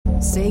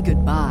Say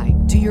goodbye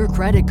to your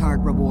credit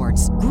card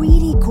rewards.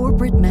 Greedy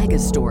corporate mega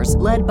stores,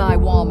 led by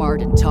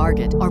Walmart and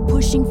Target, are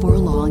pushing for a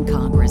law in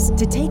Congress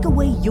to take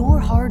away your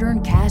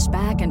hard-earned cash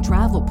back and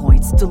travel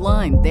points to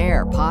line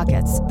their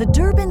pockets. The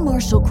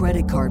Durbin-Marshall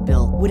credit card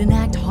bill would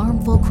enact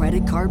harmful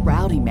credit card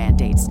routing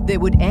mandates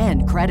that would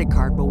end credit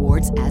card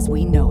rewards as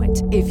we know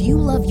it. If you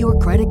love your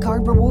credit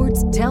card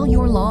rewards, tell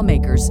your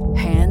lawmakers,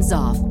 hands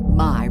off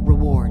my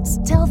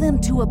rewards. Tell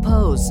them to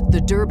oppose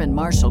the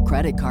Durbin-Marshall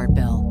credit card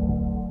bill.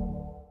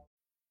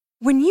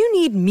 When you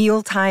need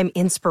mealtime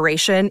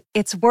inspiration,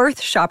 it's worth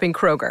shopping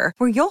Kroger,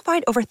 where you'll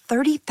find over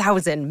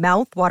 30,000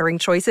 mouth-watering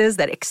choices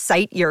that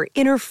excite your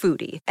inner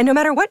foodie. And no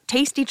matter what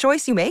tasty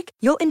choice you make,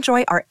 you'll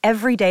enjoy our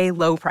everyday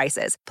low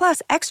prices,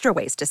 plus extra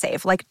ways to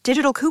save, like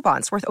digital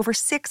coupons worth over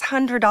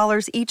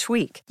 $600 each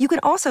week. You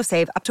can also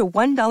save up to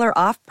 $1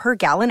 off per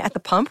gallon at the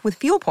pump with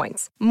fuel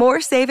points.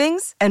 More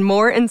savings and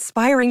more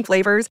inspiring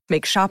flavors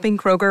make shopping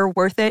Kroger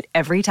worth it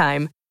every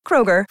time.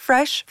 Kroger,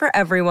 fresh for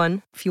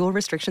everyone. Fuel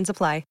restrictions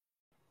apply.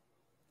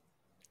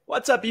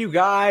 What's up, you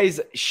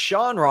guys?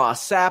 Sean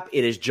Ross Sapp.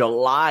 It is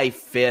July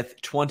 5th,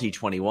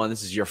 2021.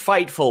 This is your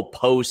Fightful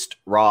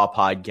post-Raw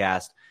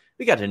podcast.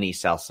 We got Denise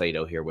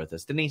Salcedo here with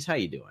us. Denise, how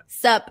you doing?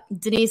 Sup?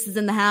 Denise is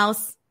in the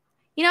house.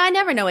 You know, I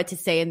never know what to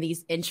say in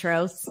these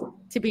intros,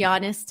 to be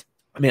honest.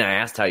 I mean, I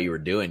asked how you were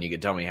doing. You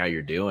could tell me how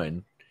you're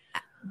doing.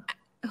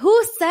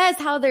 Who says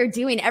how they're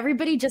doing?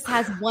 Everybody just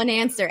has one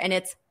answer, and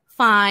it's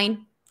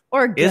fine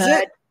or good. Is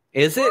it?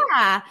 Is it?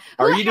 Yeah.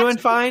 Are you doing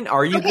fine?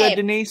 Are you good,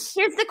 Denise?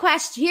 Here's the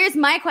question. Here's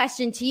my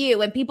question to you.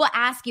 When people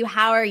ask you,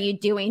 how are you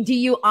doing? Do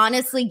you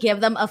honestly give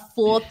them a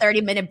full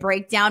 30-minute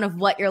breakdown of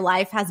what your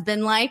life has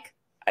been like?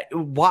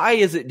 Why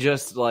is it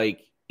just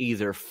like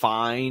either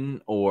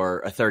fine or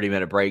a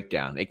 30-minute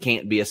breakdown? It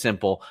can't be a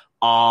simple,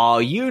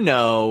 one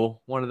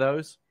of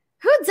those.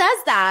 Who does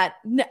that?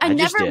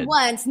 Never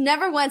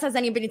once has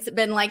anybody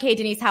been like, hey,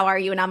 Denise, how are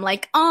you? And I'm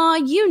like,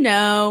 That's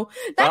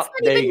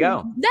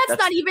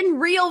not even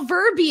real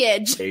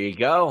verbiage. There you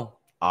go.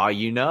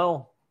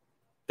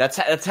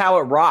 That's how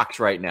it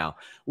rocks right now.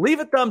 Leave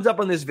a thumbs up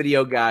on this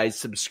video, guys.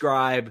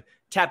 Subscribe.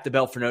 Tap the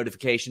bell for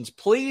notifications.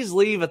 Please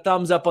leave a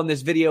thumbs up on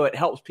this video. It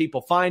helps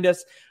people find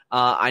us.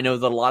 I know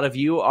that a lot of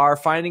you are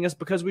finding us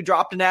because we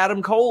dropped an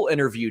Adam Cole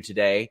interview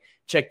today.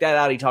 Check that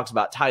out. He talks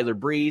about Tyler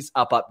Breeze,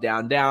 Up, Up,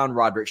 Down, Down,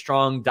 Roderick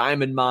Strong,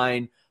 Diamond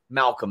Mine,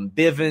 Malcolm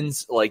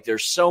Bivens. Like,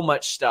 there's so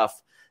much stuff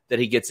that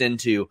he gets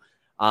into.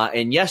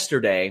 And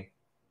yesterday,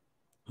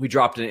 we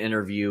dropped an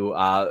interview,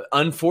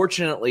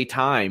 unfortunately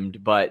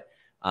timed, but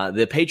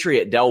the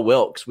Patriot Del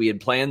Wilkes, we had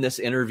planned this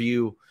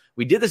interview.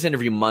 We did this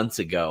interview months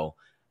ago,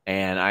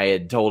 and I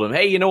had told him,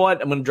 hey, you know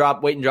what? I'm going to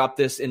wait and drop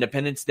this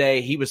Independence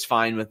Day. He was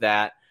fine with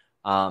that.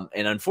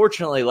 And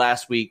unfortunately,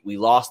 last week we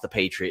lost the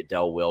Patriot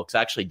Del Wilkes.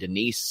 Actually,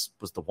 Denise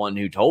was the one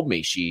who told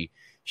me she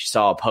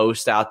saw a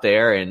post out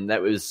there, and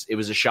it was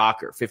a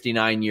shocker.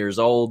 59 years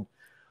old.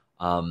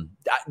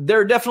 There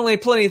are definitely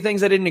plenty of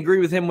things I didn't agree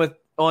with him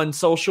on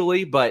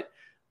socially, but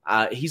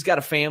he's got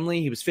a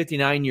family. He was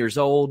 59 years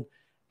old,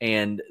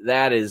 and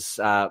that is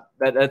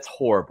that's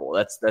horrible.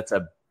 That's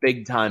a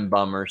big time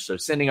bummer. So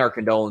sending our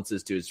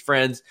condolences to his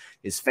friends,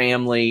 his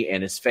family,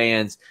 and his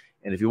fans.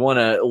 And if you want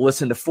to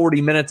listen to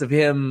 40 minutes of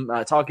him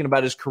talking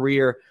about his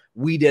career,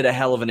 we did a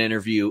hell of an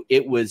interview.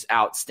 It was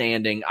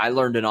outstanding. I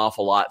learned an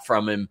awful lot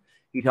from him.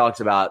 He talks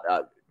about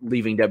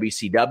leaving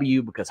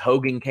WCW because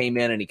Hogan came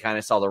in, and he kind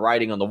of saw the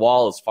writing on the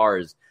wall as far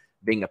as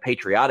being a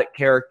patriotic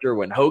character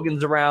when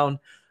Hogan's around,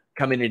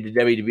 coming into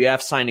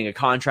WWF, signing a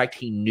contract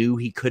he knew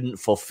he couldn't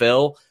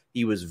fulfill.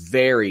 He was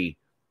very,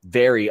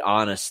 very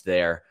honest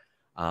there.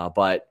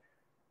 But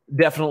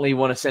definitely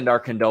want to send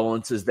our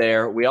condolences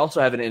there. We also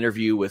have an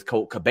interview with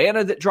Colt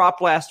Cabana that dropped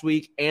last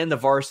week and the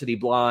Varsity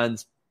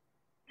Blondes.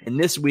 And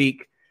this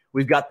week,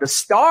 we've got the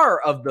star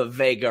of the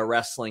Vega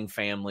wrestling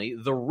family,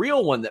 the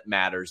real one that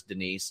matters,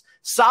 Denise,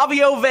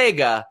 Savio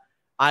Vega.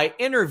 I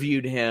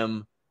interviewed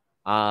him.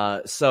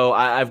 So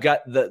I've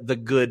got the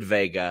good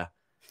Vega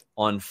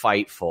on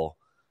Fightful.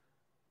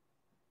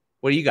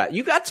 What do you got?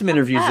 You got some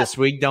interviews this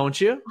week,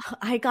 don't you?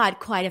 I got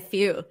quite a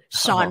few.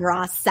 Sean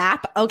Ross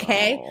Sapp.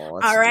 Okay. All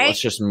right. Let's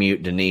just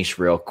mute Denise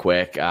real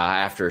quick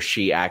after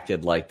she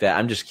acted like that.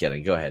 I'm just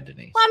kidding. Go ahead,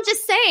 Denise. Well, I'm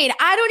just saying,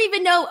 I don't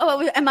even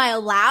know. Am I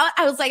allowed?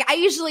 I was like, I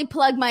usually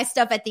plug my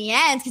stuff at the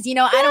end because, I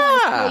don't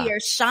want to steal your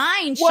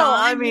shine, Sean. Well,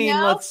 I mean,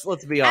 let's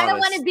be honest. I don't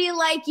want to be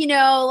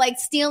like,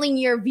 stealing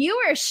your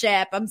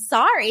viewership. I'm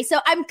sorry. So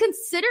I'm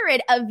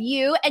considerate of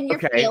you and your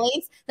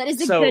feelings. That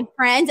is a good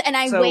friend. And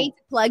I wait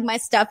to plug my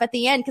stuff at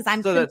the end because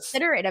I'm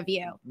considerate of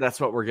you.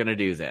 That's what we're going to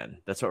do then.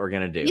 That's what we're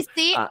going to do. You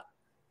see?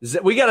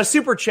 We got a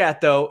super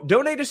chat, though.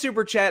 Donate a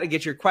super chat and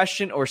get your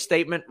question or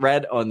statement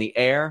read on the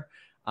air.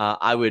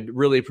 I would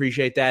really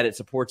appreciate that. It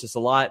supports us a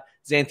lot.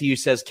 Xanthiu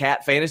says,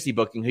 Cat Fantasy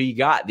Booking. Who you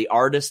got? The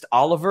Artist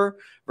Oliver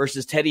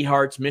versus Teddy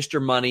Hart's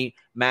Mr. Money,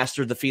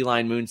 Master of the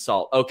Feline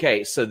Moonsault.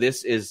 Okay, so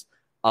this is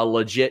a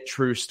legit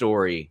true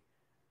story.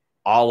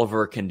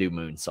 Oliver can do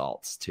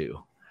moonsaults,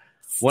 too.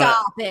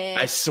 Stop it.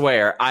 I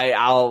swear.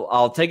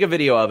 I'll take a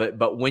video of it,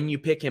 but when you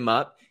pick him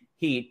up,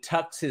 he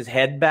tucks his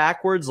head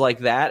backwards like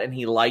that, and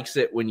he likes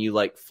it when you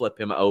like flip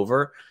him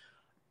over.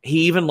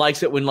 He even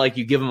likes it when like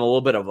you give him a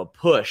little bit of a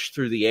push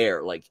through the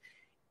air. Like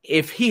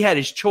if he had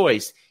his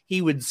choice,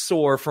 he would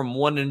soar from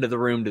one end of the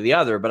room to the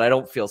other, but I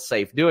don't feel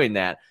safe doing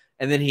that.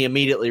 And then he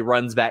immediately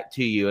runs back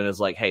to you and is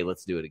like, hey,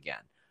 let's do it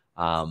again.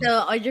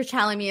 So all you're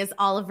telling me is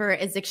Oliver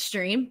is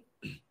extreme?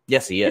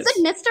 Yes, he is. Is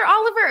it Mr.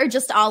 Oliver or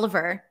just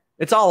Oliver?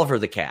 It's Oliver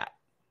the cat.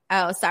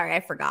 Oh, sorry, I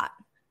forgot.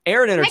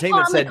 Aaron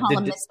Entertainment said, call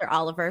him Mr.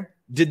 Oliver.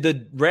 Did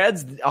the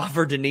Reds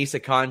offer Denise a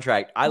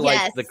contract? I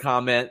liked the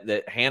comment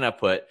that Hannah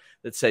put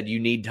that said you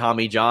need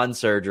Tommy John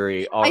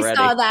surgery already. I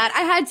saw that.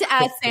 I had to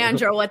ask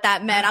Sandra what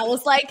that meant. I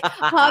was like, he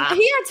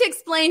had to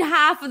explain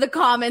half of the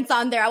comments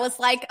on there. I was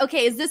like,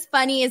 okay, is this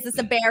funny? Is this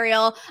a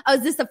burial? Oh,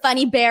 is this a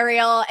funny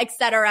burial? Et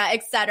cetera,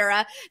 et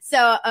cetera.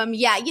 So,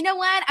 yeah, you know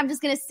what? I'm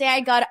just going to say I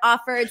got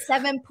offered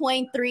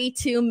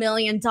 $7.32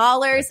 million,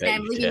 and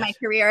I'm leaving my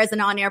career as an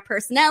on-air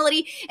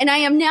personality, and I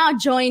am now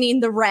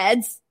joining the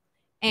Reds.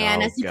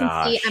 And as you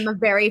can see, I'm a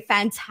very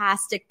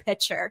fantastic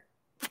pitcher.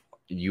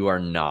 You are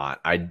not.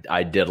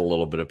 I did a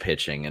little bit of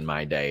pitching in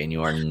my day, and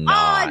you are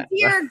not. Oh,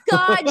 dear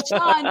God,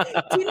 Sean.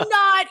 Do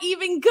not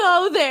even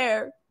go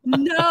there.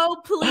 No,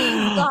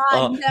 please,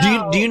 God,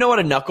 no. Do you know what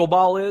a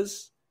knuckleball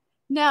is?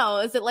 No.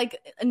 Is it like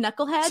a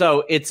knucklehead?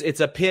 So it's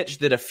a pitch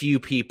that a few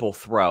people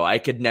throw. I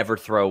could never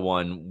throw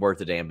one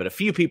worth a damn, but a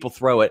few people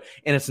throw it,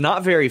 and it's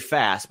not very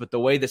fast, but the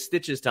way the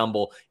stitches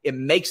tumble, it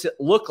makes it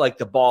look like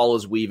the ball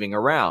is weaving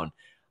around.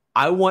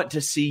 I want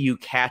to see you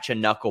catch a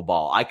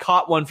knuckleball. I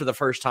caught one for the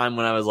first time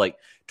when I was like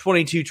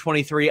 22,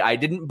 23. I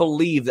didn't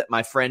believe that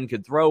my friend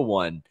could throw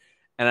one,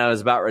 and I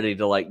was about ready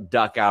to like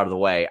duck out of the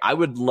way. I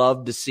would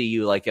love to see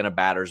you like in a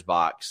batter's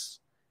box.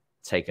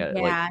 Take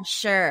a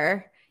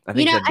sure. I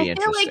think that'd be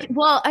interesting. Like,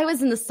 well, I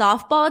was in the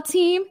softball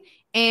team,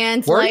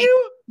 and were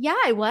you? Yeah,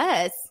 I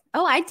was.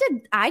 Oh, I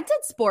did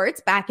sports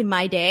back in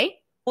my day.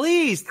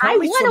 Please tell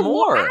me some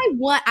more.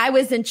 I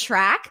was in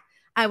track.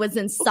 I was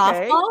in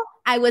softball.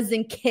 I was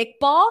in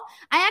kickball.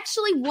 I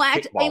actually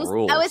went. I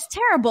was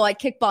terrible at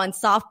kickball and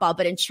softball,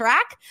 but in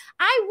track,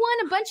 I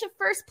won a bunch of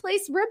first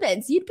place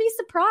ribbons. You'd be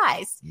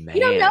surprised. Man.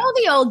 You don't know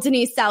the old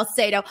Denise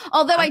Salcedo.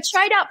 Although I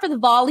tried out for the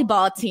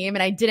volleyball team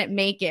and I didn't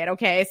make it.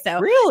 Okay, so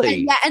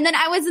really, and then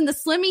I was in the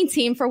swimming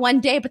team for one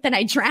day, but then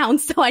I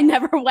drowned, so I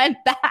never went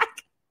back.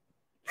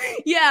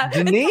 Yeah,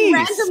 Denise. Some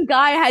random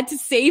guy had to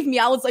save me.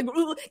 I was like,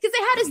 because they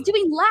had us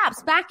doing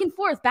laps back and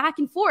forth,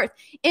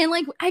 and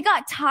like I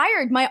got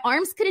tired. My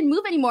arms couldn't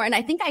move anymore, and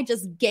I think I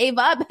just gave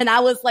up. And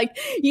I was like,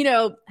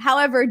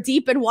 however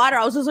deep in water,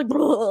 I was just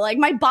like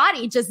my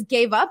body just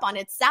gave up on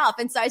itself,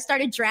 and so I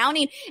started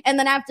drowning. And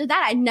then after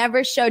that, I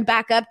never showed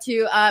back up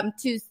to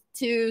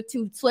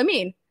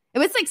swimming. It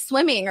was like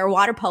swimming or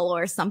water polo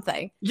or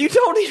something. You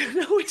don't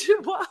even know which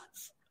it was.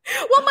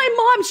 Well, my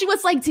mom, she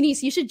was like,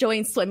 Denise, you should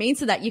join swimming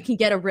so that you can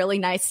get a really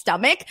nice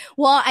stomach.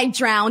 Well, I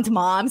drowned,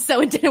 Mom, so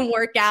it didn't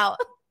work out.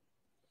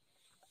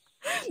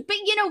 But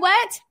you know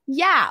what?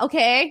 Yeah,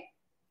 okay.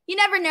 You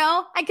never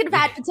know. I could have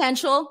had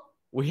potential.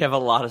 We have a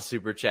lot of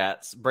super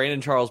chats. Brandon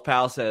Charles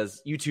Powell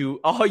says, you two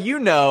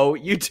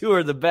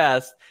are the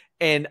best.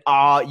 And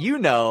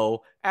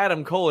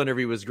Adam Cole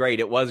interview was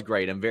great. It was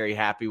great. I'm very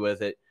happy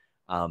with it.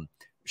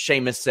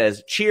 Seamus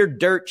says, cheer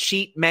dirt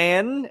sheet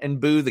man and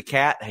boo the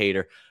cat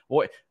hater.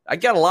 Boy, I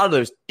got a lot of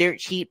those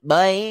dirt sheet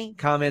boy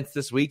comments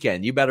this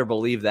weekend. You better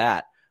believe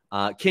that.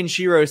 Ken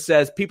Shiro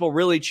says, people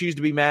really choose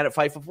to be mad at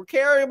Fightful for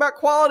caring about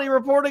quality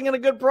reporting and a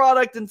good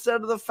product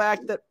instead of the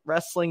fact that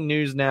Wrestling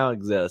News Now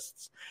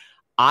exists.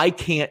 I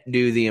can't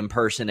do the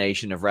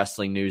impersonation of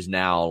Wrestling News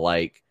Now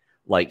like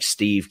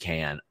Steve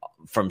can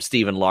from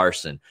Steven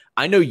Larson.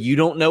 I know you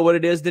don't know what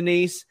it is,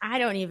 Denise. I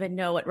don't even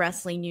know what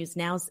Wrestling News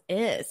Now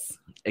is.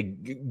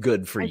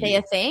 Good for you. Are they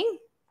a thing?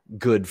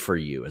 Good for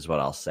you is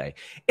what I'll say.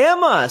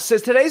 Emma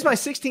says, today's my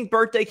 16th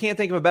birthday. Can't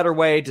think of a better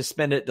way to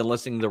spend it than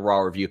listening to the Raw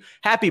review.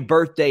 Happy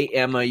birthday,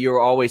 Emma. You're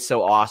always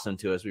so awesome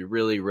to us. We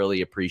really, really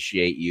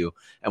appreciate you.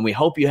 And we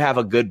hope you have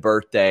a good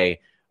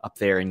birthday up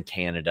there in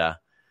Canada.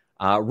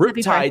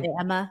 Happy birthday,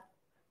 Emma.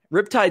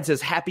 Riptide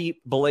says,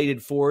 happy belated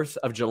 4th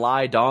of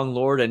July, Dong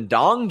Lord and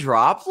Dong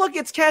Drop. Look,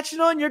 it's catching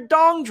on your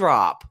Dong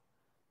Drop.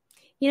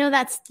 You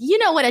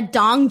know what a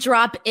Dong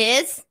Drop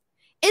is?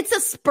 It's a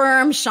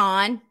sperm,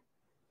 Sean.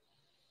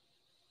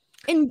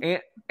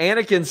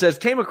 Anakin says,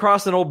 came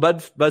across an old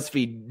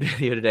BuzzFeed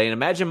video today and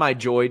imagine my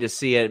joy to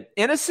see an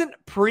innocent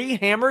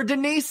pre-hammer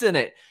Denise in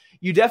it.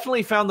 You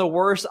definitely found the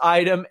worst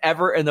item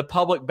ever in the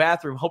public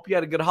bathroom. Hope you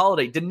had a good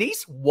holiday.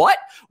 Denise, what?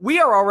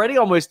 We are already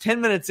almost 10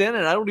 minutes in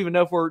and I don't even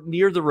know if we're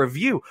near the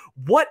review.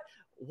 What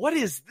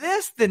is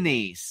this,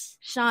 Denise?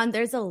 Sean,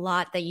 there's a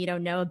lot that you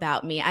don't know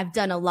about me. I've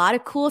done a lot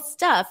of cool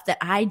stuff that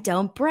I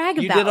don't brag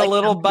about. You did a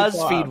little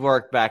BuzzFeed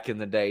work back in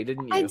the day,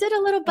 didn't you? I did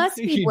a little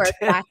BuzzFeed work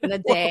back in the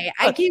day.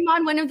 I came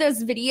on one of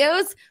those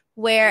videos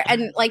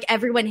and like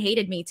everyone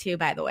hated me too,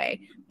 by the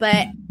way.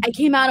 But I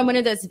came out on one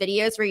of those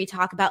videos where you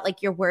talk about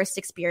like your worst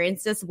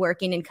experiences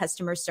working in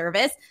customer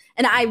service.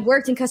 And I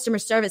worked in customer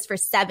service for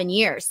 7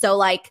 years. So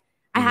like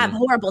I have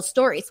horrible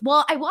stories.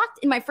 Well, I walked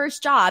in my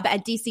first job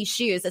at DC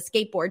Shoes, a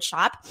skateboard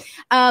shop.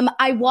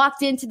 I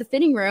walked into the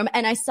fitting room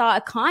and I saw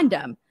a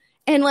condom.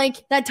 And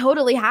like that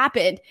totally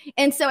happened.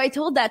 And so I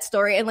told that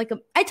story, and like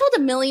I told a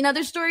million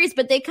other stories,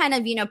 but they kind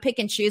of, pick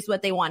and choose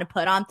what they want to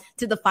put on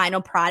to the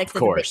final product of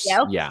the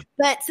video. Yeah.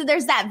 But so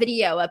there's that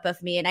video up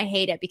of me, and I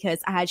hate it because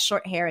I had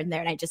short hair in there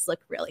and I just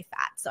look really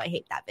fat. So I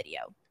hate that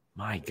video.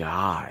 My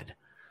God.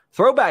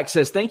 Throwback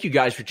says, thank you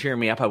guys for cheering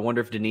me up. I wonder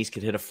if Denise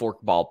could hit a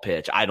forkball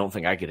pitch. I don't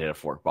think I could hit a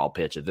forkball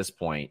pitch at this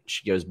point.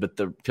 She goes, but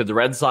could the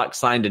Red Sox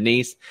sign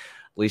Denise?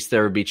 At least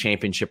there would be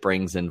championship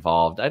rings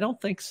involved. I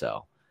don't think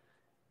so.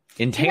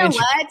 Intangible.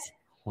 You know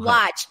what?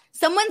 Watch.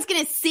 Someone's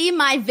going to see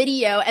my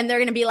video and they're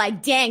going to be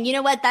like, dang, you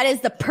know what? That is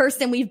the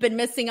person we've been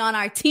missing on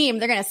our team.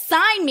 They're going to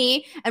sign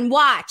me and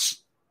watch.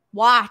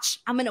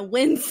 I'm going to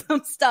win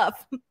some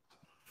stuff.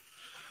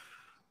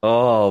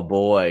 Oh,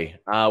 boy.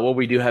 Well,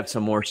 we do have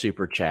some more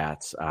super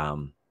chats.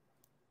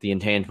 The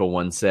intangible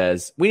one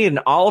says, we need an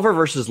Oliver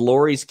versus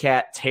Lori's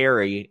cat,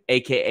 Terry,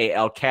 a.k.a.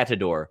 El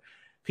Catador.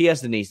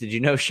 P.S. Denise, did you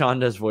know Sean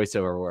does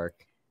voiceover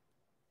work?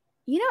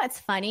 You know, it's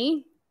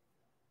funny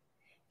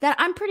that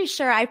I'm pretty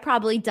sure I've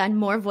probably done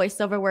more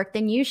voiceover work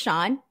than you,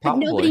 Sean. But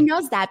nobody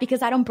knows that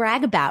because I don't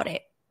brag about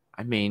it.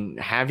 I mean,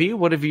 have you?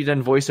 What have you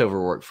done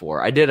voiceover work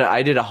for? I did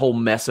a whole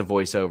mess of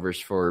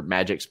voiceovers for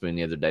Magic Spoon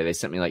the other day. They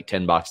sent me like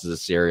 10 boxes of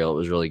cereal. It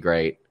was really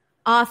great.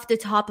 Off the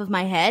top of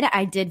my head,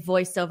 I did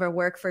voiceover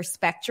work for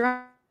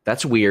Spectrum.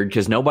 That's weird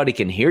because nobody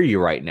can hear you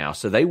right now,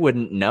 so they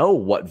wouldn't know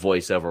what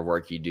voiceover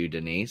work you do,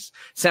 Denise.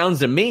 Sounds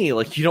to me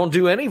like you don't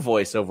do any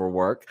voiceover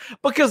work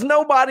because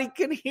nobody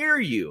can hear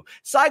you.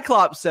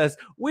 Cyclops says,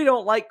 we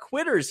don't like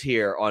quitters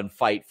here on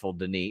Fightful,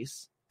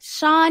 Denise.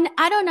 Sean,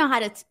 I don't know how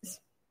to...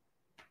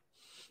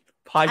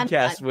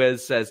 Podcast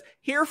Wiz says,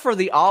 here for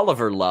the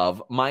Oliver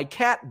love, my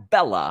cat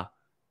Bella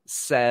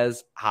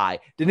says hi.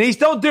 Denise,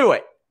 don't do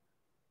it.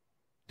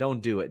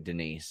 Don't do it,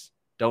 Denise.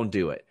 Don't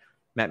do it.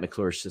 Matt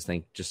McClure says,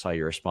 just saw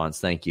your response.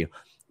 Thank you.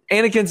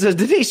 Anakin says,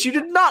 Denise, you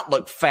did not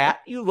look fat.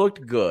 You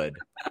looked good.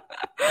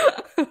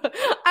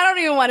 I don't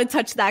even want to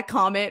touch that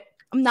comment.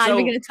 I'm not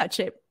even going to touch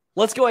it.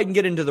 Let's go ahead and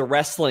get into the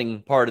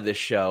wrestling part of this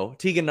show.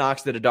 Tegan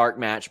Knox did a dark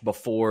match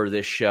before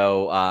this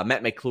show.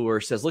 Matt McClure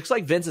says, looks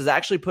like Vince is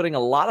actually putting a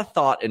lot of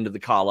thought into the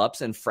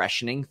call-ups and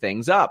freshening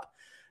things up.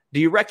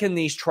 Do you reckon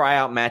these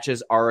tryout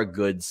matches are a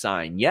good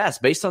sign? Yes,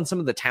 based on some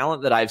of the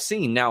talent that I've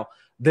seen. Now,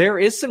 there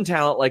is some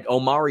talent like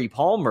Omari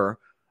Palmer,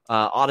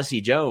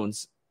 Odyssey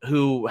Jones,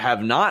 who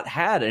have not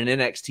had an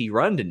NXT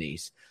run,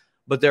 Denise.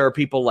 But there are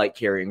people like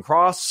Karrion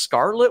Kross.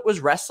 Scarlett was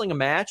wrestling a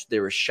match.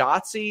 There was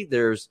Shotzi.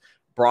 There's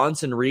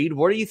Bronson Reed.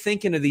 What are you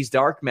thinking of these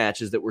dark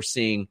matches that we're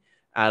seeing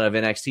out of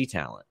NXT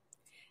talent?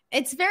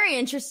 It's very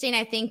interesting,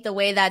 I think, the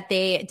way that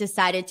they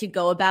decided to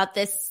go about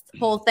this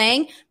whole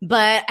thing.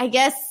 But I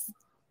guess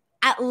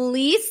at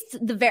least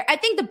I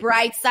think the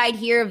bright side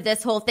here of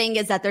this whole thing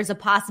is that there's a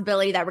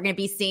possibility that we're going to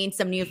be seeing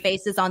some new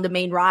faces on the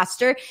main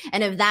roster.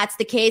 And if that's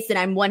the case, then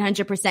I'm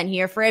 100%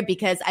 here for it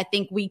because I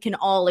think we can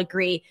all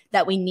agree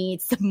that we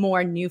need some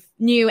more new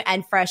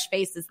and fresh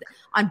faces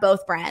on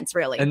both brands,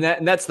 really. And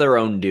that's their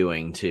own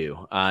doing,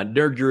 too.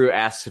 Nerd Drew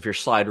asks if your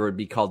slider would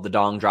be called the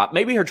Dong Drop.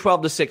 Maybe her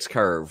 12-6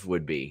 curve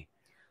would be.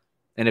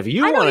 And if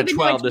you want a 12-6... I don't even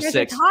know what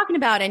you're talking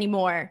about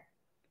anymore.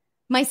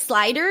 My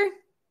slider?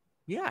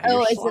 Yeah.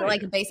 Oh, is it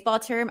like a baseball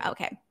term?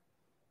 Okay.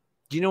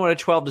 Do you know what a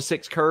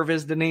 12-6 curve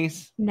is,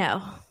 Denise?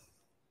 No.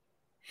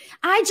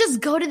 I just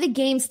go to the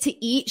games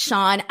to eat,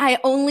 Sean. I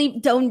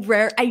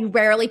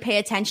rarely pay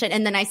attention,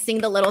 and then I sing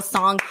the little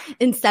song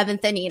in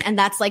 7th inning, and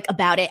that's like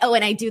about it. Oh,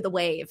 and I do the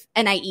wave,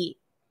 and I eat.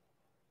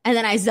 And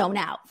then I zone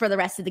out for the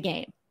rest of the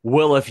game.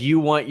 Well, if you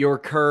want your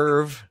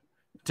curve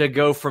to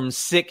go from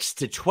 6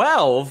 to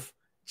 12,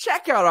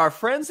 check out our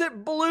friends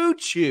at Blue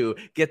Chew.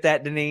 Get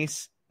that,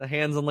 Denise? The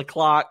hands on the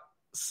clock.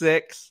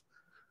 6,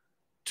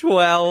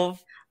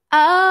 12.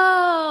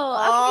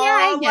 Oh,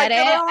 yeah, I get it.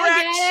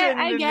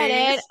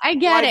 I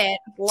get it.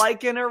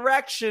 Like an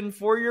erection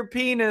for your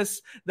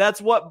penis.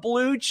 That's what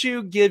Blue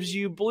Chew gives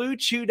you.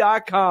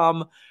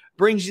 BlueChew.com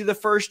brings you the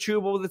first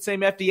chewable with the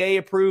same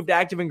FDA-approved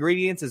active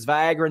ingredients as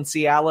Viagra and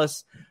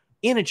Cialis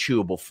in a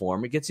chewable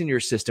form. It gets into your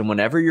system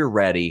whenever you're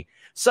ready,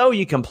 so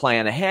you can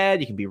plan ahead.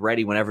 You can be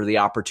ready whenever the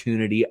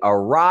opportunity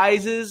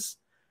arises.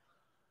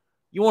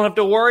 You won't have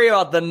to worry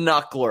about the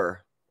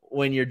knuckler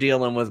when you're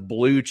dealing with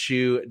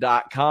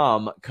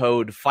BlueChew.com,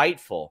 code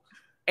FIGHTFUL.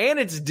 And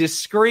it's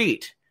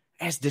discreet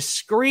as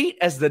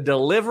the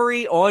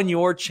delivery on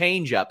your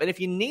change-up. And if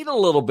you need a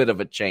little bit of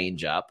a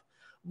change-up,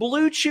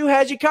 Blue Chew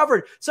has you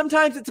covered.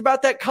 Sometimes it's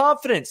about that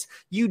confidence.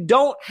 You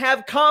don't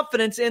have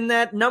confidence in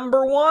that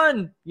number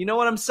one. You know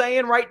what I'm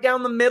saying? Right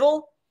down the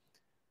middle.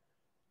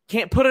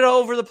 Can't put it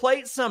over the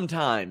plate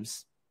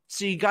sometimes.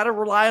 So you got to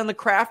rely on the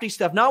crafty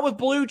stuff. Not with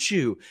Blue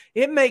Chew.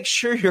 It makes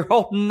sure your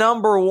whole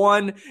number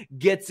one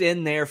gets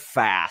in there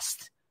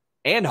fast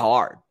and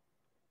hard.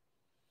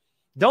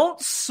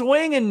 Don't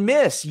swing and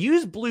miss.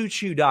 Use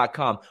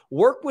BlueChew.com.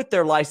 Work with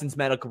their licensed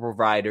medical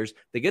providers.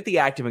 They get the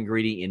active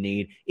ingredient you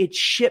need. It's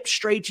shipped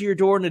straight to your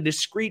door in a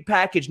discreet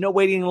package. No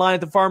waiting in line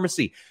at the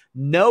pharmacy.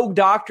 No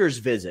doctor's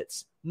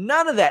visits.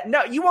 None of that.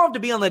 No, you won't have to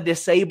be on the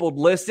disabled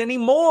list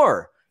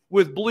anymore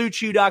with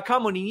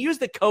BlueChew.com when you use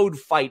the code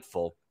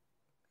FIGHTFUL.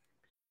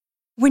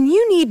 When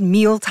you need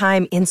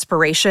mealtime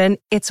inspiration,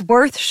 it's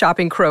worth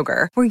shopping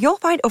Kroger, where you'll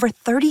find over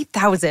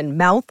 30,000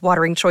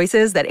 mouth-watering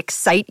choices that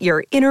excite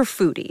your inner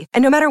foodie.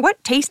 And no matter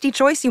what tasty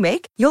choice you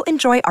make, you'll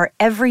enjoy our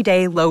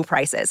everyday low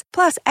prices,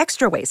 plus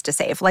extra ways to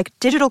save, like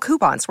digital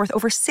coupons worth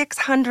over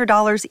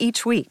 $600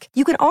 each week.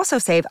 You can also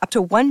save up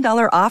to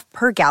 $1 off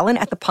per gallon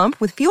at the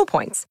pump with fuel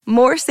points.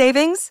 More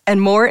savings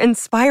and more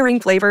inspiring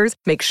flavors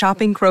make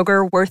shopping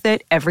Kroger worth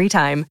it every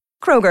time.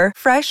 Kroger,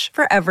 fresh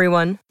for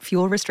everyone.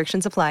 Fuel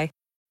restrictions apply.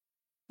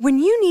 When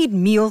you need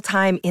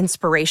mealtime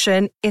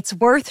inspiration, it's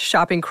worth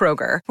shopping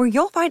Kroger, where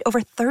you'll find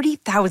over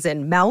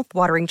 30,000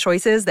 mouth-watering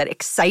choices that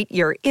excite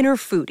your inner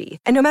foodie.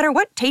 And no matter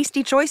what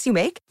tasty choice you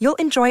make, you'll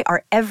enjoy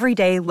our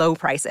everyday low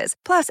prices,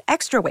 plus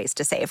extra ways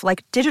to save,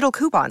 like digital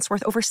coupons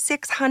worth over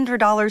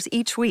 $600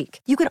 each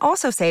week. You can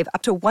also save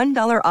up to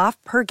 $1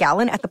 off per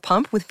gallon at the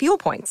pump with fuel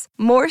points.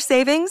 More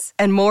savings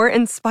and more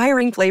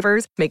inspiring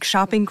flavors make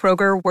shopping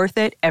Kroger worth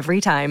it every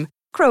time.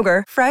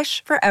 Kroger,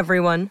 fresh for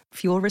everyone.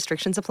 Fuel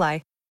restrictions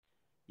apply.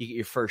 You get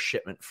your first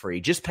shipment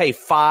free. Just pay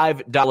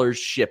 $5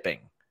 shipping.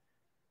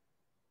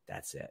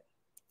 That's it.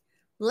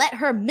 Let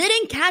her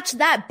mitten catch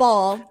that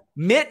ball.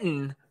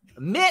 Mitten,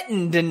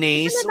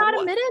 Denise. Isn't it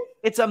not a mitten?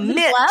 It's a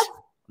mitt.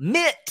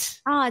 Mitt.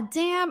 Aw,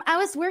 damn. I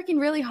was working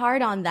really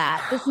hard on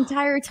that this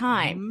entire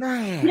time.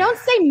 Man. You don't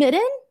say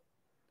mitten?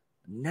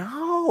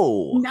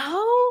 No.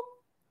 No?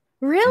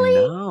 Really?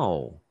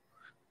 No.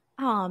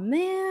 Oh,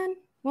 man.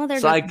 Well,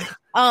 there's Cyclops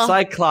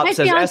my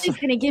says fiance's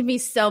going to give me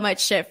so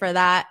much shit for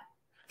that.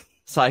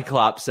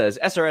 Cyclops says,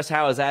 SRS,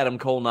 how is Adam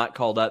Cole not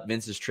called up?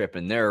 Vince is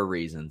tripping. There are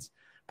reasons.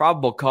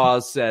 Probable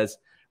Cause says,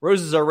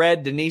 roses are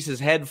red. Denise's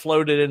head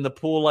floated in the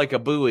pool like a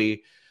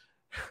buoy.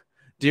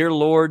 Dear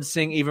Lord,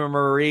 sing Eva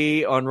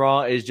Marie on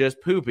Raw is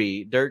just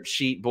poopy. Dirt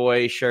Sheet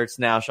Boy shirts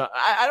now.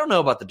 I don't know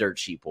about the Dirt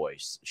Sheet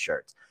Boys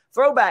shirts.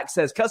 Throwback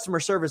says, customer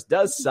service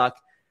does suck.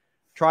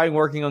 Trying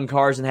working on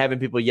cars and having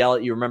people yell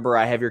at you. Remember,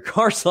 I have your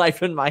car's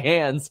life in my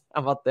hands.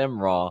 How about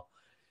them, Raw?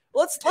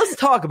 Let's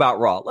talk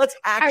about Raw. Let's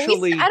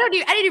actually. I didn't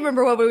even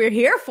remember what we were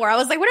here for. I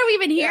was like, what are we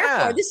even here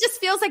for? This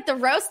just feels like the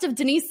roast of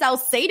Denise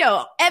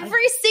Salcedo.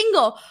 Every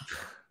single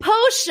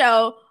post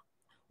show,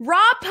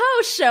 Raw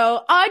post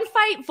show on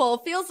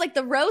Fightful feels like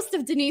the roast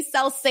of Denise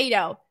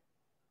Salcedo.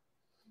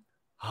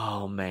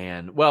 Oh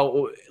man.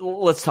 Well,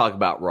 let's talk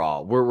about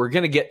Raw. We're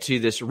going to get to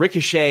this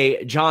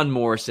Ricochet John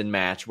Morrison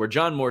match where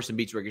John Morrison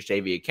beats Ricochet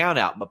via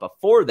countout. But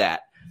before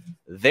that,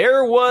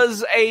 there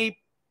was a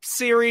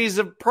series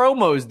of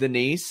promos,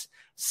 Denise.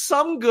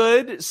 Some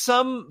good,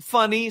 some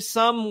funny,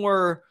 some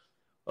were,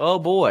 oh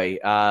boy,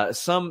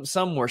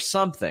 some were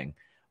something.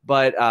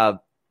 But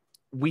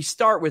we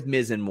start with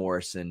Miz and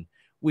Morrison.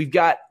 We've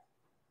got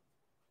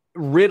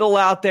Riddle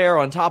out there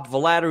on top of a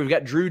ladder. We've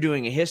got Drew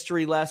doing a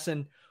history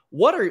lesson.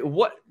 What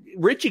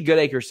Richie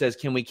Goodacre says,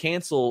 can we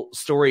cancel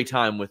story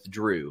time with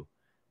Drew?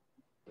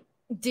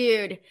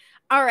 Dude.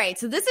 All right.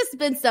 So this has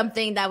been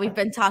something that we've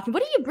been talking.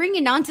 What are you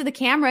bringing onto the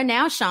camera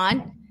now,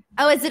 Sean?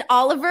 Oh, is it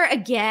Oliver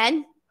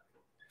again?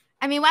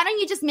 I mean, why don't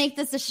you just make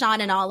this a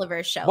Sean and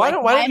Oliver show? Why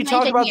don't you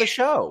talk about the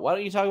show? Why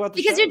don't you talk about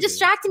the show? Because you're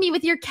distracting me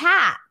with your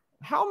cat.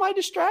 How am I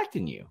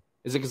distracting you?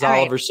 Is it because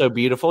Oliver's so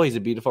beautiful? He's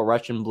a beautiful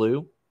Russian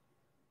blue.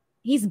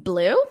 He's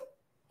blue?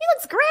 He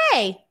looks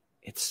gray.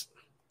 It's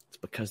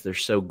because they're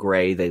so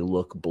gray, they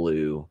look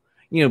blue.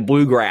 You know,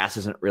 bluegrass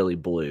isn't really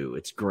blue.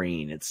 It's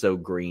green. It's so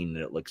green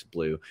that it looks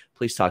blue.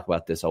 Please talk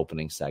about this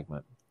opening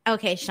segment.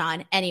 Okay,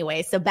 Sean.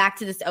 Anyway, so back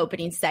to this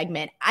opening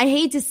segment. I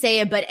hate to say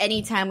it, but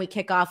anytime we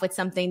kick off with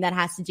something that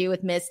has to do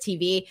with Miz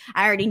TV,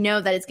 I already know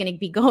that it's going to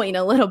be going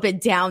a little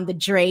bit down the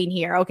drain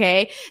here,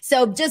 okay?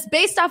 So just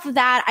based off of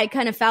that, I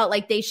kind of felt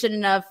like they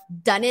shouldn't have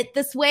done it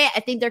this way. I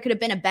think there could have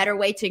been a better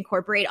way to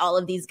incorporate all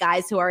of these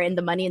guys who are in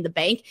the Money in the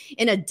Bank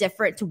in a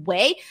different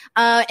way.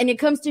 And it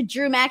comes to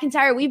Drew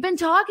McIntyre. We've been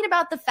talking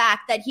about the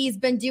fact that he's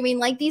been doing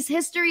like these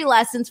history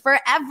lessons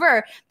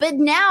forever, but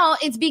now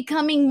it's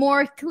becoming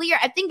more clear.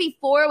 I think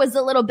before it was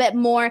a little bit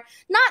more,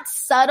 not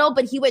subtle,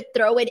 but he would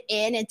throw it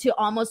into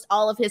almost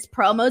all of his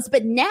promos.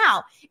 But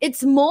now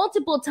it's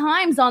multiple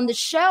times on the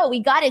show.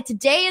 We got it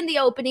today in the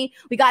opening.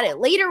 We got it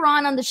later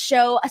on the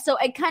show. So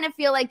I kind of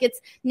feel like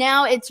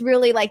it's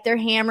really like they're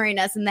hammering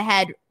us in the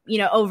head, you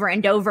know, over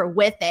and over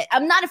with it.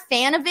 I'm not a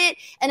fan of it.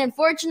 And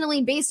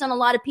unfortunately, based on a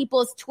lot of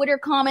people's Twitter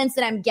comments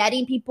that I'm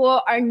getting,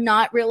 people are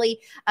not really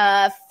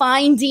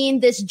finding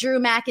this Drew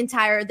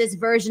McIntyre, this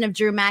version of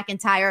Drew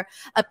McIntyre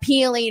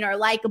appealing or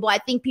likable. I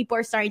think people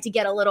are starting to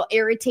get a little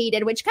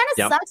irritated, which kind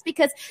of sucks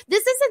because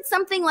this isn't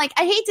something like,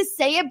 I hate to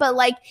say it, but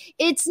like,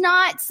 it's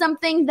not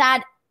something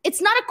that it's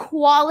not a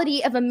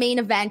quality of a main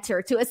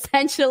eventer to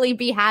essentially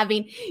be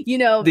having,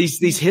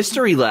 these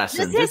history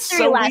lessons. It's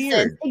so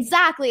weird.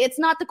 Exactly. It's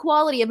not the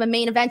quality of a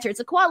main eventer. It's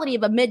a quality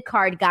of a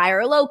mid-card guy or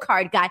a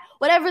low-card guy,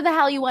 whatever the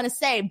hell you want to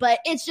say. But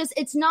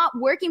it's not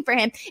working for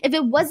him. If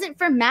it wasn't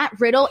for Matt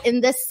Riddle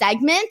in this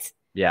segment,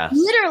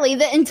 literally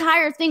the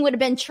entire thing would have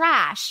been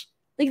trash.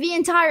 Like the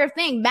entire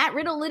thing. Matt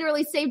Riddle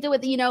literally saved it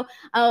with,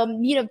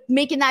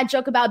 making that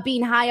joke about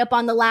being high up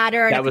on the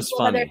ladder. And that was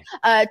funny.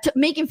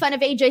 Making fun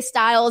of AJ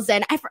Styles.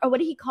 And what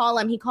did he call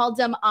him? He called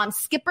him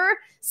Skipper.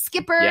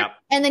 Yep.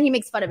 And then he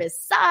makes fun of his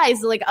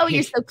size. Like, oh,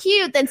 you're so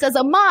cute. Then says,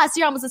 Omos,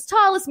 you're almost as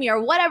tall as me,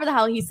 or whatever the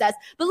hell he says.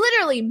 But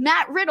literally,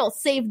 Matt Riddle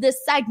saved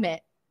this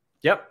segment.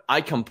 Yep. I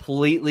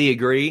completely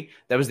agree.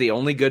 That was the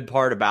only good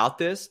part about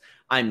this.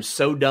 I'm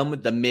so done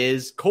with the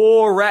Miz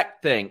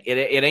correct thing.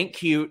 It ain't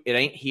cute. It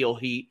ain't heel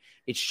heat.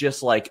 It's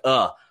just like,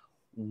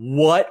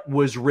 what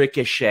was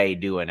Ricochet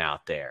doing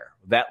out there?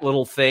 That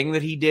little thing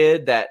that he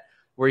did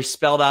where he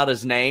spelled out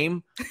his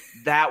name,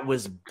 that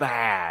was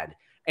bad.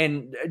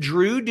 And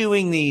Drew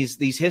doing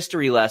these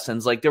history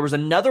lessons, like there was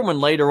another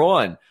one later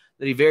on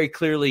that he very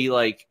clearly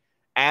like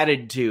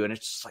added to. And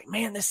it's just like,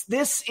 man,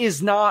 this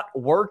is not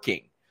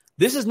working.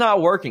 This is not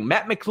working.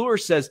 Matt McClure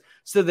says,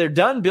 so they're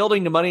done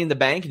building the Money in the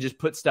Bank and just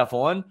put stuff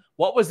on.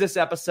 What was this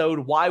episode?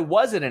 Why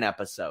was it an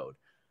episode?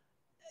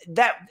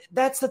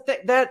 That's the thing.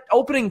 That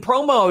opening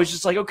promo is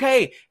just like,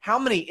 okay, how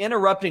many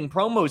interrupting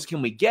promos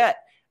can we get?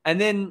 And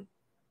then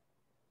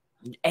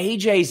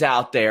AJ's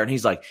out there and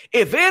he's like,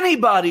 if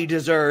anybody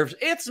deserves,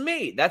 it's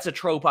me. That's a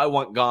trope I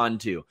want gone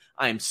too.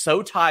 I am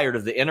so tired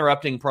of the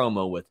interrupting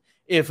promo with,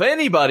 if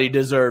anybody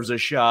deserves a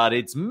shot,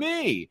 it's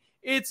me.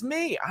 It's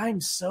me. I'm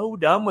so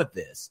done with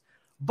this.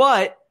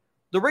 But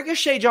the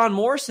Ricochet John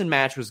Morrison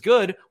match was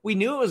good. We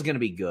knew it was going to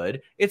be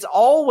good. It's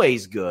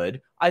always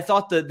good. I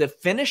thought the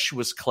finish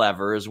was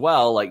clever as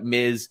well, like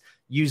Miz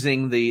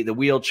using the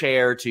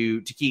wheelchair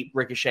to keep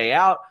Ricochet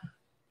out.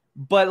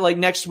 But like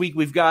next week,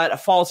 we've got a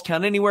Falls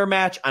Count Anywhere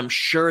match. I'm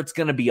sure it's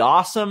going to be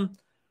awesome.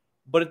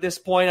 But at this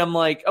point, I'm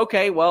like,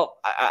 okay, well,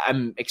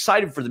 I'm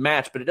excited for the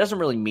match, but it doesn't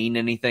really mean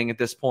anything at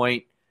this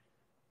point.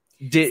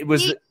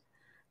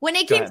 When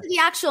it came to the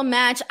actual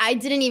match, I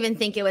didn't even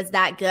think it was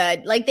that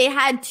good. Like they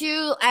had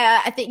two,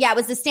 it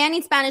was the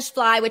standing Spanish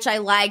fly, which I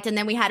liked. And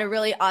then we had a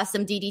really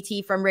awesome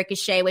DDT from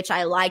Ricochet, which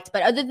I liked.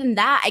 But other than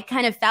that, I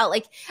kind of felt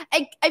like,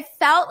 I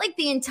felt like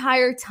the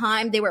entire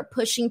time they were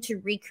pushing to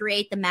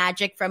recreate the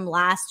magic from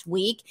last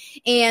week.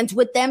 And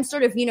with them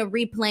sort of,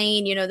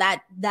 replaying,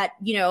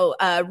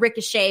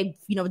 Ricochet,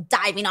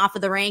 diving off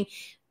of the ring,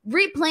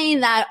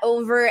 replaying that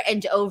over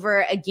and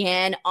over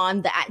again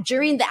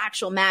during the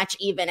actual match.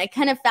 Even I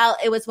kind of felt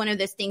it was one of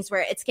those things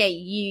where it's okay,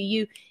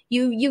 you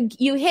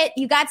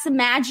got some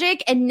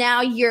magic and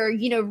now you're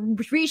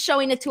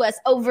re-showing it to us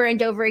over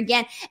and over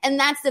again. And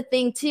that's the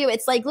thing too.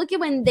 It's like, look at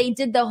when they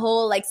did the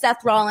whole like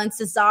Seth Rollins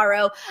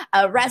Cesaro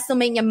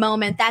WrestleMania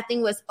moment. That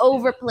thing was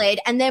overplayed.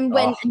 And then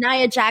when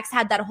Nia Jax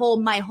had that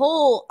whole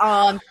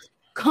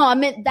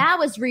comment that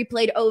was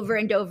replayed over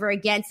and over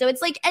again. So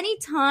it's like any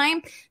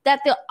time that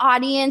the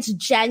audience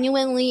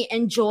genuinely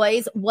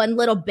enjoys one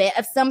little bit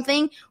of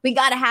something, we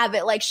got to have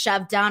it like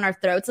shoved down our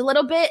throats a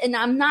little bit. And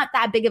I'm not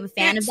that big of a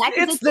fan of that.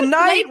 It's the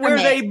night where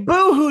they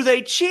boo who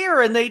they cheer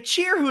and they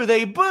cheer who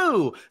they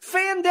boo.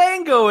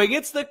 Fandangoing.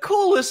 It's the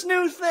coolest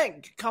new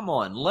thing. Come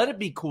on, let it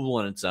be cool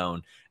on its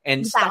own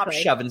and stop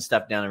shoving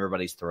stuff down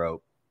everybody's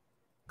throat.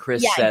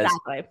 Chris says,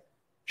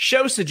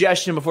 show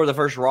suggestion before the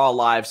first Raw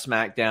Live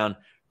SmackDown.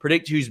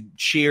 Predict who's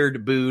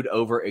cheered, booed,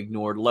 over,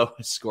 ignored,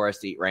 lowest score has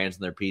to eat Rams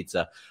in their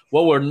pizza.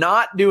 Well, we're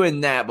not doing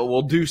that, but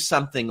we'll do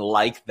something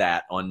like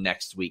that on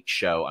next week's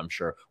show, I'm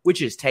sure,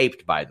 which is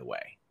taped, by the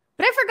way.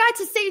 But I forgot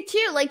to say,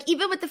 too, like,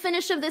 even with the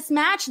finish of this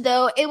match,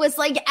 though, it was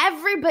like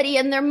everybody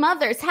and their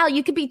mothers. Hell,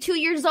 you could be 2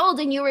 years old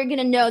and you were going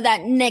to know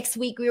that next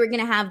week we were going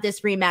to have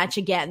this rematch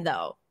again,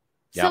 though.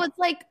 Yep. So it's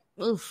like,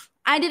 oof.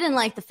 I didn't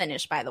like the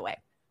finish, by the way.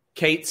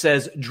 Kate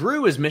says,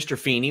 Drew is Mr.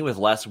 Feeney with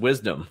less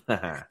wisdom.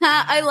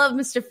 I love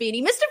Mr.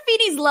 Feeney. Mr.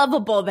 Feeney's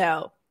lovable,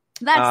 though.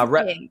 That's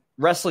the thing.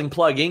 Wrestling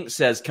Plug Inc.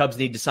 says Cubs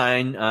need to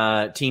sign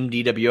Team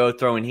DWO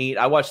throwing heat.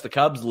 I watched the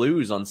Cubs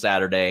lose on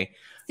Saturday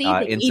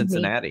in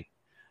Cincinnati.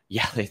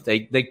 Yeah,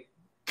 they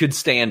could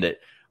stand it.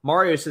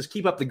 Mario says,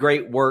 keep up the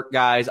great work,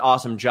 guys.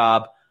 Awesome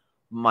job.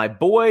 My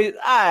boys,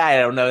 I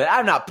don't know.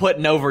 I'm not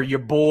putting over your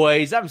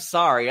boys. I'm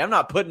sorry. I'm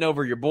not putting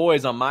over your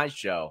boys on my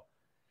show.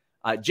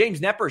 James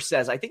Nepper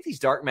says, I think these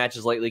dark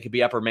matches lately could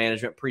be upper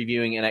management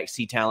previewing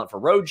NXT talent for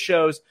road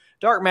shows,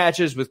 dark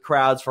matches with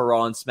crowds for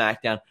Raw and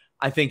SmackDown.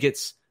 I think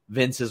it's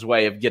Vince's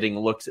way of getting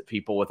looks at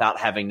people without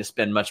having to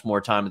spend much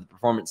more time at the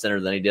Performance Center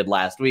than he did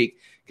last week.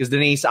 Because,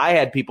 Denise, I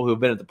had people who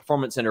have been at the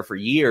Performance Center for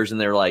years, and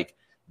they're like,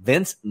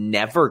 Vince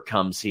never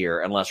comes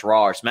here unless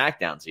Raw or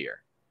SmackDown's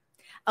here.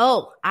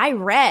 Oh, I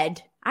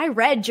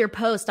read your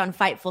post on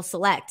Fightful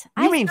Select.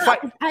 I'm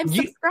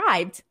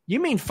subscribed. You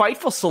mean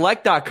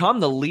FightfulSelect.com,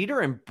 the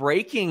leader in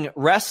breaking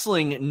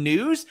wrestling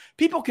news?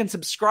 People can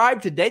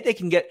subscribe today. They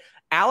can get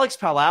Alex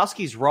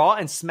Pawlowski's Raw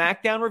and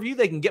SmackDown review.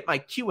 They can get my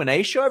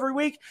Q&A show every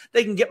week.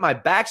 They can get my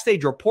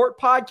Backstage Report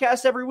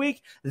podcast every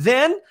week.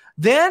 Then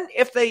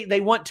if they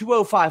want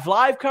 205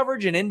 Live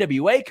coverage and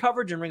NWA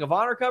coverage and Ring of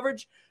Honor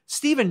coverage,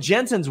 Steven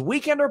Jensen's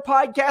Weekender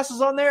podcast is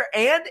on there.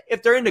 And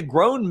if they're into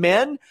grown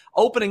men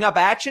opening up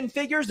action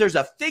figures, there's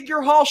a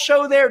Figure Hall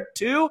show there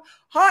too.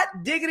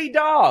 Hot diggity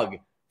dog.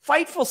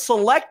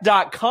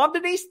 FightfulSelect.com,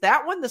 Denise.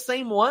 That one, the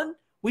same one?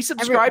 We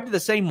subscribe to the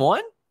same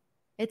one?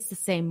 It's the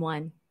same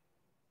one.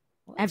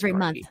 Every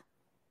month.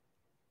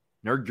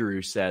 Nerd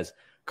Guru says,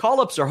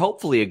 call-ups are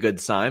hopefully a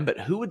good sign, but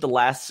who would the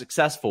last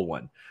successful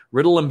one?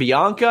 Riddle and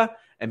Bianca?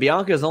 And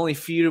Bianca has only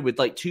feuded with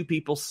like 2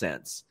 people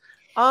since.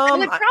 I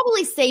would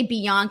probably say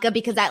Bianca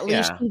because at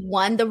least she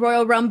won the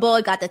Royal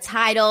Rumble, got the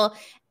title.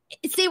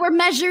 See, we're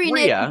measuring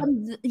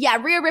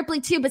it. Rhea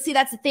Ripley too, but see,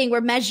 that's the thing.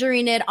 We're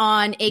measuring it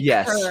on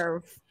a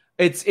curve.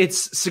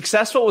 It's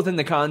successful within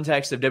the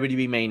context of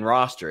WWE main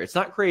roster. It's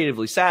not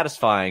creatively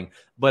satisfying,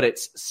 but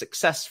it's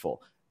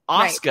successful.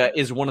 Asuka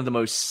is one of the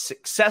most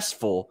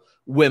successful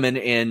women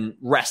in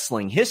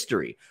wrestling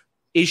history.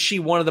 Is she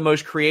one of the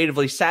most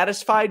creatively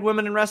satisfied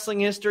women in wrestling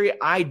history?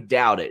 I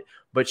doubt it,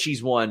 but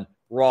she's won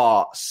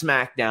Raw,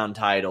 SmackDown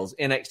titles,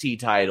 NXT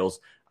titles.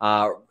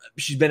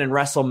 She's been in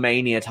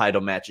WrestleMania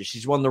title matches.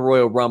 She's won the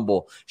Royal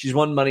Rumble. She's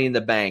won Money in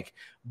the Bank.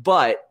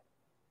 But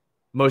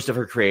most of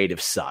her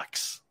creative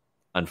sucks,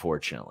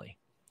 unfortunately.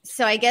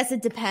 So I guess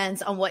it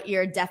depends on what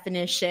your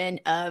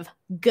definition of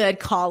good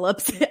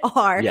call-ups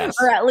are,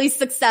 or at least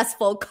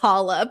successful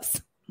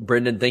call-ups.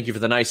 Brendan, thank you for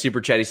the nice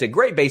super chat. He said,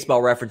 great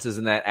baseball references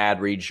in that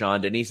ad read, Sean.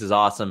 Denise is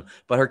awesome,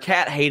 but her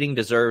cat hating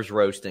deserves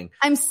roasting.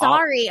 I'm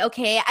sorry,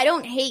 okay? I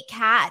don't hate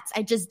cats.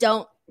 I just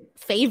don't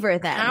favor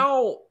them.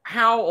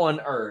 How on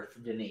earth,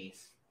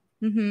 Denise,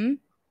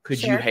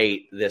 could you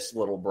hate this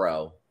little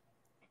bro?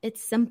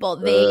 It's simple.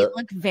 They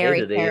look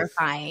very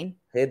terrifying.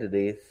 Hey,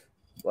 Denise.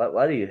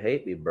 Why do you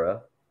hate me,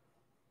 bro?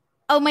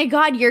 Oh, my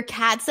God. Your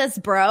cat says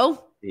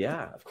bro?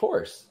 Yeah, of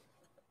course.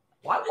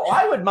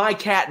 Why would my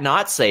cat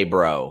not say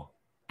bro?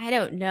 I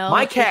don't know.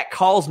 My cat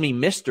calls me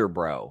Mr.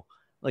 Bro.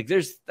 Like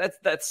that's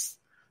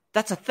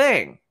a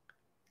thing.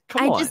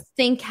 Come on. I just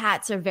think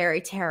cats are very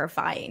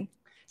terrifying.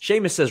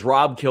 Seamus says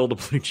Rob killed a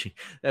Blue Chew.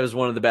 That was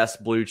one of the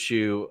best Blue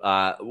Chew.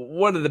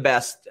 One of the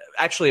best.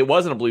 Actually, it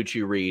wasn't a Blue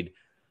Chew read.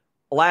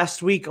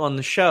 Last week on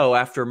the show,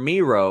 after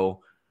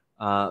Miro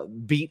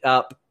beat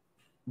up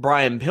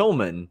Brian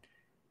Pillman,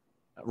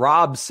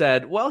 Rob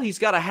said, well, he's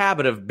got a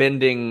habit of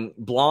bending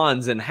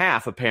blondes in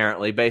half,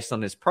 apparently, based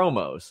on his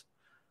promos.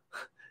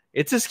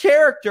 It's his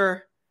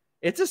character.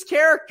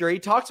 He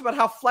talks about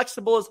how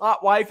flexible his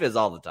hot wife is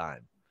all the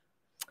time.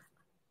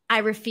 I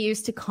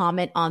refuse to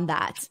comment on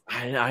that.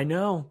 I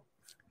know.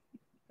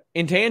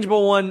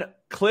 Intangible One,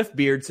 Cliff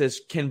Beard says,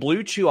 can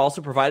Blue Chew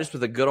also provide us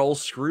with a good old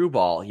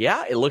screwball?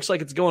 Yeah, it looks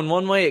like it's going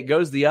one way. It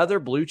goes the other.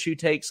 Blue Chew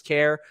takes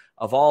care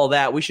of all of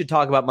that. We should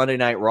talk about Monday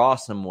Night Raw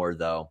some more,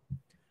 though.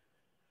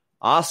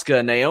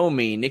 Asuka,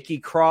 Naomi, Nikki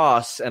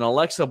Cross, and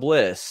Alexa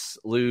Bliss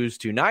lose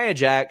to Nia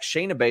Jax,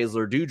 Shayna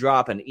Baszler,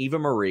 Doudrop, and Eva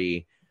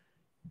Marie.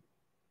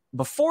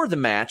 Before the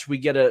match, we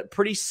get a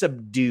pretty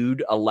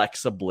subdued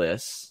Alexa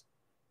Bliss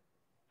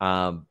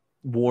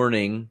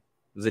warning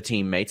the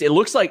teammates. It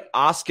looks like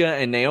Asuka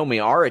and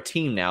Naomi are a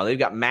team now. They've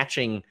got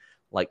matching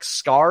like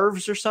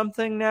scarves or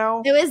something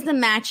now. It was the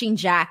matching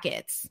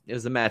jackets. Or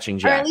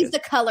at least the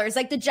colors.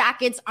 Like the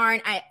jackets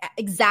aren't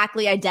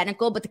exactly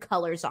identical, but the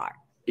colors are.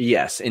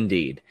 Yes,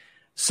 indeed.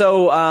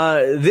 So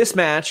this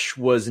match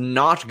was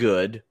not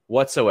good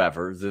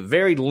whatsoever. The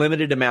very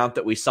limited amount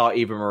that we saw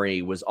Eva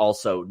Marie was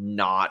also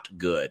not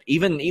good.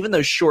 Even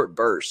those short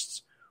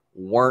bursts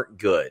weren't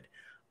good.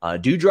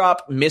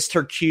 Doudrop missed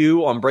her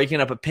cue on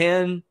breaking up a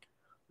pin.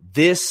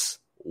 This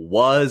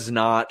was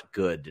not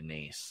good,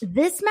 Denise.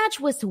 This match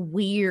was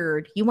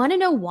weird. You want to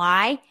know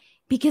why?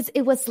 Because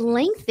it was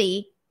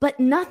lengthy, but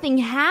nothing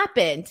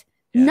happened.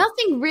 Yeah.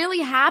 Nothing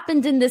really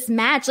happened in this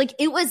match. Like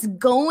it was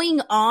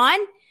going on,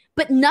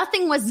 but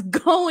nothing was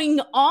going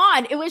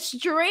on. It was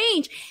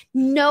strange.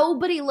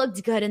 Nobody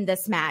looked good in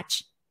this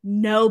match.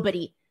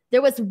 Nobody.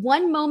 There was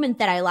one moment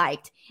that I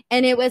liked,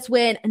 and it was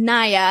when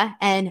Nia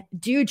and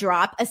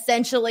Doudrop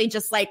essentially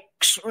just like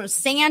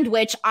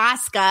sandwich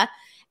Asuka,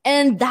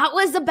 and that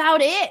was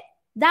about it.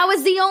 That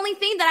was the only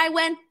thing that I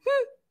went,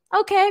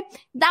 okay,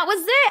 that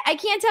was it. I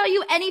can't tell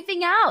you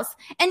anything else.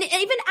 And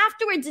even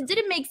afterwards, it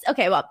didn't make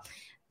okay, well,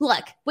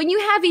 look, when you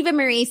have Eva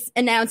Marie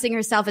announcing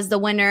herself as the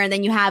winner, and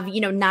then you have,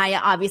 Nia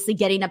obviously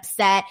getting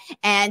upset,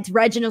 and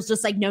Reginald's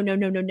just like, no. I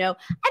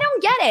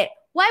don't get it.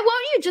 Why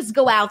won't you just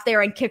go out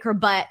there and kick her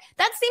butt?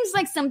 That seems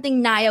like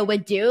something Nia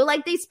would do.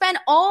 Like they spent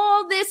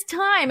all this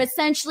time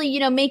essentially,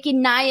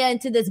 making Nia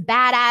into this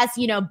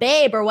badass,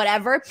 babe or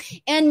whatever.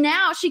 And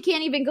now she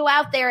can't even go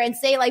out there and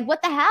say like,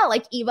 what the hell?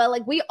 Like Eva,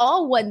 like we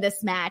all won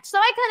this match. So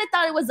I kind of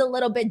thought it was a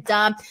little bit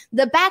dumb.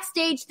 The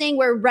backstage thing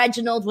where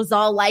Reginald was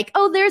all like,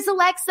 oh, there's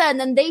Alexa. And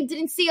then they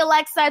didn't see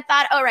Alexa. I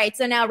thought, all right,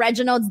 so now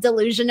Reginald's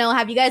delusional.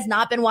 Have you guys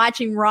not been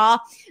watching Raw?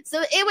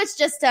 So it was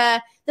just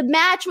the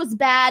match was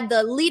bad.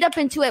 The lead up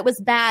into it was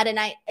bad. And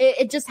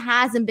it just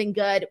hasn't been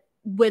good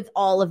with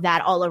all of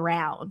that all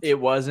around. It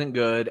wasn't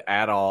good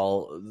at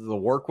all. The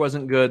work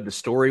wasn't good. The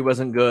story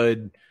wasn't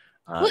good.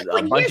 But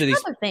here's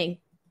another thing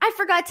I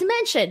forgot to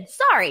mention.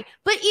 Sorry.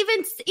 But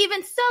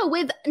even so,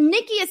 with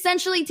Nikki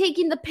essentially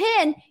taking the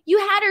pin, you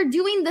had her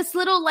doing this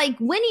little like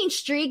winning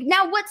streak.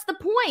 Now what's the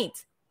point?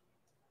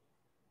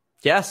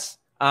 Yes.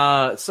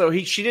 So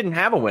she didn't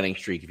have a winning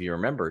streak, if you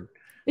remembered.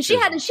 But she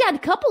had a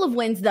couple of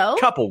wins, though.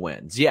 Couple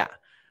wins, yeah.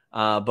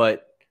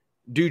 But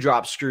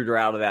Doudrop screwed her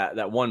out of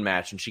that one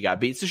match, and she got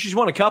beat. So she's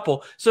won a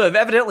couple. So if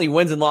evidently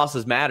wins and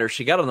losses matter,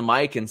 she got on the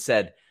mic and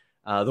said,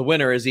 the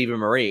winner is Eva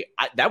Marie.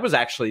 That was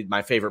actually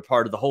my favorite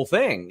part of the whole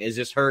thing, is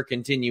just her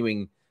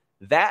continuing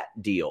that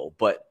deal.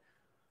 But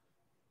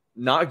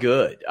not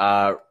good.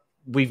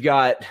 We've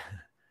got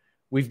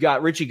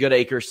Richie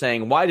Goodacre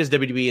saying, why does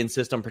WWE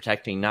insist on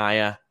protecting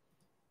Nia?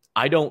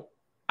 I don't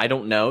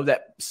know.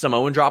 That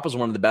Samoan drop is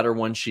one of the better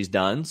ones she's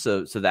done,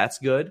 so that's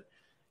good.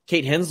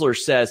 Kate Hensler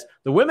says,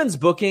 the women's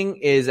booking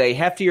is a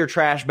heftier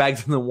trash bag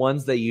than the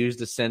ones they used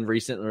to send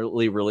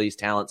recently released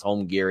talent's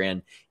home gear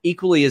in.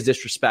 Equally as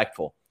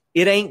disrespectful.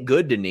 It ain't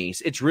good,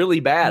 Denise. It's really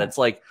bad. It's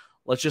like,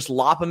 let's just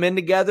lop them in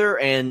together,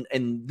 and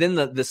then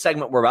the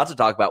segment we're about to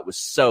talk about was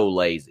so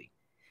lazy.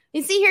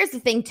 You see, here's the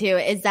thing, too,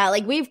 is that,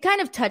 like, we've kind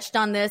of touched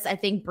on this, I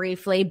think,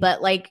 briefly,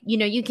 but, like, you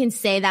know, you can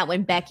say that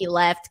when Becky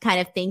left, kind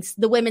of thinks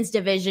the women's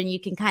division, you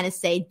can kind of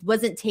say,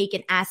 wasn't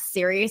taken as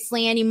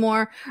seriously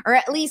anymore, or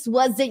at least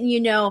wasn't, you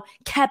know,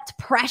 kept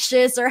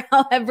precious, or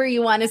however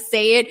you want to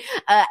say it,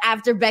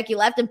 after Becky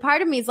left. And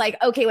part of me is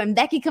like, okay, when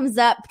Becky comes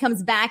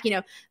back, you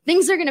know,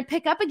 things are going to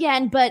pick up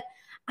again, but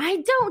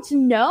I don't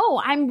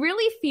know. I'm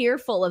really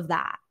fearful of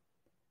that.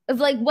 Of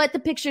like what the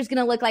picture is going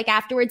to look like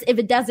afterwards if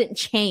it doesn't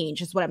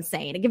change, is what I'm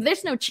saying. Like if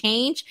there's no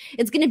change,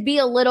 it's going to be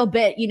a little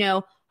bit, you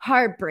know,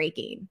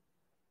 heartbreaking.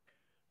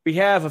 We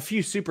have a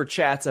few super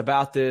chats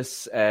about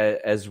this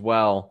as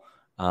well,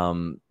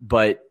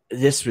 but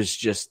this was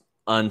just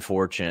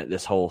unfortunate.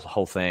 This whole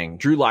thing.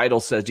 Drew Lytle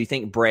says, "Do you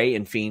think Bray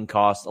and Fiend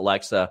cost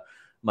Alexa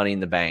Money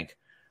in the Bank?"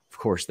 Of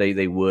course,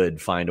 they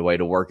would find a way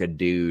to work a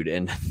dude,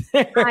 and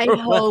I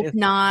hope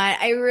not.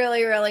 I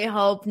really, really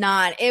hope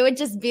not. It would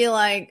just be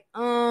like,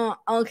 oh,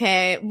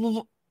 okay.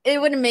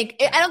 It wouldn't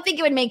make. I don't think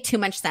it would make too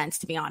much sense,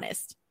 to be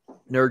honest.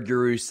 Nerd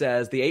Guru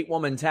says the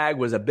 8-woman tag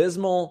was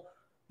abysmal.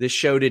 This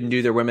show didn't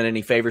do their women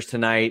any favors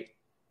tonight,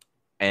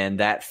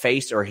 and that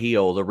face or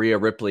heel, the Rhea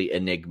Ripley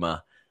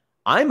enigma.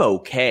 I'm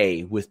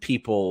okay with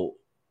people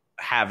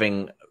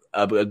having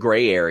a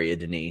gray area,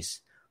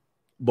 Denise.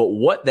 But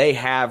what they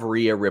have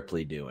Rhea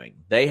Ripley doing,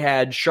 they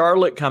had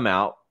Charlotte come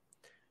out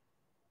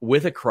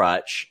with a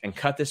crutch and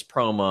cut this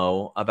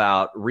promo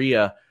about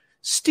Rhea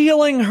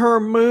stealing her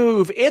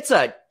move. It's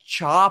a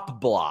chop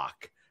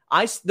block.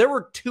 There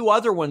were 2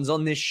 other ones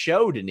on this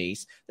show,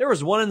 Denise. There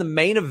was one in the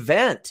main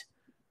event.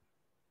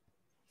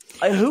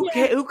 Who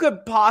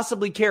could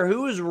possibly care?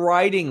 Who is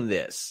writing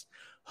this?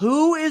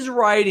 Who is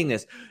writing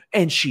this?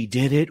 And she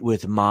did it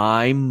with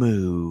my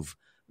move.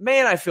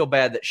 Man, I feel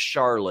bad that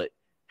Charlotte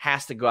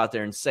has to go out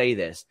there and say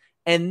this.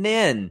 And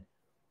then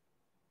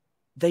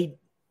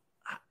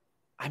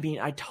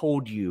I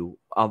told you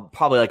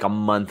probably like a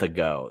month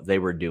ago they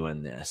were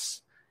doing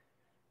this.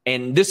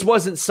 And this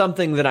wasn't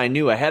something that I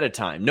knew ahead of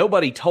time.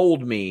 Nobody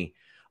told me,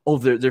 oh,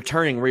 they're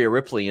turning Rhea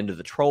Ripley into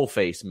the troll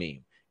face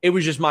meme. It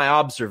was just my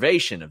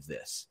observation of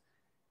this.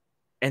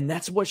 And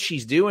that's what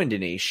she's doing,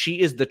 Denise.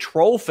 She is the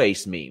troll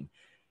face meme.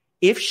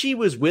 If she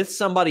was with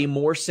somebody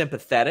more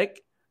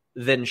sympathetic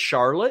than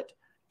Charlotte,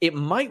 it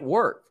might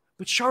work.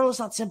 But Charlotte's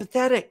not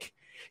sympathetic.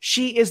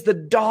 She is the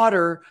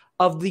daughter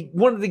of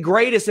one of the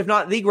greatest, if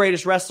not the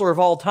greatest wrestler of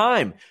all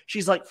time.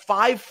 She's like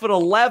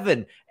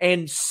 5'11"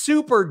 and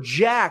super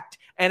jacked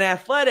and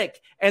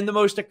athletic and the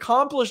most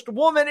accomplished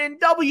woman in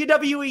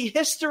WWE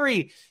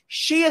history.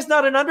 She is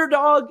not an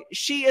underdog.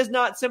 She is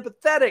not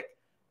sympathetic.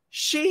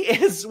 She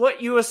is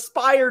what you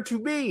aspire to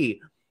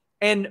be.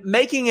 And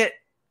making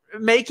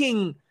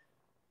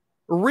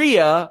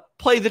Rhea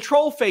play the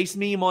troll face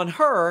meme on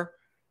her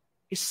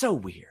is so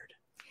weird.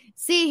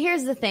 See,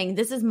 here's the thing.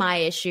 This is my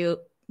issue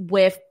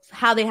with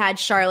how they had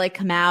Charlotte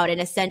come out and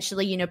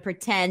essentially, you know,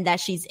 pretend that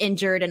she's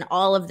injured and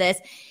all of this.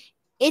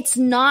 It's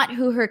not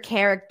who her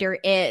character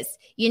is.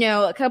 You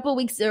know, a couple of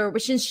weeks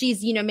since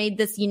she's, you know, made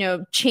this, you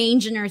know,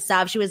 change in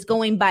herself, she was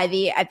going by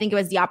I think it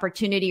was the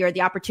Opportunity or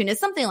the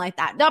Opportunist, something like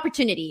that. The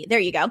Opportunity. There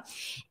you go.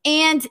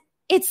 And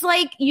it's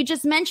like you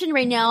just mentioned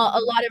right now, a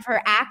lot of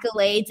her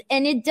accolades,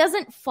 and it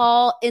doesn't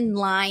fall in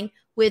line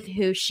with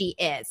who she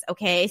is.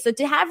 Okay. So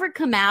to have her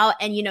come out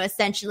and, you know,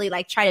 essentially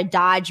like try to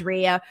dodge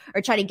Rhea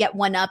or try to get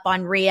one up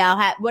on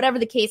Rhea, whatever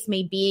the case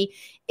may be,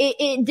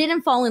 it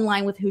didn't fall in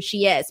line with who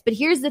she is. But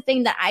here's the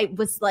thing that I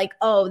was like,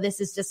 oh, this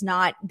is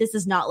not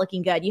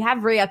looking good. You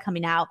have Rhea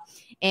coming out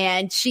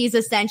and she's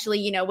essentially,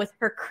 you know, with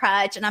her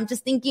crutch. And I'm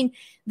just thinking,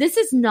 this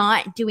is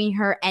not doing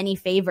her any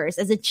favors.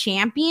 As a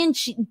champion,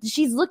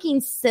 she's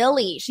looking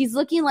silly. She's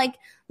looking like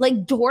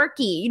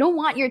dorky. You don't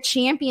want your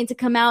champion to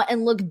come out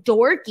and look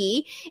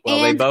dorky.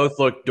 Well, they both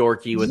look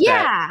dorky with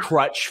that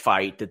crutch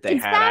fight that they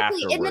had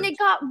afterwards. And then it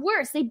got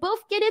worse. They both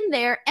get in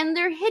there and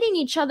they're hitting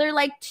each other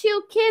like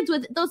two kids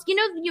with those, you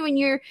know, when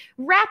you're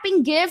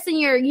wrapping gifts and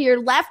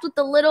you're left with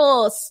the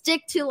little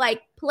stick to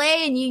like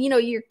play and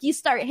you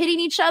start hitting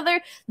each other.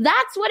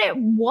 That's what it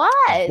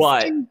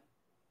was.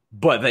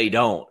 But they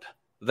don't.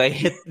 They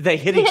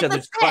hit each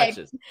other's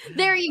crutches.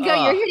 There you go.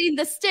 You're hitting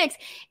the sticks.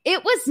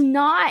 It was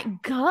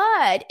not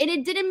good. And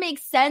it didn't make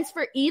sense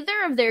for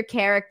either of their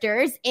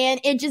characters. And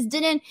it just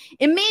didn't.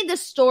 It made the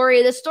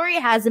story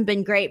hasn't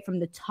been great from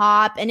the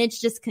top. And it's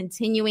just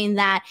continuing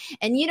that.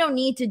 And you don't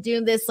need to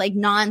do this like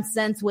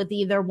nonsense with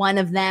either one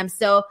of them.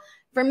 So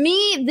for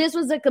me, this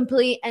was a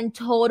complete and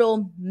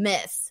total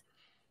miss.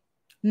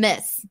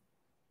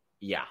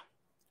 Yeah.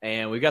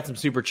 And we've got some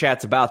super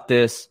chats about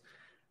this.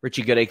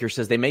 Richie Goodacre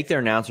says, they make their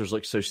announcers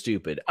look so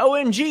stupid.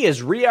 OMG,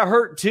 is Rhea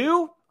hurt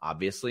too?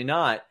 Obviously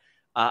not.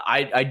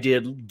 I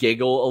did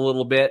giggle a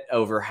little bit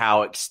over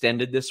how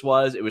extended this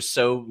was. It was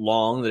so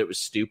long that it was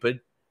stupid.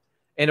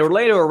 And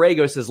Orlando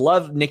Orrego says,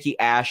 love Nikki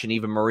Ash and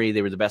Eva Marie.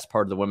 They were the best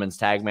part of the women's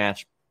tag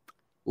match.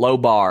 Low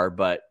bar,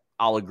 but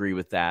I'll agree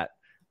with that.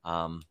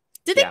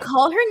 Did they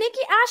call her Nikki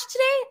Ash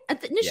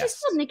today? Yes. She's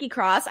still Nikki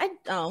Cross.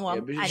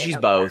 She's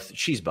both.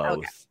 She's both.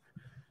 Okay.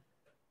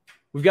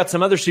 We've got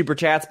some other super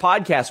chats.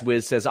 Podcast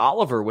Wiz says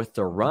Oliver with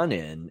the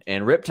run-in.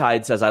 And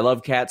Riptide says, I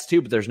love cats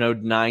too, but there's no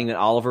denying that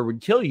Oliver would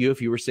kill you if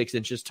you were 6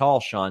 inches tall,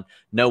 Sean.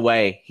 No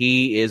way.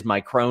 He is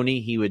my crony.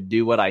 He would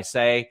do what I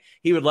say.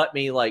 He would let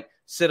me like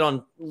sit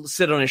on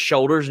his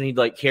shoulders and he'd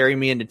like carry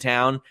me into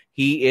town.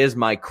 He is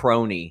my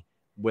crony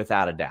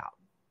without a doubt.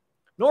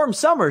 Norm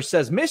Summers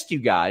says, missed you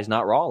guys,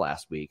 not Raw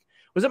last week.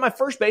 Was at my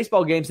first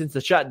baseball game since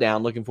the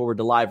shutdown. Looking forward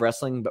to live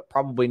wrestling, but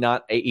probably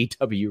not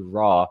AEW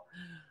Raw.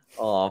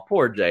 Oh,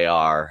 poor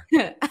JR.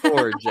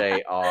 Poor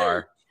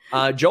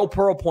JR. Joel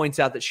Pearl points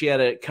out that she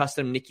had a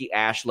custom Nikki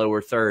Ash lower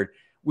third,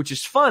 which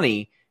is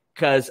funny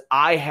because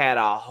I had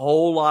a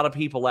whole lot of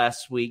people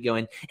last week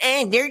going,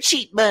 they're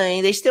cheap,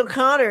 buddy. They still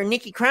called her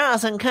Nikki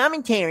Cross on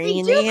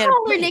commentary. They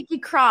call her Nikki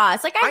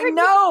Cross. Like I heard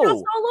Nikki Cross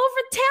all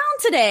over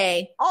town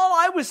today. All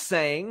I was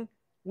saying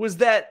was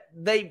that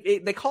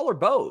they call her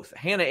both.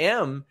 Hannah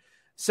M.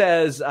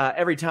 says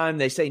every time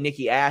they say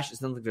Nikki Ash, it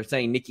sounds like they're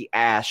saying Nikki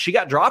Ass. She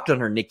got dropped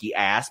on her Nikki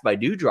Ass by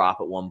Doudrop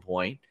at one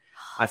point.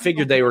 I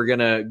figured they were going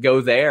to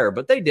go there,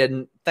 but they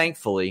didn't,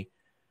 thankfully.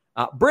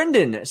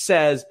 Brendan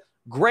says,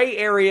 gray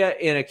area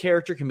in a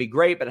character can be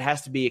great, but it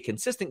has to be a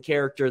consistent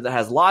character that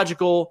has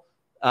logical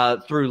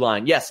through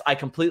line. Yes, I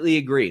completely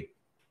agree.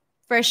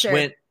 For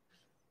sure.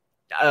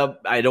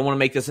 I don't want to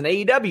make this an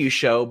AEW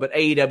show, but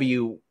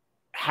AEW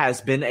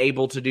has been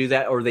able to do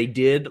that, or they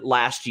did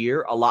last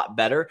year a lot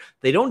better.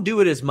 They don't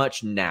do it as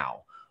much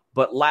now,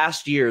 but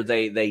last year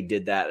they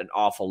did that an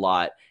awful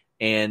lot.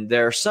 And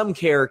there are some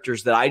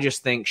characters that I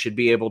just think should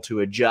be able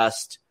to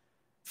adjust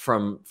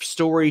from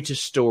story to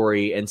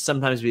story and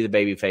sometimes be the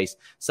babyface,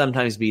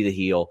 sometimes be the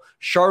heel.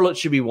 Charlotte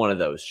should be one of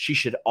those. She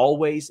should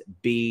always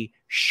be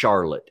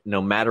Charlotte,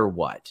 no matter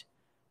what.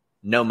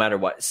 No matter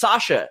what.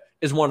 Sasha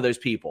is one of those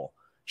people.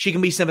 She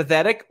can be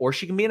sympathetic or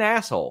she can be an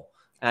asshole.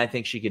 And I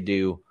think she could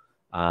do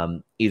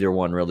either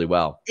one really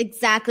well.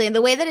 Exactly. And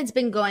the way that it's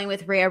been going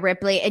with Rhea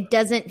Ripley, it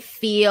doesn't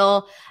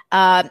feel,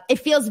 it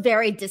feels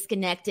very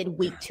disconnected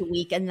week to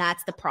week. And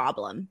that's the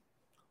problem.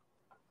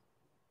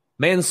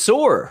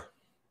 Mansoor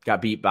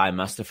got beat by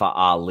Mustafa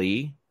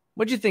Ali.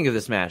 What'd you think of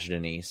this match,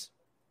 Denise?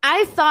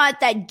 I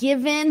thought that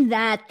given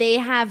that they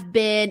have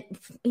been,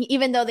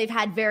 even though they've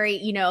had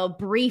very,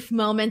 brief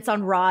moments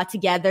on Raw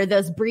together,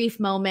 those brief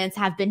moments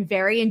have been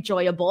very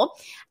enjoyable.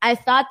 I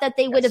thought that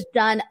they would have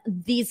done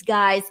these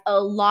guys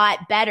a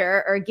lot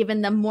better or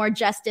given them more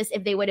justice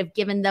if they would have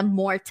given them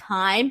more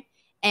time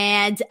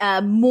and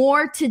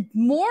more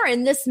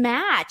in this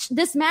match.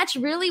 This match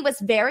really was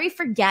very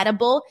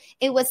forgettable.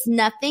 It was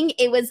nothing.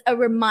 It was a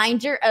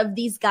reminder of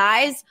these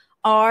guys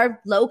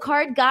are low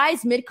card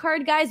guys, mid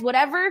card guys,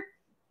 whatever.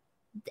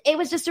 It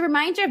was just a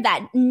reminder of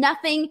that.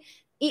 Nothing.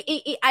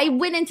 I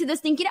went into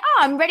this thinking,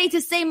 I want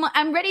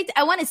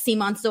to see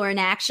Mansoor in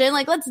action.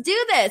 Like, let's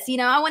do this.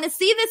 I want to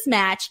see this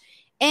match.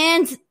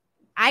 And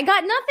I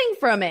got nothing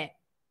from it.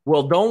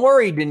 Well, don't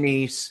worry,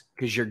 Denise,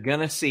 because you're going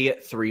to see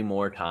it 3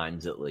 more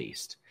times at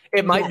least.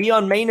 It might be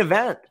on main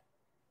event,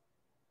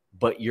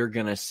 but you're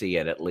going to see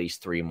it at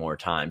least 3 more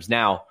times.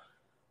 Now,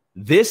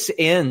 this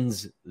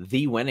ends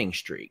the winning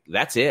streak.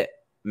 That's it.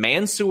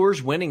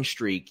 Mansoor's winning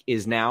streak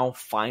is now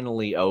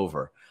finally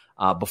over.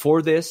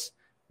 Before this,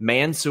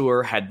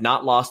 Mansoor had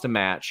not lost a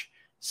match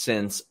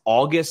since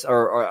August,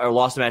 or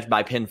lost a match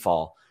by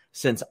pinfall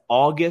since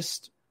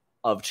August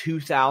of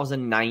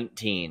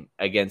 2019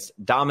 against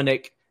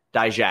Dominic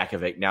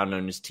Dijakovic, now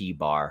known as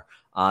T-Bar.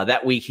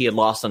 That week he had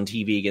lost on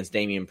TV against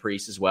Damian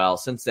Priest as well.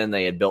 Since then,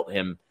 they had built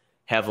him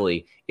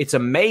heavily. It's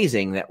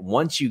amazing that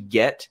once you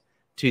get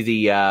to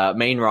the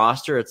main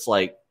roster, it's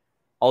like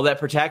all that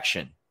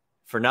protection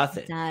for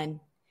nothing. Done.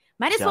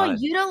 Might as well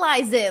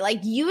utilize it.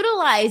 Like,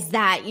 utilize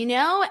that,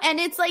 And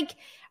it's like,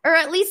 or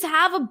at least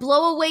have a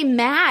blowaway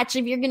match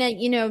if you're going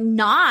to,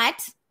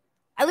 not.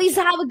 At least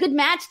have a good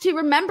match to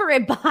remember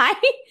it by.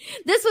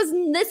 This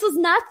was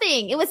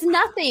nothing. It was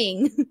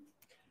nothing.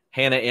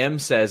 Hannah M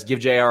says, give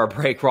JR a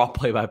break. Raw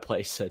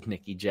play-by-play, said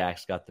Nikki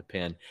Jax. Got the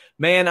pin.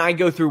 Man, I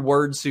go through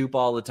word soup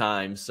all the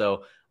time.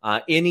 So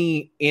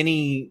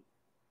any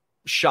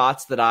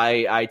shots that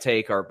I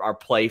take are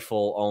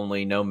playful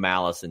only, no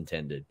malice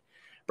intended.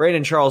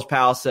 Brandon Charles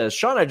Powell says,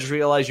 Sean, I just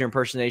realized your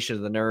impersonation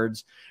of the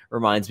Nerds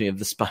reminds me of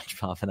the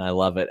SpongeBob, and I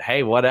love it.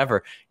 Hey,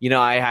 whatever.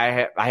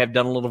 I have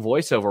done a little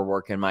voiceover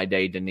work in my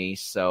day,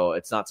 Denise, so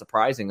it's not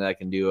surprising that I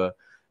can do a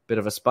bit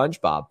of a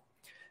SpongeBob.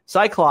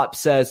 Cyclops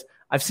says,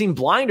 I've seen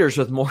Blinders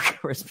with more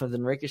charisma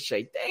than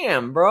Ricochet.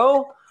 Damn,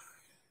 bro.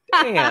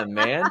 Damn,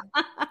 man.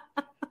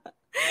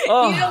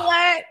 Oh. You know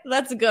what?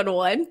 That's a good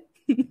one.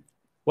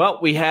 Well,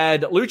 we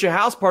had Lucha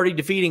House Party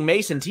defeating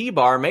Mason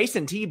T-Bar.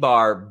 Mason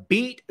T-Bar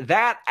beat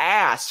that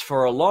ass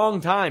for a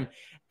long time,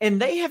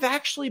 and they have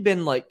actually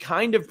been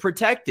kind of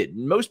protected.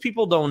 Most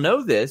people don't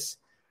know this,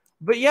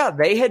 but yeah,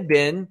 they had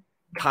been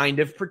kind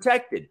of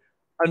protected.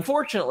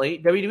 Unfortunately,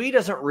 WWE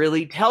doesn't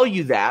really tell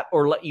you that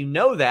or let you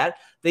know that.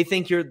 They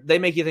make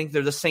you think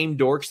they're the same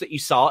dorks that you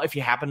saw if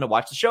you happened to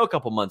watch the show a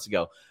couple months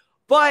ago.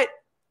 But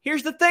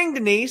here's the thing,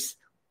 Denise.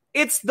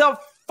 It's the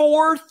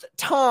 4th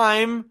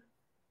time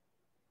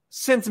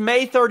since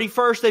May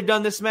 31st they've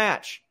done this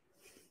match.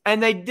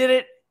 And they did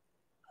it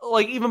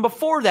even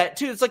before that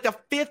too. It's the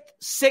 5th,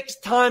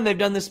 6th time they've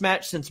done this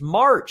match since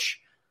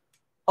March.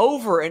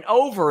 Over and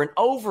over and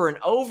over and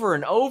over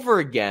and over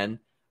again.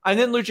 And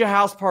then Lucha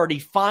House Party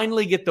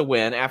finally get the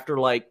win after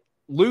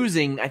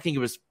losing, I think it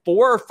was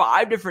 4 or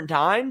 5 different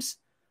times.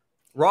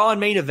 Raw and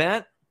main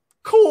event.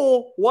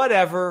 Cool,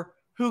 whatever.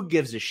 Who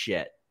gives a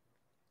shit?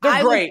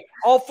 They're great.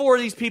 All 4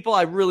 of these people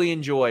I really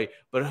enjoy,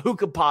 but who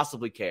could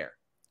possibly care?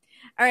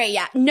 All right,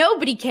 yeah.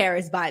 Nobody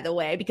cares, by the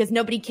way, because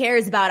nobody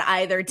cares about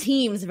either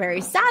teams,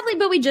 very sadly,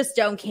 but we just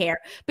don't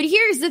care. But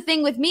here's the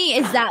thing with me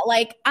is that,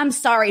 I'm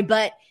sorry,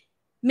 but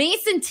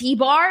Mason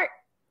T-Bar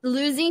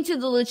losing to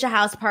the Lucha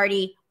House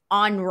Party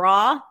on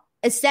Raw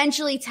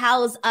essentially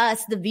tells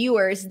us, the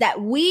viewers,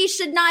 that we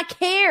should not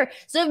care.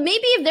 So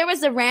maybe if there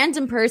was a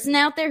random person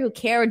out there who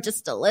cared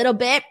just a little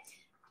bit,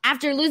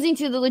 after losing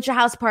to the Lucha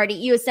House Party,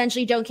 you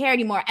essentially don't care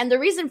anymore. And the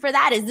reason for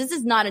that is this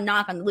is not a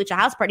knock on the Lucha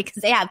House Party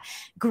because they have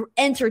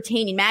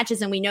entertaining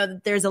matches and we know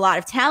that there's a lot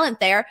of talent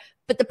there.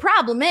 But the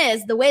problem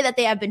is the way that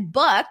they have been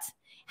booked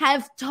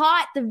have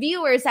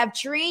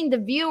trained the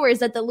viewers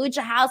that the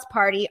Lucha House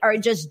Party are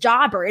just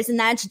jobbers, and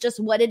that's just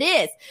what it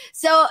is.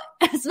 So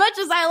as much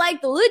as I like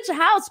the Lucha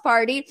House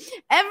Party,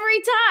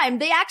 every time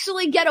they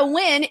actually get a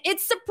win,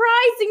 it's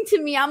surprising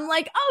to me. I'm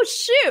like, oh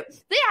shoot,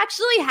 they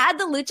actually had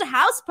the Lucha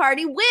House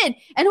Party win.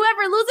 And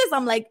whoever loses,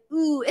 I'm like,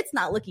 ooh, it's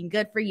not looking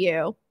good for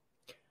you.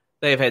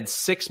 They've had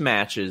 6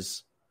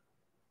 matches,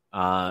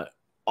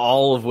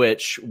 all of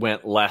which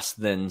went less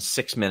than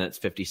 6 minutes,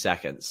 50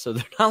 seconds. So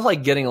they're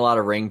not getting a lot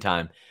of ring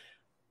time.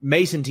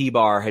 Mason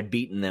T-Bar had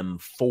beaten them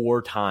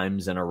 4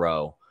 times in a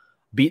row,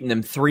 beaten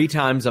them 3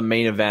 times on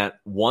main event,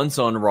 once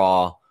on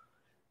Raw.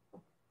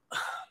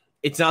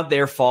 It's not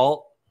their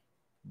fault,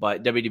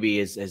 but WWE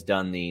has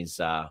done these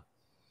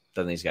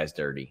guys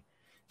dirty.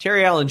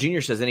 Terry Allen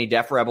Jr. says, any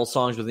Def Rebel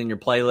songs within your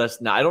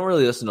playlist? No, I don't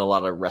really listen to a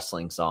lot of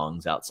wrestling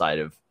songs outside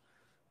of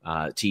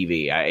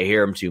TV. I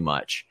hear them too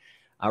much.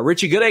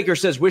 Richie Goodacre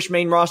says, wish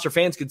main roster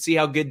fans could see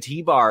how good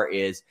T-Bar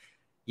is.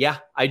 Yeah,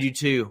 I do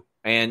too.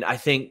 And I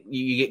think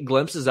you get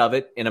glimpses of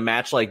it in a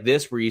match like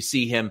this where you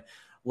see him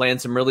land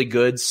some really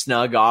good,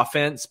 snug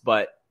offense,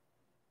 but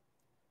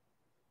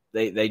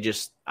they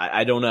just,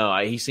 I don't know.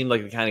 He seemed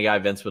like the kind of guy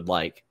Vince would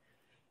like.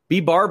 B.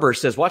 Barber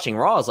says, watching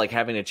Raw is like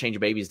having to change a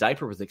baby's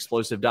diaper with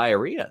explosive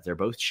diarrhea. They're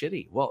both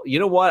shitty. Well, you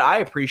know what? I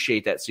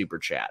appreciate that super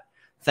chat.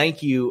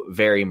 Thank you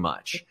very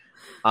much.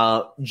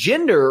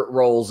 Jinder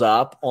rolls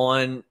up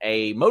on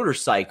a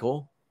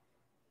motorcycle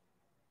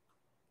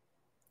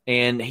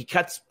and he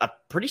cuts a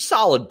pretty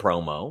solid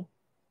promo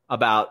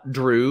about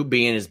Drew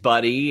being his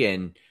buddy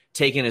and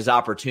taking his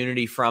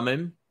opportunity from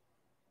him.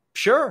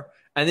 Sure.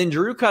 And then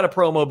Drew cut a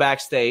promo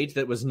backstage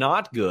that was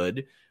not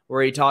good,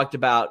 where he talked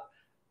about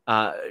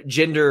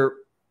Jinder,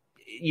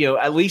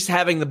 at least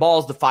having the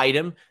balls to fight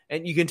him.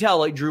 And you can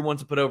tell Drew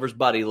wants to put over his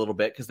buddy a little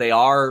bit because they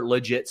are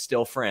legit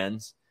still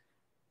friends.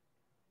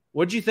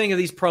 What did you think of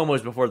these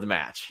promos before the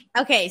match?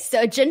 Okay,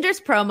 so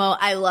Jinder's promo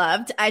I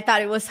loved. I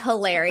thought it was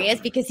hilarious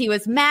because he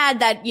was mad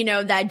that,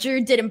 that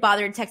Drew didn't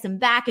bother to text him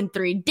back in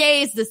 3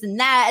 days, this and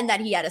that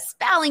he had a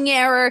spelling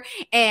error,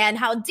 and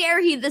how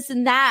dare he, this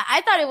and that. I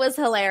thought it was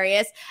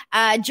hilarious.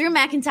 Drew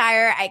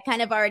McIntyre, I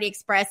kind of already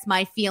expressed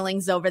my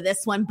feelings over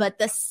this one, but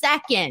the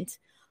second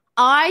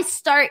I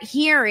start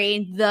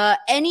hearing the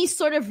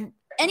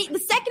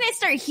second I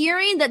start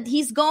hearing that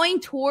he's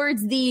going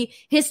towards the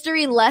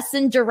history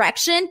lesson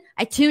direction,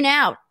 I tune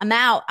out. I'm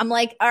out. I'm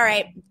like, all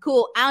right,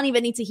 cool. I don't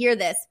even need to hear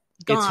this.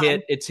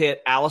 Gone. It's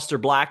hit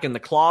Aleister Black in the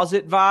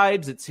closet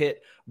vibes. It's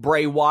hit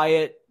Bray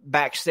Wyatt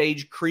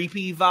backstage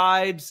creepy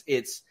vibes.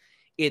 It's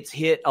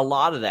hit a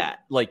lot of that.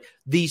 Like,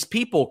 these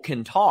people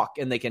can talk,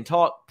 and they can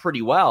talk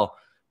pretty well.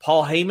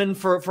 Paul Heyman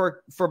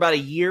for about a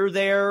year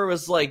there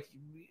was like,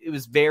 it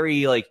was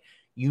very like,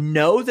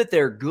 that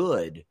they're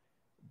good,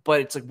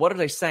 but it's like, what are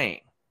they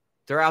saying?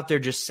 They're out there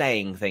just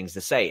saying things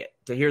to say it,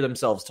 to hear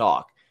themselves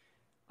talk.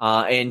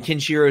 And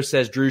Kenshiro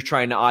says Drew's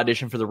trying to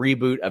audition for the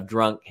reboot of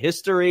Drunk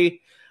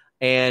History.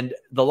 And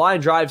The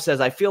Line Drive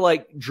says, I feel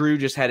like Drew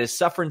just had his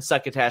Suffering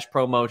Succotash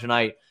promo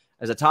tonight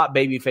as a top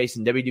babyface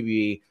in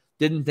WWE.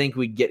 Didn't think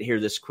we'd get here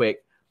this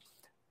quick.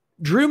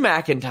 Drew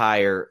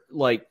McIntyre,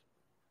 like,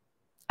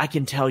 I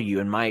can tell you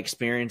in my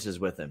experiences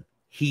with him,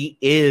 he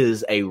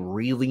is a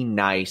really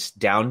nice,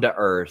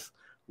 down-to-earth,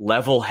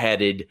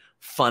 level-headed,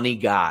 funny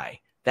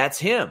guy. That's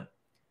him.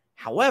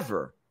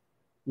 However,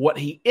 what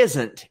he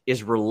isn't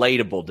is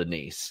relatable,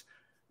 Denise.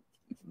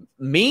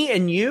 Me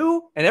and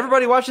you and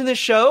everybody watching this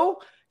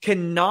show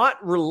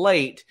cannot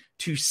relate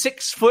to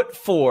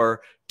 6'4",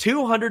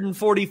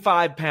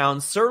 245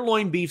 pounds,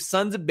 sirloin beef,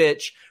 sons of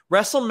bitch,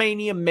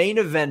 WrestleMania main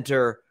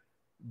eventer,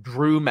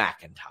 Drew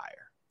McIntyre.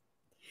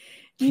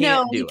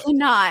 No, you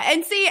cannot.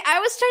 And see, I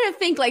was trying to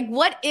think, like,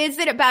 what is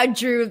it about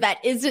Drew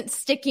that isn't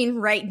sticking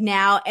right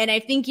now? And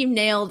I think you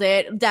nailed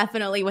it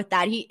definitely with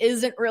that. He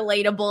isn't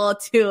relatable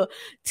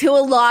to a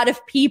lot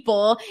of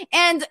people.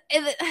 And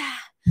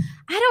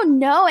I don't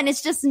know. And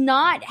it's just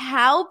not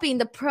helping.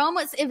 The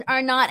promos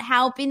are not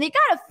helping. They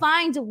got to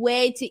find a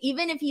way to,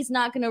 even if he's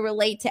not going to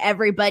relate to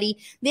everybody,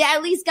 they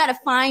at least got to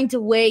find a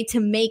way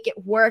to make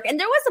it work. And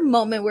there was a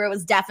moment where it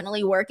was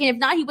definitely working. If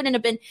not, he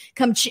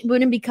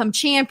wouldn't become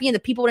champion. The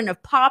people wouldn't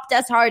have popped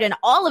as hard and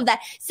all of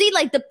that. See,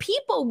 like, the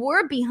people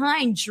were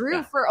behind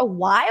Drew for a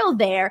while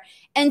there.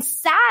 And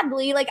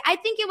sadly, like, I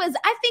think it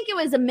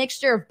was a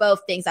mixture of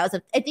both things. I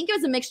think it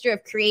was a mixture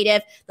of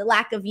creative, the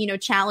lack of,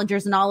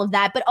 challengers and all of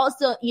that, but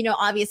also,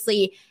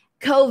 obviously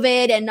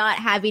COVID and not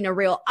having a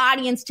real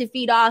audience to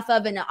feed off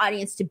of and an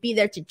audience to be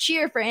there to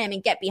cheer for him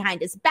and get behind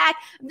his back.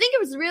 I think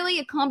it was really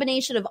a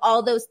combination of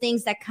all those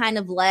things that kind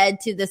of led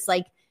to this,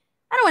 like,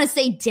 I don't want to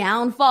say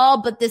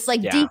downfall, but this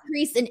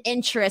decrease in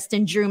interest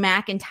in Drew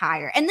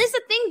McIntyre. And this is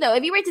the thing, though.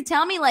 If you were to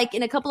tell me, like,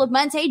 in a couple of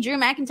months, hey, Drew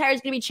McIntyre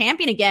is going to be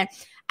champion again,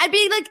 I'd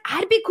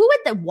be cool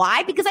with it.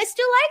 Why? Because I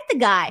still like the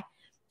guy.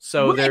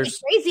 So would I be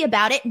crazy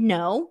about it?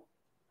 No.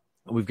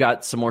 We've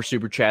got some more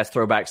super chats,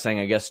 throwback saying,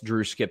 I guess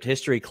Drew skipped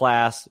history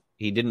class.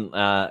 He didn't,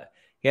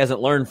 he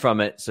hasn't learned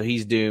from it, so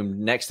he's doomed.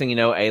 Next thing you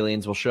know,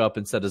 aliens will show up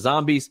instead of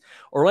zombies.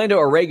 Orlando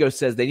Orrego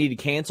says they need to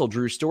cancel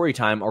Drew's story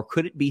time, or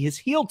could it be his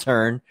heel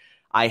turn?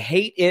 I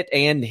hate it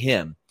and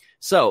him.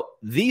 So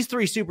these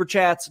three super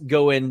chats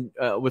go in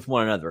with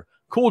one another.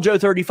 Cool Joe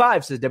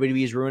 35 says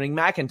WWE is ruining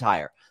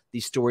McIntyre.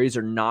 These stories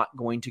are not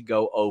going to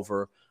go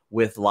over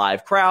with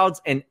live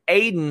crowds. And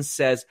Aiden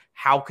says,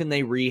 how can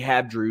they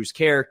rehab Drew's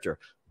character?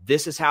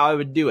 This is how I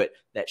would do it.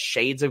 That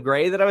shades of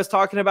gray that I was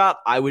talking about,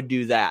 I would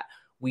do that.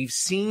 We've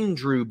seen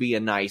Drew be a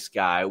nice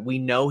guy. We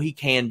know he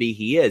can be,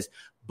 he is.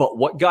 But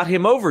what got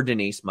him over,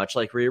 Denise, much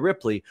like Rhea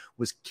Ripley,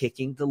 was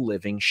kicking the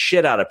living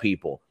shit out of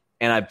people.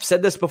 And I've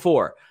said this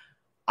before.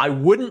 I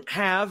wouldn't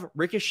have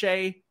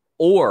Ricochet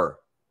or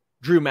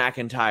Drew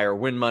McIntyre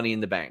win Money in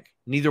the Bank.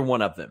 Neither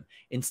one of them.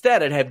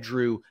 Instead, I'd have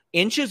Drew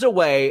inches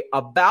away,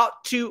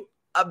 about to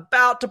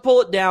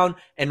pull it down,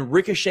 and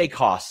Ricochet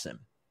costs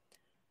him.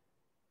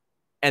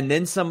 And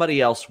then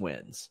somebody else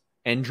wins.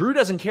 And Drew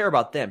doesn't care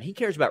about them. He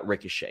cares about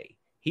Ricochet.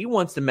 He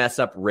wants to mess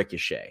up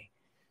Ricochet.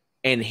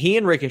 And he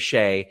and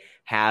Ricochet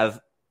have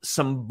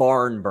some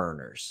barn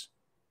burners.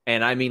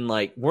 And I mean,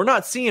 like, we're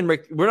not seeing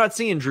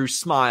Drew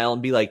smile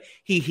and be like,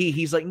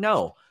 he's like,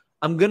 no,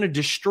 I'm going to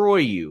destroy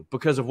you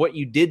because of what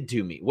you did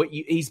to me.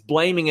 He's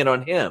blaming it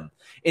on him.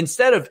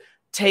 Instead of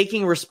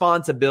taking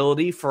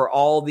responsibility for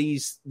all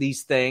these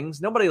things,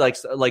 nobody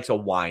likes a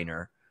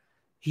whiner.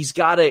 He's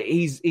got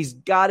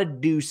to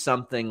do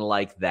something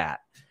like that.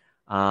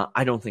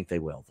 I don't think they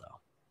will, though.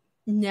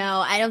 No,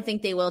 I don't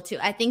think they will too.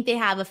 I think they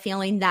have a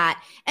feeling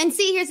that, and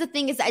see, here's the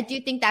thing is I do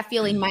think that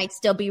feeling might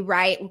still be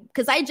right.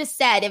 Because I just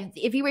said,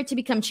 if he were to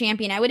become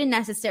champion, I wouldn't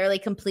necessarily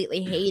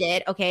completely hate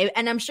it. Okay.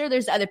 And I'm sure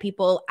there's other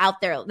people out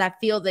there that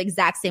feel the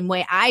exact same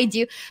way I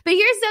do. But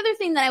here's the other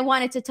thing that I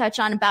wanted to touch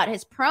on about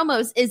his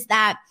promos is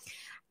that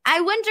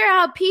I wonder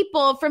how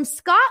people from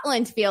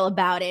Scotland feel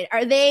about it.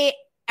 Are they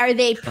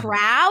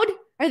proud?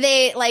 Are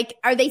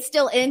they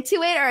still into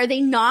it, or are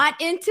they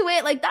not into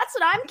it? Like, that's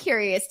what I'm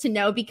curious to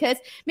know, because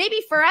maybe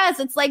for us,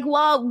 it's like,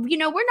 well, we're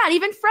not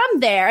even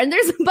from there. And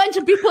there's a bunch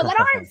of people that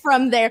aren't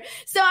from there.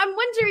 So I'm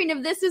wondering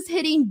if this is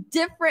hitting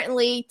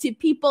differently to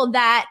people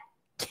that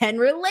can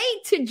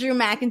relate to Drew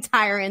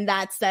McIntyre in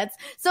that sense.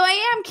 So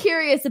I am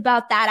curious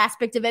about that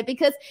aspect of it,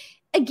 because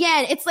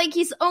again, it's like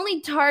he's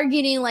only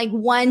targeting like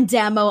one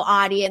demo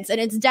audience,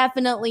 and it's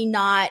definitely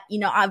not,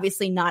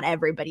 obviously not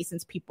everybody,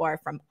 since people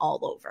are from all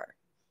over.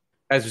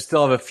 As we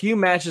still have a few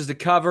matches to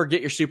cover,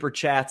 get your super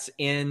chats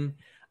in.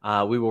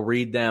 We will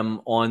read them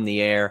on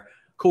the air.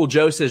 Cool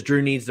Joe says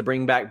Drew needs to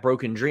bring back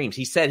Broken Dreams.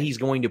 He said he's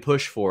going to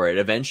push for it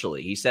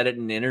eventually. He said it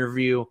in an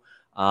interview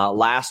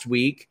last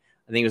week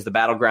I think it was the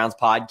Battlegrounds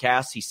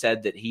podcast. He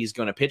said that he's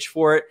going to pitch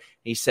for it.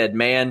 He said,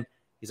 man,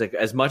 he's like,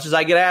 as much as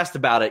I get asked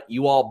about it,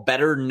 you all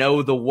better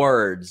know the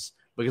words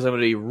because I'm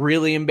going to be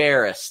really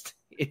embarrassed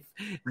if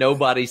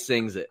nobody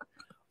sings it.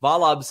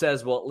 Volab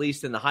says, well, at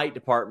least in the height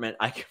department,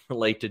 I can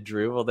relate to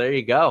Drew. Well, there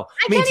you go.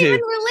 I can't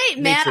even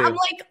relate, man. I'm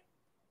like,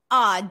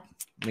 odd.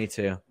 Me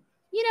too.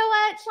 You know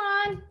what,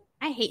 Sean?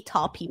 I hate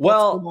tall people.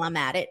 Well, I'm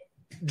at it.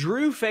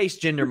 Drew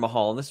faced Jinder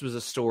Mahal, and this was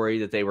a story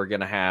that they were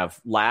going to have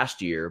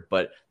last year,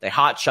 but they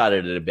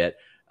hot-shotted it a bit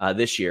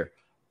this year.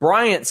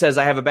 Bryant says,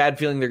 I have a bad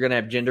feeling they're going to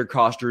have Jinder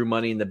cost Drew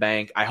Money in the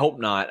Bank. I hope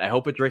not. I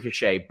hope it's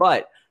Ricochet.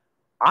 But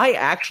I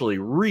actually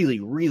really,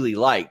 really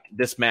liked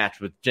this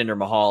match with Jinder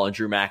Mahal and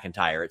Drew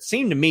McIntyre. It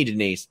seemed to me,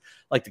 Denise,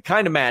 like the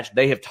kind of match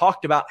they have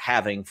talked about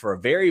having for a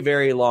very,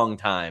 very long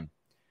time.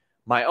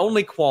 My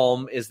only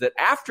qualm is that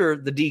after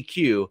the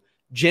DQ,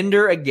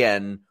 Jinder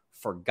again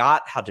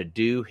forgot how to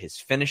do his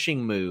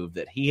finishing move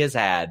that he has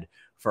had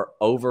for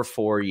over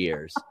 4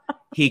 years.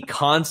 He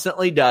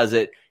constantly does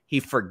it.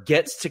 He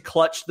forgets to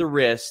clutch the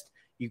wrist.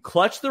 You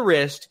clutch the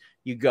wrist,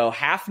 you go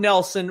half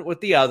Nelson with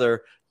the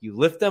other, you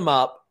lift them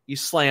up, you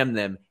slam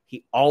them.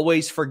 He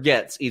always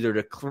forgets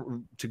either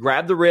to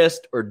grab the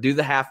wrist or do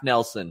the half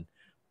Nelson.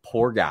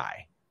 Poor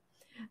guy.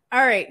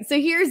 All right, so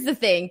here's the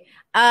thing.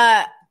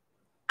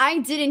 I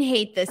didn't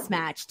hate this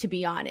match, to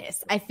be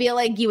honest. I feel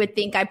like you would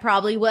think I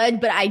probably would,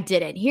 but I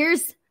didn't.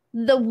 Here's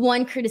the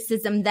one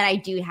criticism that I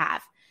do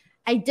have.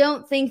 I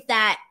don't think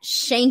that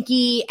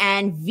Shanky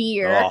and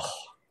Veer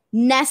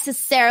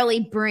necessarily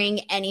bring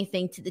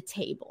anything to the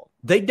table.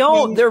 They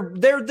don't. They're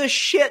the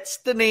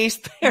shits, Denise.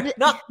 They're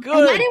not good.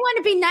 And I didn't want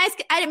to be nice.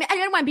 I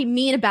didn't want to be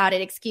mean about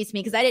it, excuse me,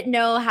 because I didn't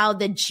know what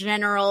the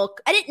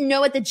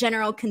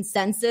general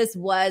consensus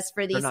was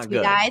for these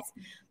two guys.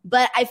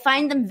 But I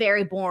find them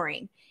very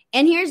boring.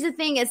 And here's the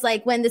thing, it's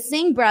like when the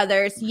Singh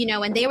brothers,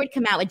 when they would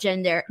come out with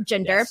Jinder,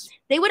 yes,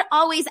 they would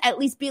always at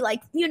least be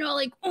like,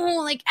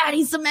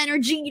 adding some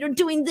energy,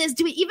 doing this,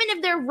 even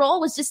if their role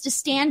was just to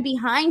stand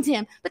behind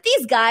him. But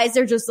these guys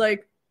are just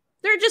like,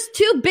 they're just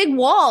two big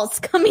walls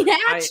coming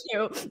at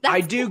you.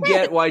 I do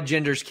get why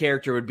Jinder's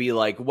character would be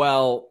like,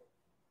 well,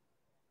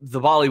 the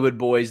Bollywood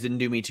boys didn't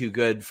do me too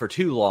good for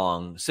too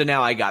long, so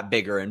now I got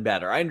bigger and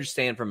better. I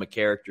understand from a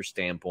character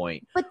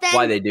standpoint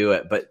why they do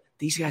it, but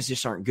these guys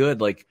just aren't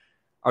good. Like,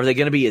 are they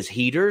going to be his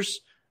heaters?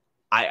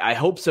 I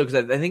hope so,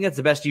 because I think that's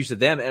the best use of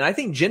them. And I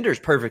think Jinder's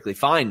perfectly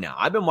fine now.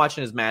 I've been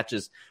watching his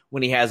matches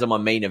when he has them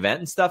on main event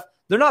and stuff.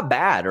 They're not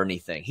bad or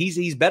anything.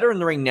 He's better in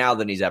the ring now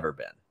than he's ever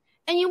been.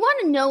 And you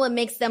want to know what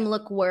makes them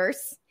look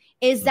worse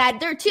is that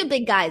they're two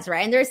big guys,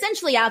 right? And they're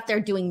essentially out there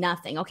doing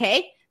nothing,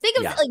 okay? Think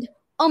of like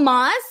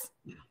Omos.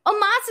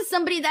 Omos is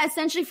somebody that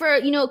essentially for,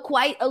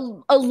 quite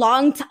a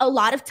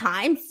lot of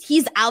time,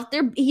 he's out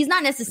there. He's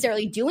not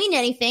necessarily doing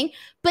anything,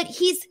 but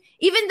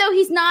even though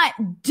he's not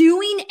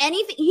doing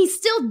anything, he's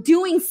still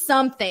doing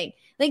something.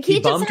 Like he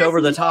bumped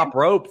over the top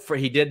rope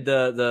he did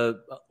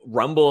the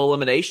Rumble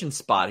elimination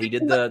spot. He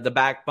did the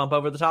back bump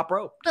over the top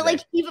rope. But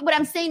like, even what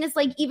I'm saying is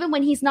like, even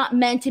when he's not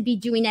meant to be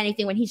doing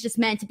anything, when he's just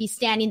meant to be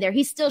standing there,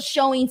 he's still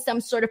showing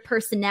some sort of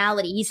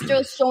personality. He's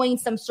still showing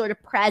some sort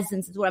of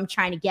presence is what I'm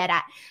trying to get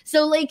at.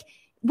 So like,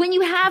 when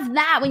you have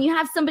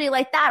somebody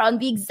like that on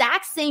the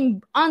exact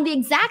same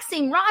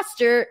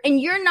roster and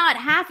you're not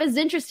half as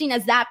interesting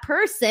as that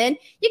person,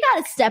 you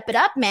got to step it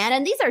up, man.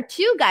 And these are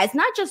two guys,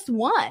 not just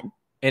one.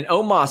 And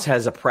Omos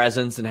has a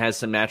presence and has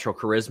some natural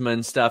charisma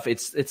and stuff.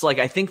 It's like,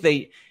 I think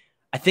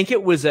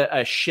it was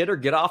a shit or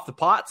get off the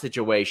pot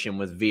situation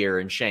with Veer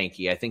and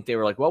Shanky. I think they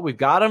were like, well, we've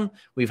got them.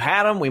 We've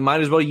had them. We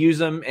might as well use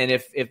them. And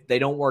if they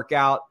don't work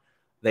out,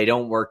 they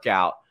don't work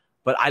out.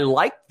 But I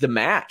liked the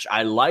match.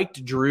 I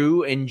liked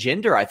Drew and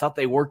Jinder. I thought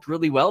they worked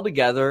really well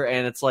together.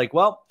 And it's like,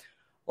 well,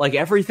 like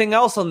everything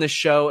else on this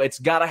show, it's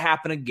got to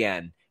happen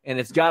again. And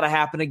it's got to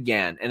happen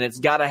again. And it's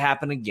got to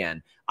happen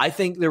again. I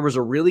think there was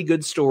a really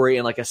good story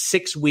in like a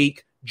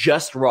 6-week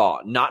just Raw,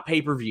 not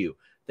pay-per-view.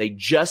 They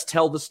just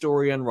tell the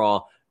story on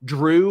Raw.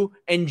 Drew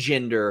and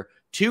Jinder,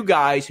 two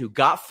guys who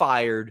got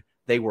fired.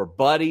 They were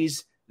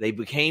buddies. They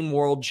became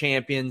world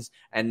champions.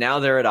 And now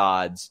they're at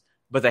odds.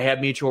 But they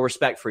have mutual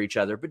respect for each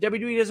other. But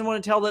WWE doesn't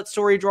want to tell that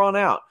story drawn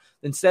out.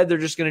 Instead, they're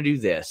just going to do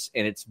this,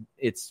 and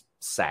it's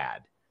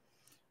sad.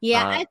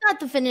 Yeah, I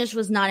thought the finish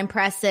was not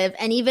impressive.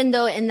 And even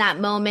though in that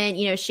moment,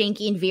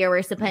 Shanky and Veer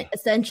were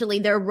essentially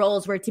their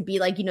roles were to be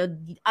like,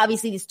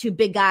 obviously these two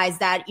big guys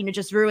that,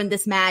 just ruined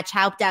this match,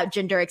 helped out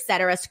Jinder,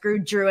 etc.,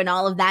 screwed Drew and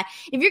all of that.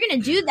 If you're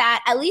going to do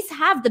that, at least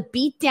have the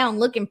beatdown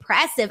look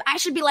impressive. I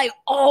should be like,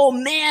 oh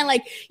man,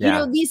 like,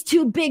 these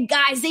two big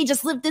guys, they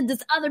just lifted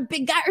this other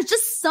big guy, or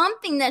just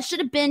something that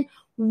should have been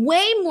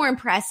way more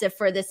impressive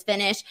for this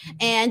finish.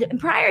 And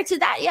prior to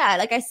that, yeah,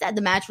 like I said,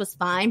 the match was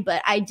fine,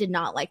 but I did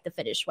not like the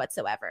finish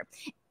whatsoever.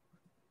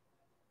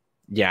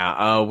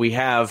 Yeah, we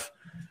have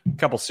a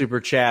couple super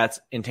chats.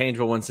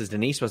 Intangible One says,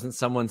 Denise, wasn't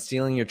someone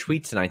stealing your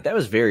tweets tonight? That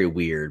was very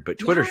weird, but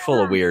Twitter's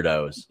full of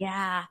weirdos.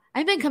 Yeah,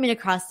 I've been coming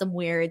across some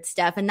weird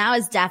stuff, and that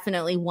was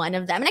definitely one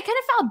of them. And I kind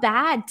of felt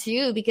bad,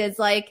 too, because,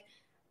 like,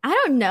 I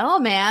don't know,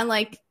 man.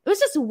 Like, it was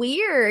just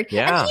weird.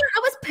 Yeah. And then, I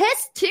was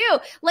pissed too.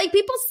 Like,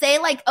 people say,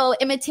 like, oh,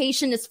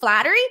 imitation is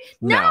flattery.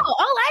 No, all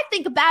I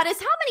think about is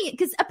how many,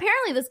 because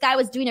apparently this guy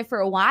was doing it for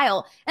a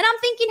while. And I'm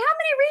thinking, how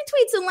many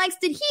retweets and likes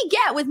did he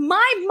get with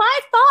my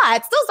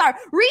thoughts? Those are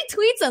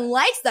retweets and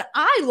likes that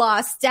I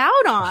lost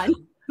out on.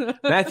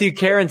 Matthew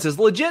Karen says,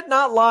 legit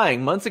not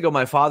lying. Months ago,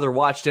 my father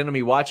watched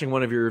Enemy watching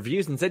one of your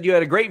reviews and said you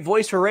had a great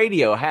voice for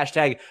radio.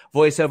 Hashtag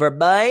voiceover.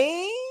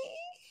 Bye.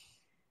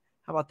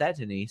 How about that,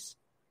 Denise?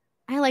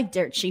 I like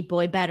Dirt Sheet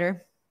Boy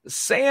better.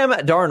 Sam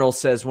Darnold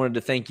says, wanted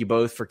to thank you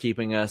both for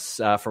keeping us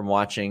from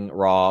watching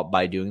Raw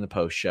by doing the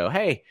post show.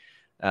 Hey,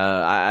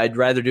 I'd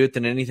rather do it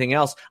than anything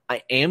else.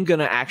 I am going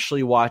to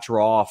actually watch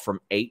Raw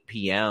from 8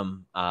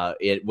 p.m.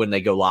 When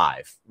they go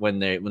live. When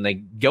they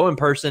go in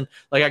person,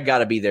 like I got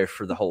to be there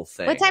for the whole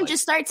thing. What time did you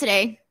start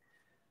today?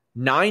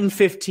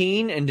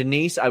 9:15, and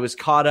Denise, I was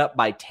caught up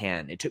by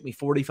 10. It took me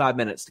 45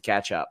 minutes to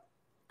catch up.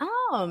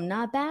 Oh,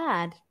 not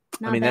bad.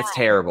 That's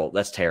terrible.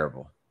 That's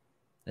terrible.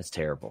 That's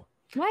terrible.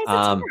 Why is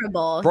it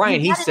terrible?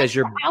 Brian, he says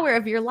your hour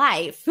of your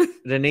life.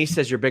 Denise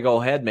says your big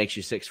old head makes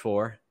you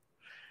 6'4".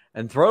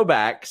 And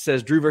Throwback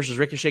says Drew versus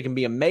Ricochet can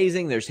be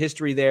amazing. There's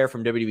history there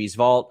from WWE's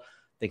vault.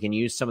 They can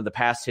use some of the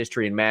past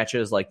history in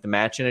matches, like the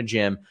match in a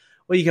gym.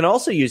 Well, you can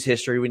also use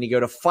history when you go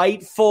to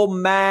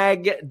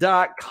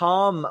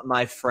FightfulMag.com,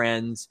 my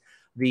friends.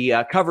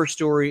 The cover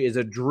story is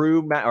a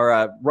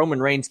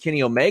Roman Reigns,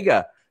 Kenny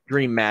Omega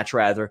dream match,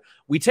 rather.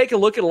 We take a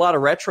look at a lot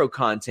of retro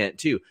content,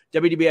 too.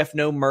 WWF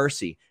No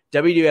Mercy,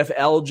 WWF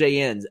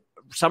LJNs,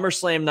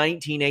 SummerSlam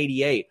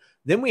 1988.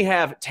 Then we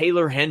have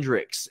Taylor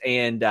Hendricks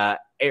and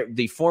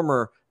the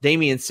former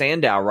Damian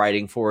Sandow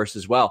writing for us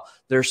as well.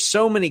 There's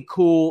so many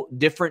cool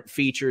different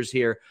features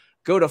here.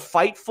 Go to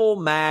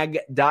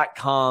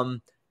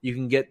FightfulMag.com. You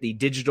can get the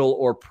digital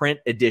or print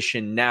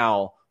edition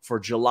now for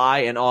July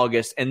and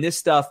August. And this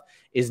stuff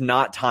is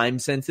not time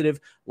sensitive.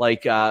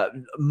 Like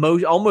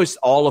almost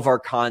all of our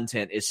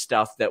content is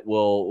stuff that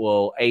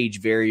will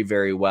age very,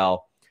 very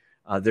well.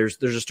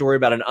 There's a story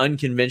about an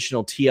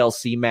unconventional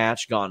TLC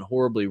match gone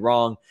horribly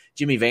wrong.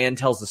 Jimmy Van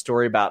tells the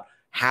story about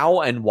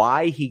how and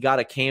why he got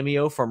a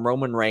cameo from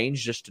Roman Reigns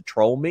just to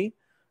troll me.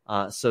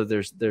 So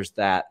there's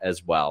that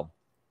as well.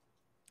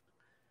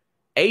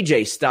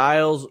 AJ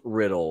Styles,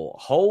 Riddle.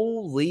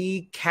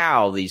 Holy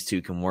cow, these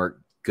two can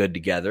work good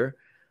together.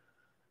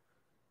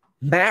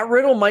 Matt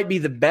Riddle might be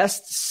the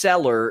best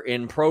seller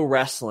in pro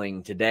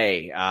wrestling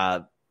today.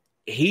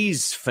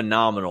 He's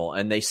phenomenal,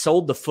 and they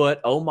sold the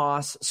foot.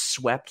 Omos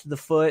swept the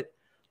foot.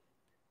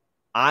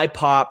 I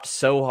popped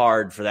so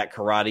hard for that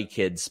Karate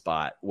Kid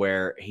spot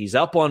where he's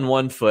up on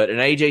one foot, and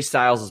AJ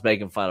Styles is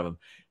making fun of him.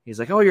 He's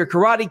like, oh, you're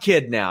Karate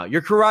Kid now.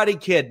 You're Karate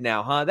Kid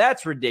now, huh?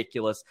 That's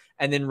ridiculous.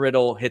 And then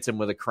Riddle hits him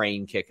with a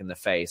crane kick in the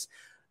face.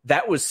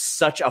 That was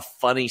such a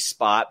funny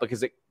spot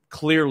because it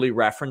clearly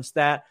referenced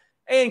that.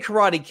 And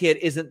Karate Kid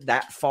isn't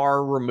that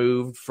far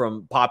removed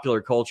from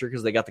popular culture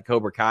because they got the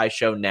Cobra Kai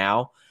show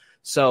now.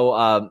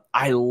 So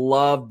I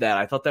loved that.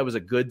 I thought that was a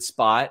good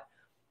spot.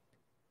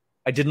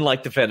 I didn't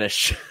like the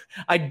finish.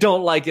 I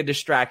don't like a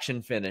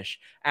distraction finish.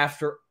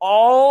 After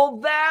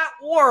all that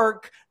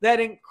work, that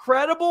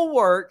incredible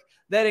work,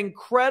 that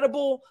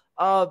incredible,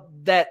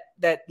 that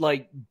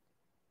like,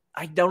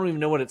 I don't even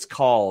know what it's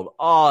called.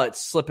 Oh,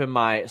 it's slipping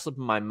my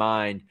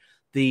mind.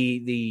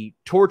 The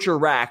torture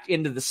rack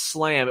into the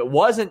slam. It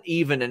wasn't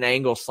even an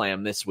angle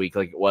slam this week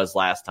like it was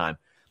last time.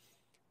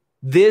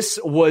 This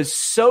was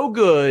so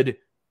good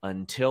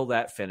until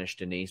that finish,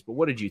 Denise. But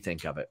what did you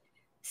think of it?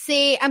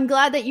 See, I'm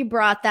glad that you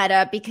brought that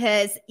up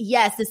because,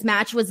 yes, this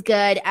match was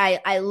good.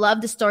 I love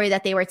the story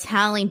that they were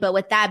telling. But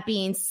with that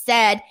being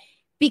said,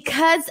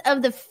 because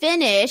of the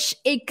finish,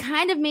 it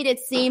kind of made it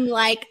seem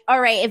like,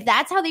 all right, if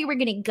that's how they were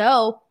going to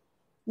go,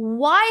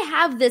 why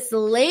have this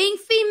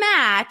lengthy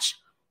match?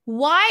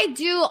 Why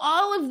do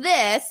all of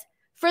this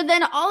for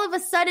then all of a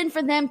sudden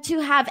for them to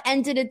have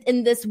ended it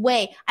in this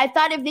way? I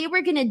thought if they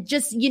were going to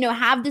just,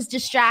 have this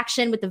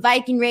distraction with the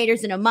Viking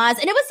Raiders and Omos,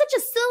 and it was such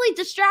a silly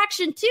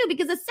distraction too,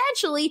 because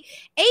essentially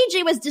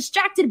AJ was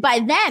distracted by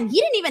them.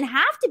 He didn't even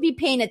have to be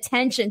paying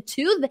attention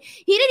to them.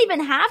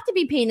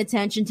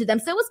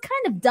 So it was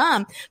kind of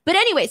dumb. But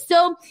anyway,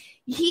 so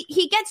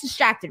he gets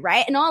distracted,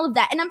 right? And all of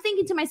that. And I'm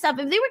thinking to myself,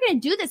 if they were going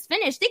to do this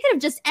finish, they could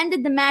have just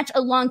ended the match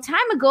a long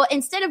time ago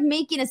instead of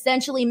making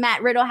essentially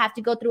Matt Riddle have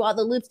to go through all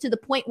the loops to the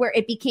point where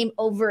it became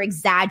over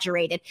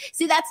exaggerated.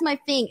 See, that's my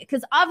thing.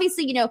 Because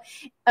obviously,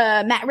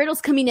 Matt Riddle's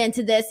coming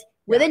into this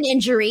with an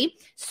injury.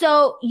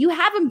 So you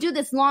have him do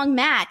this long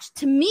match.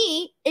 To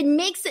me, it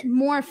makes it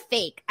more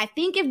fake. I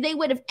think if they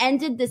would have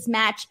ended this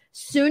match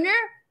sooner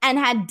and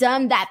had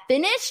done that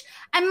finish,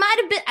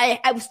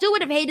 I still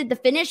would have hated the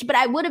finish, but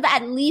I would have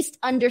at least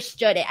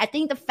understood it. I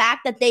think the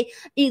fact that they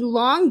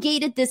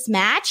elongated this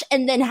match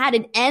and then had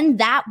it end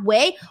that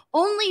way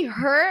only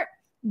hurt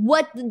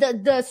what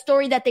the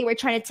story that they were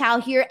trying to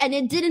tell here. And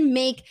it didn't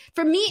make,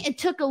 for me, it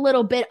took a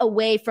little bit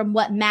away from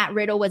what Matt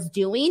Riddle was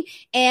doing.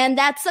 And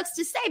that sucks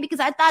to say because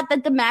I thought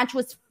that the match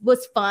was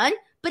fun.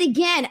 But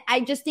again, I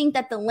just think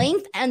that the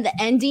length and the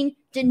ending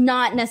did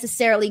not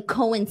necessarily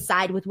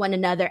coincide with one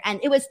another. And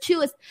it was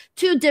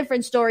two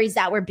different stories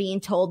that were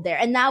being told there.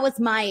 And that was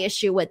my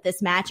issue with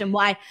this match and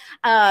why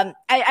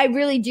I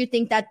really do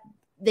think that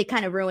they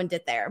kind of ruined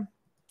it there.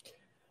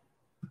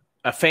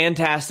 A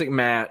fantastic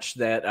match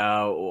that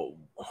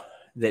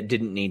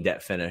didn't need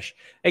that finish.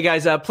 Hey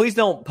guys, please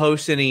don't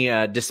post any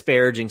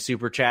disparaging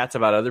super chats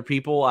about other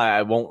people.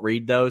 I won't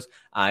read those.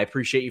 I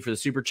appreciate you for the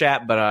super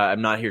chat, but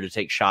I'm not here to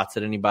take shots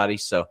at anybody,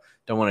 so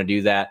don't want to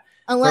do that.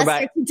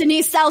 Unless it's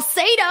Denise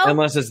Salcedo.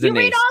 Unless it's Denise.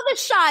 You read all the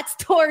shots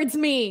towards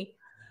me.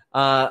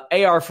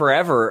 AR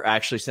Forever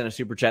actually sent a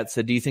super chat,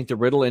 said, do you think the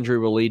Riddle injury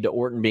will lead to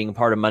Orton being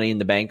part of Money in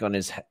the Bank on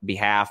his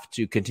behalf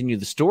to continue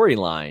the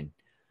storyline?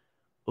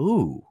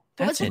 Ooh,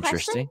 that's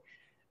interesting.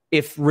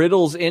 If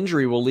Riddle's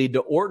injury will lead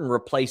to Orton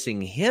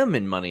replacing him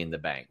in Money in the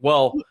Bank.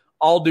 Well,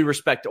 all due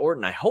respect to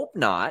Orton, I hope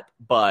not,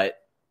 but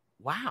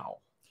wow.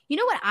 You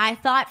know what I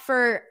thought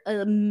for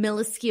a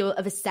milliscule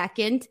of a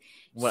second?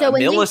 What, a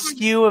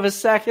milliscule of a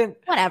second?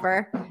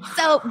 Whatever.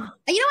 So, you know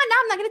what? Now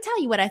I'm not going to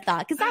tell you what I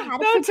thought because I had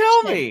a prediction.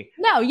 Tell me.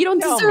 No, you don't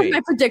deserve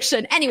my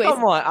prediction. Anyways.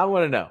 Come on. I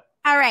want to know.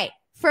 All right.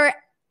 For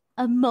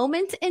a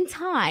moment in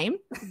time,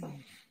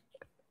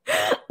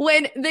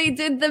 when they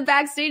did the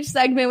backstage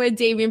segment with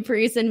Damian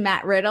Priest and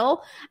Matt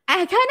Riddle, I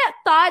kind of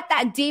thought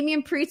that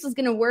Damian Priest was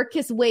going to work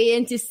his way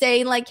into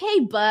saying like,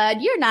 hey, bud,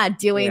 you're not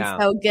doing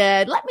so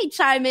good. Let me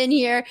chime in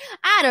here.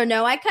 I don't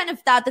know. I kind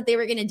of thought that they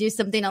were going to do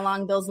something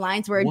along those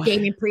lines where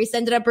Damian Priest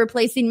ended up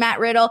replacing Matt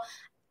Riddle.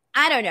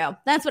 I don't know.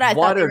 That's what I thought.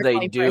 What are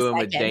they doing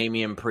with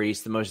Damian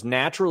Priest, the most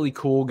naturally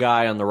cool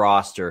guy on the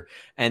roster,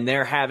 and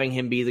they're having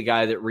him be the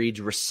guy that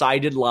reads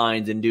recited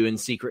lines and doing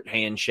secret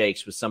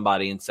handshakes with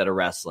somebody instead of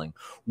wrestling?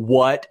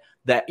 What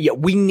that? Yeah,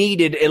 we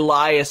needed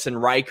Elias and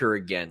Riker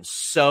again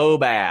so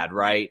bad,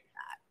 right?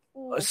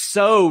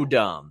 So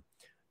dumb.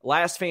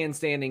 Last fan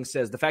standing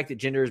says the fact that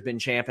Jinder has been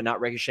champ and not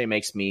Ricochet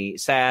makes me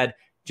sad.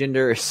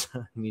 Jinder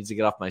needs to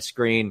get off my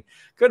screen.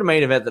 Go to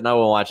main event that no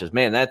one watches.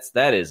 Man,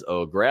 that is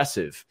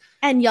aggressive.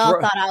 And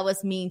y'all thought I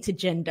was mean to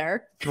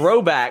Jinder.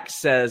 Throwback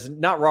says,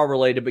 not Raw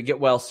related, but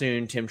get well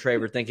soon. Tim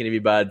Traver, thinking of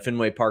you, bud.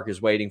 Fenway Park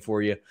is waiting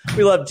for you.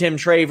 We love Tim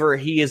Traver.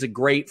 He is a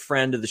great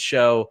friend of the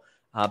show.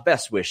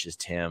 Best wishes,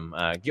 Tim.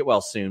 Get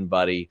well soon,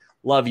 buddy.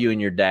 Love you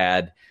and your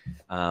dad.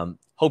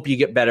 Hope you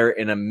get better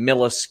in a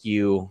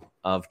milliscule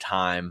of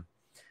time.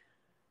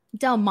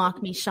 Don't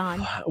mock me, Sean.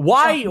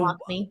 Why? Don't mock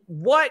me.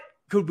 What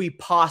could we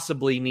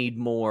possibly need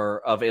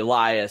more of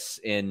Elias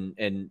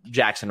and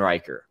Jackson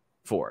Riker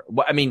for?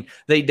 I mean,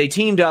 they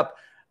teamed up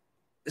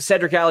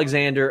Cedric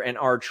Alexander and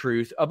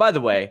R-Truth. Oh, by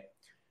the way,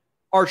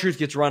 R-Truth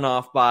gets run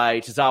off by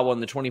Tozawa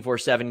and the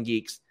 24/7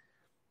 Geeks.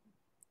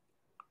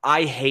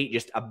 I hate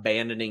just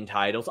abandoning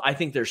titles. I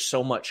think there's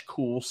so much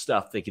cool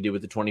stuff they could do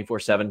with the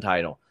 24/7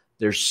 title.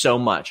 There's so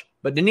much.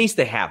 But Denise,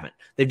 they haven't.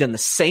 They've done the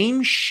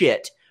same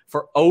shit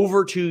for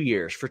over 2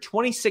 years. For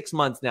 26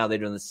 months now, they've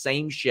done the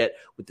same shit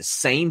with the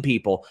same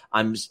people.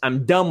 I'm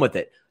done with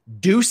it.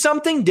 Do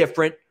something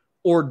different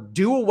or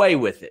do away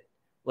with it.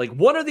 Like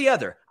one or the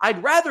other.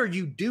 I'd rather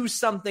you do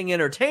something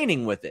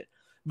entertaining with it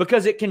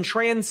because it can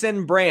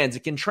transcend brands.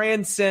 It can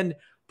transcend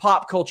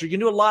pop culture. You can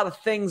do a lot of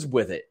things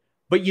with it,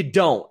 but you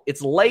don't.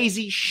 It's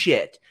lazy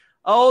shit.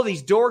 Oh,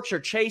 these dorks are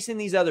chasing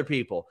these other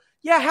people.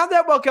 Yeah, how'd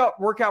that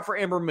work out for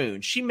Ember Moon?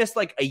 She missed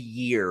like a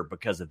year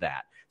because of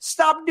that.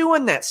 Stop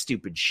doing that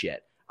stupid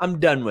shit. I'm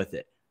done with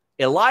it.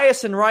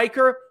 Elias and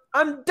Riker,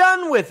 I'm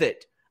done with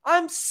it.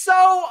 I'm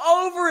so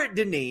over it,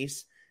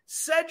 Denise.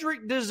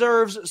 Cedric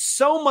deserves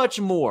so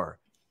much more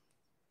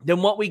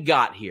than what we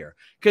got here.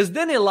 Because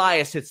then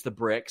Elias hits the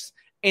bricks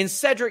and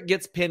Cedric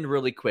gets pinned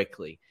really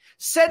quickly.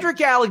 Cedric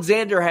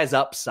Alexander has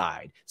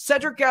upside.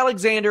 Cedric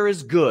Alexander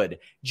is good.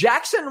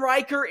 Jackson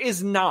Riker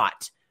is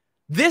not.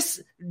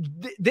 This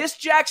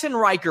Jackson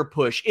Riker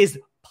push is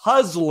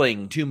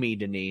puzzling to me,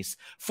 Denise,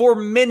 for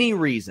many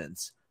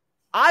reasons.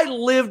 I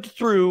lived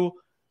through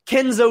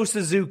Kenzo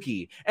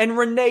Suzuki and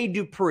Rene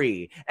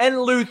Dupree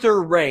and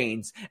Luther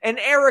Reigns and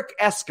Eric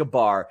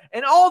Escobar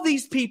and all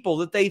these people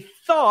that they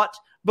thought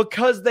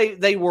because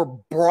they were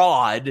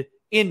broad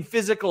in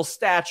physical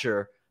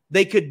stature,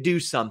 they could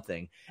do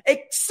something.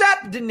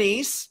 Except,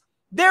 Denise,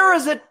 there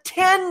is a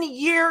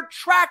 10-year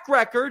track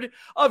record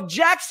of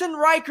Jackson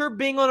Riker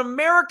being on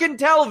American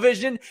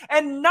television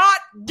and not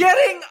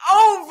getting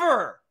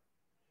over.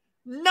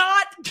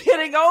 Not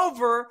getting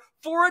over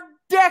for a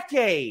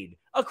decade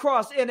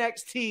across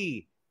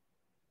NXT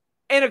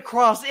and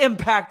across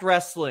Impact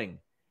Wrestling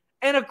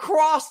and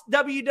across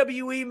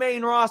WWE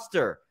main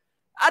roster.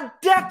 A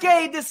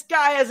decade this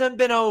guy hasn't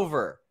been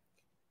over.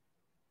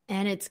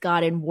 And it's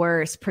gotten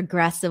worse,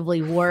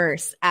 progressively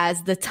worse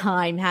as the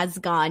time has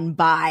gone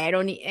by.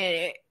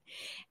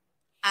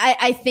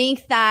 I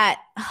think that,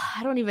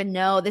 I don't even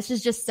know. This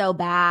is just so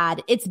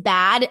bad. It's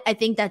bad. I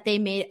think that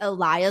they've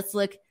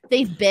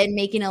been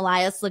making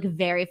Elias look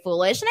very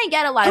foolish. And I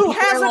get a lot of people who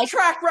has a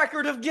track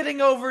record of getting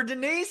over,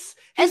 Denise.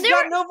 He's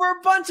gotten over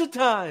a bunch of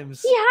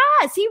times. He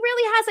has. He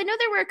really has. I know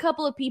there were a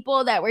couple of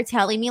people that were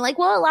telling me like,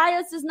 well,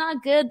 Elias is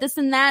not good, this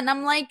and that. And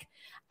I'm like,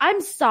 I'm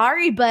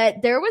sorry,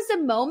 but there was a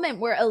moment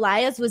where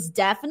Elias was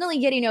definitely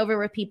getting over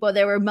with people.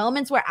 There were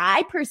moments where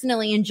I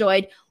personally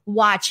enjoyed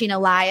watching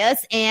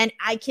Elias, and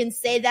I can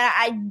say that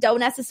I don't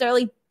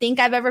necessarily think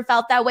I've ever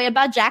felt that way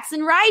about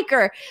Jackson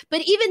Ryker.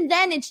 But even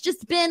then, it's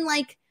just been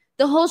like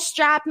the whole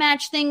strap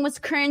match thing was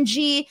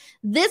cringy.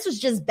 This was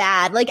just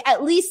bad. Like,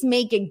 at least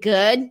make it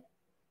good.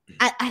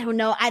 I don't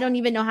know. I don't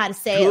even know how to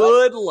say it.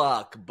 Good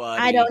luck,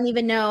 buddy. I don't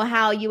even know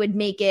how you would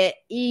make it.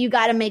 You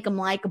got to make them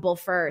likable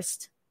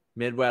first.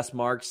 Midwest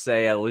Marks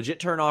say, a legit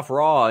turn off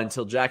Raw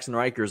until Jackson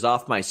Ryker is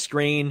off my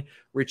screen.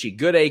 Richie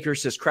Goodacre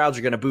says crowds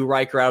are going to boo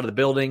Ryker out of the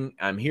building.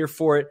 I'm here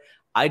for it.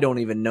 I don't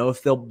even know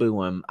if they'll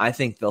boo him. I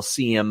think they'll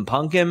CM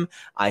Punk him.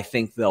 I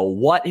think they'll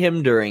what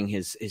him during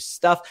his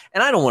stuff.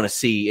 And I don't want to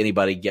see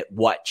anybody get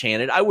what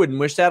chanted. I wouldn't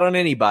wish that on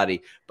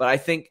anybody. But I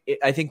think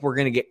we're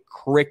going to get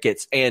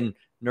crickets. And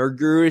Nerd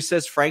Guru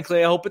says,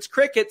 frankly, I hope it's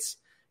crickets,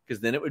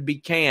 because then it would be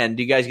canned.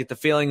 Do you guys get the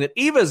feeling that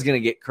Eva's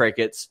going to get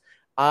crickets?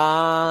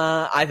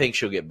 I think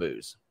she'll get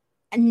boos.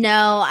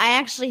 No, I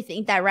actually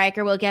think that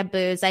Ryker will get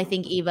boos. I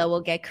think Eva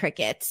will get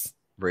crickets.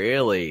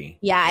 Really?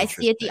 Yeah, I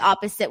see it the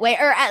opposite way.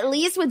 Or at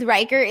least with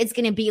Ryker, it's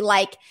going to be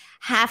like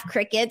half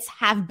crickets,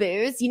 half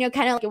boos,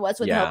 kind of like it was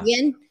with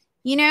Hogan,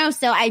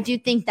 So I do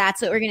think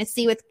that's what we're going to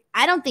see with.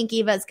 I don't think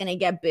Eva's going to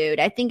get booed.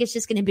 I think it's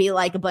just going to be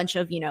like a bunch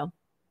of,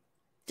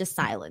 just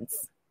silence.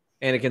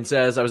 Anakin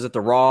says, I was at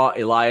the Raw.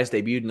 Elias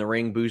debuted in the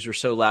ring. Boos were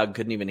so loud,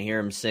 couldn't even hear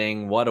him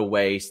sing. What a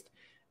waste.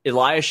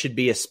 Elias should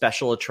be a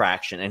special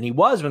attraction. And he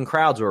was when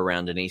crowds were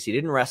around Denise. He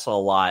didn't wrestle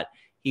a lot.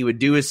 He would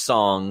do his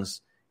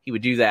songs. He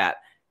would do that.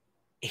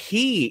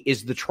 He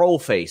is the troll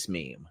face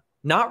meme,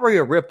 not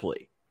Rhea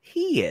Ripley.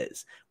 He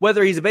is.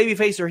 Whether he's a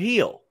babyface or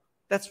heel,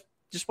 that's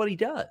just what he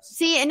does.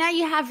 See, and now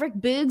you have Rick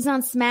Boogs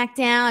on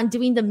SmackDown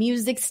doing the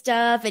music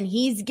stuff, and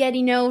he's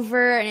getting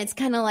over. And it's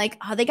kind of like,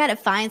 oh, they got to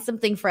find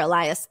something for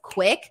Elias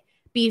quick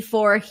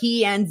before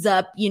he ends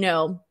up,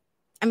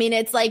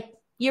 it's like,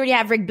 you already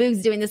have Rick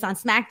Boogs doing this on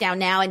SmackDown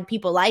now, and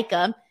people like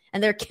him,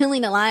 and they're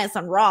killing Elias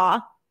on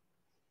Raw.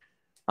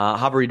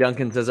 Hobbery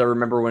Duncan says, I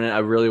remember when I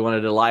really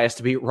wanted Elias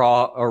to beat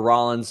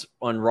Rollins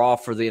on Raw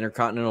for the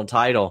Intercontinental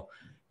title.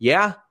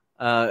 Yeah,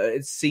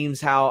 it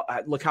seems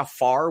look how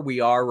far we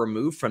are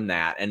removed from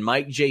that. And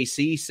Mike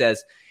JC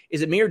says,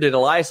 is it me or did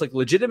Elias look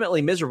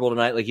legitimately miserable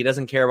tonight? Like he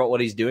doesn't care about what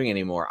he's doing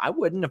anymore. I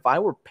wouldn't if I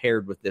were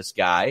paired with this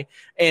guy.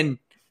 And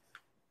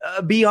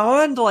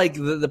beyond like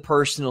the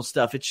personal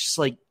stuff, it's just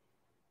like,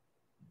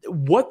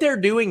 what they're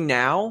doing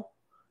now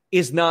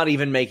is not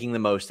even making the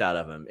most out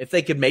of him. If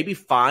they could maybe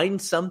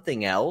find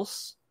something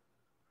else,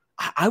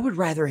 I would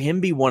rather him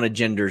be one of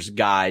Jinder's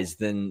guys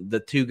than the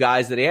two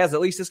guys that he has.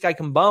 At least this guy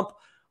can bump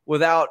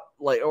without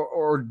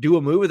or do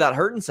a move without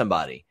hurting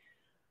somebody.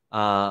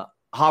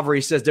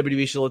 Hovery says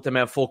WWE should let them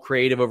have full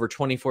creative over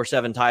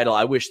 24/7 title.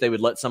 I wish they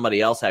would let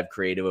somebody else have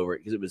creative over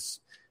it because it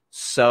was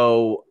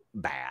so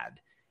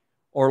bad.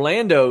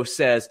 Orlando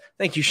says,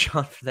 thank you,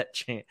 Sean, for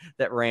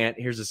that rant.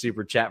 Here's a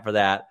super chat for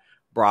that.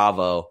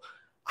 Bravo.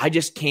 I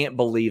just can't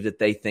believe that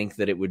they think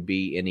that it would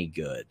be any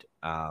good.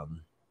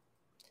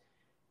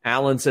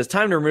 Alan says,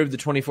 time to remove the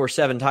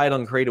 24/7 title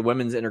and create a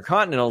women's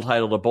intercontinental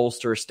title to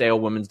bolster a stale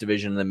women's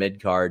division in the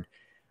mid-card.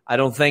 I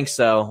don't think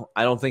so.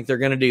 I don't think they're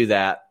going to do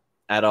that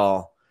at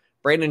all.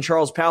 Brandon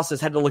Charles Powell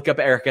says, had to look up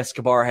Eric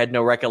Escobar. Had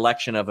no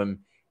recollection of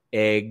him.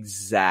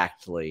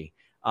 Exactly.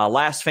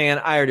 Last fan,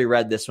 I already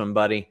read this one,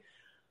 buddy.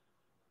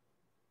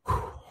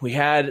 We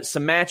had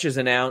some matches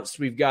announced.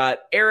 We've got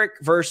Eric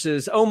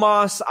versus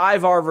Omos,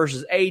 Ivar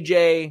versus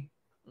AJ.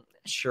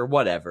 Sure,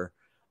 whatever.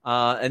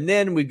 And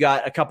then we've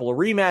got a couple of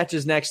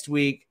rematches next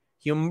week.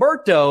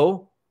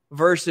 Humberto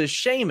versus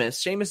Sheamus.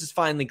 Sheamus is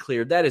finally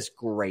cleared. That is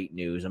great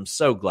news. I'm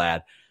so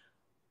glad.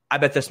 I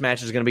bet this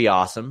match is going to be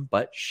awesome,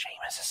 but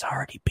Sheamus has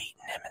already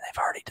beaten him, and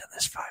they've already done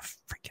this 5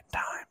 freaking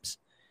times.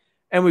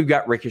 And we've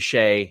got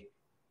Ricochet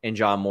and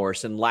John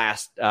Morrison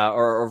last,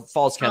 or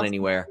Falls Count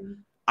Anywhere.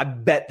 I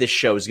bet this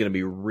show is going to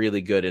be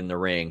really good in the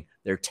ring.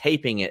 They're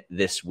taping it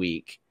this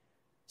week,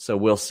 so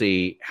we'll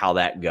see how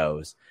that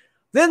goes.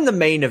 Then the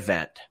main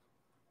event.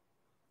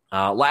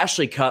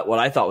 Lashley cut what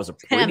I thought was a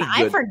pretty good...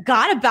 I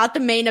forgot about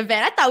the main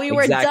event. I thought we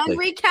were done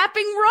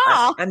recapping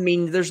Raw. I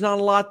mean, there's not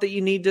a lot that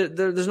you need to...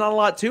 There's not a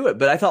lot to it,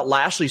 but I thought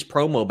Lashley's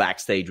promo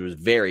backstage was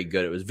very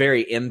good. It was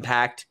very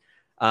Impact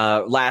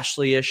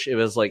Lashley-ish. It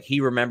was like he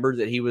remembered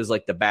that he was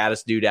like the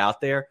baddest dude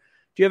out there.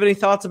 Do you have any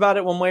thoughts about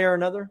it one way or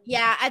another?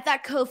 Yeah, I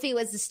thought Kofi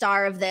was the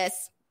star of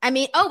this. I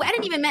mean, I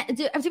didn't even...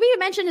 Did we even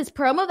mention his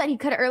promo that he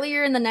cut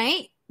earlier in the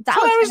night? That's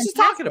what I was just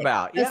talking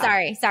about. Yeah. Oh,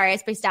 sorry. I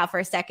spaced out for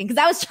a second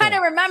because I was trying to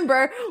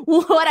remember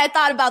what I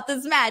thought about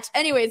this match.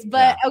 Anyways,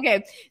 but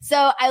okay.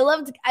 So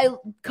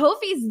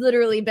Kofi's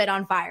literally been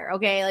on fire.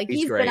 Okay. Like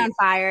he's been on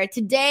fire.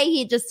 Today,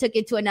 he just took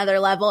it to another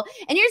level.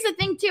 And here's the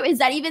thing too, is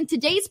that even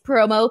today's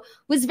promo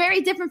was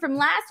very different from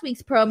last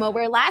week's promo,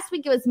 where last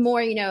week it was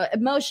more,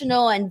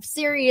 emotional and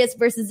serious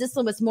versus this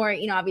one was more,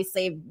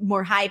 obviously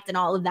more hyped and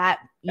all of that,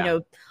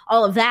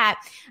 all of that.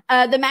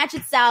 The match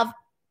itself,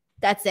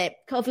 That's it.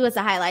 Kofi was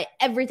the highlight.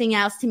 Everything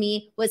else to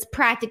me was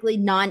practically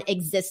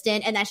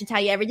non-existent. And that should tell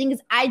you everything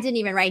because I didn't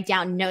even write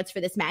down notes for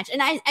this match.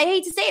 And I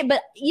hate to say it,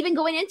 but even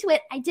going into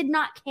it, I did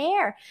not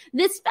care.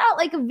 This felt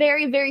like a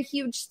very, very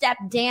huge step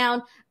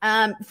down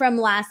from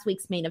last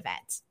week's main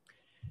event.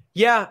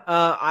 Yeah,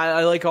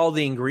 I like all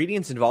the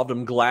ingredients involved.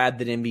 I'm glad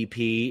that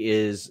MVP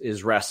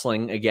is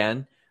wrestling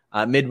again.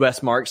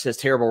 Midwest Mark says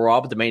terrible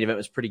Raw, but the main event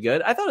was pretty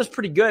good. I thought it was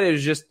pretty good. It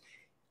was just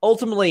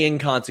ultimately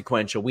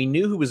inconsequential. We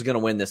knew who was going to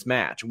win this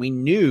match. We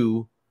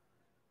knew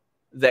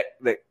that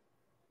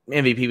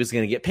MVP was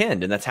going to get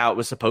pinned, and that's how it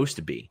was supposed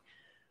to be.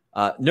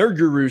 Nerd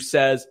Guru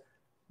says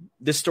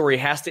this story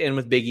has to end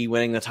with Big E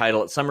winning the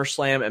title at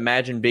SummerSlam.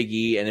 Imagine Big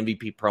E and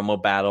MVP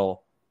promo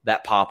battle,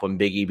 that pop when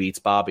Big E beats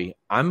Bobby.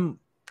 I'm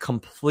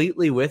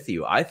completely with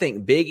you. I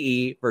think Big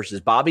E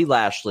versus Bobby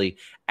Lashley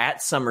at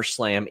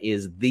SummerSlam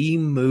is the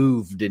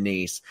move,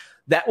 Denise.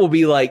 That will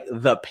be like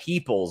the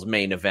people's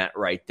main event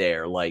right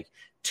there. Like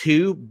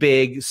two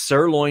big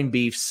sirloin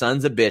beef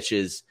sons of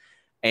bitches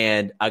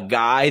and a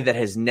guy that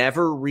has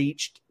never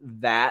reached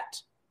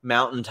that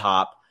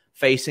mountaintop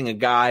facing a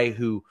guy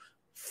who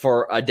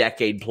for a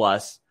decade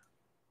plus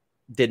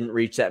didn't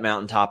reach that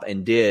mountaintop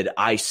and did.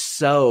 I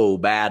so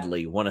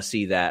badly want to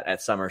see that at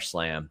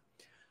SummerSlam.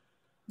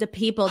 The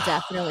people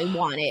definitely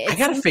want it. I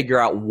got to figure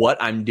out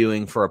what I'm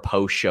doing for a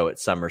post show at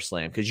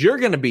SummerSlam because you're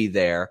going to be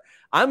there.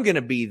 I'm going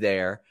to be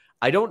there.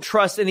 I don't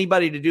trust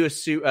anybody to do a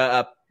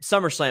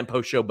SummerSlam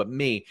post show but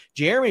me.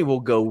 Jeremy will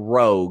go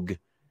rogue.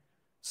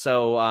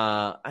 So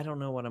I don't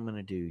know what I'm going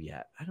to do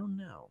yet. I don't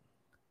know.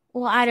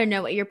 Well, I don't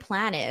know what your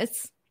plan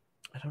is.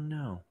 I don't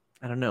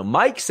know.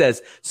 Mike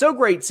says, so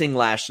great seeing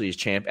Lashley as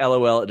champ.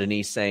 LOL at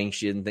Denise saying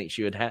she didn't think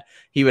he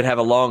would have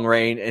a long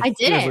reign. And I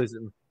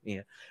didn't.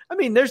 Yeah. I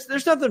mean, there's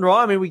nothing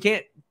wrong. I mean, we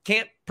can't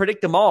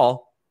predict them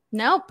all.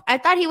 Nope. I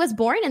thought he was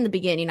boring in the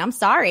beginning. I'm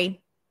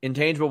sorry.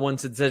 Intangible One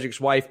said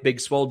Cedric's wife, Big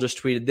Swole,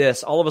 just tweeted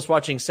this. All of us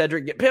watching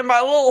Cedric get pinned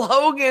by Lil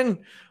Hogan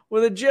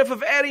with a gif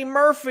of Eddie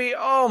Murphy.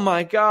 Oh,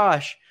 my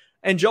gosh.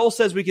 And Joel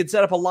says we could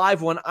set up a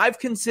live one. I've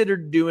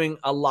considered doing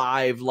a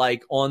live,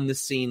 like,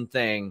 on-the-scene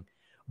thing,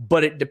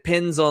 but it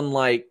depends on,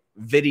 like,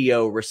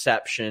 video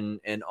reception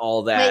and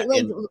all that.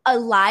 Wait, like a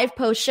live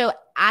post show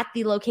at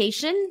the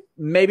location?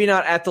 Maybe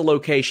not at the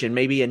location,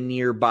 maybe a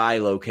nearby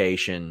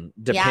location,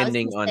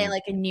 depending on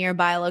like a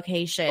nearby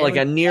location. Like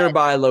a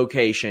nearby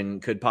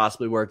location could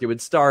possibly work. It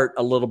would start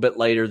a little bit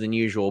later than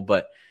usual,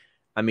 but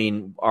I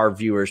mean, our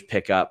viewers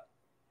pick up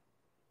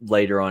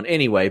later on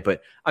anyway.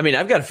 But I mean,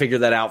 I've got to figure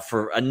that out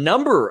for a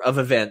number of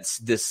events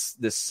this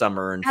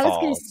summer and fall. I was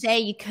going to say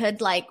you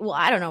could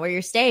I don't know where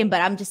you're staying,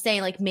 but I'm just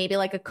saying like maybe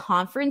like a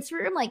conference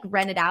room, like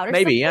rent it out or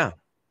maybe, something. Yeah.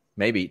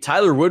 Maybe.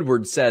 Tyler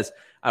Woodward says,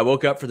 I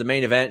woke up for the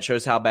main event,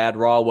 shows how bad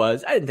Raw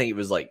was. I didn't think it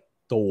was like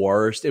the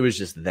worst. It was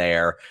just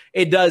there.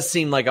 It does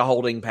seem like a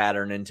holding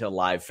pattern until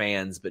live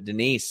fans. But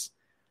Denise,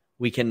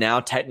 we can now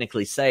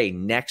technically say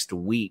next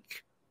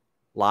week,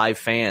 live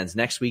fans,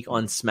 next week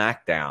on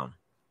SmackDown.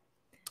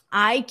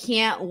 I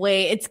can't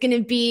wait. It's going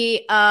to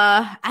be,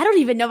 I don't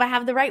even know if I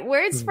have the right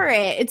words for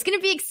it. It's going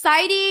to be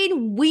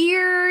exciting,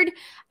 weird,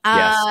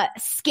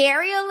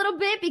 scary a little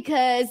bit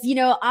because,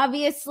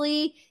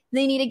 obviously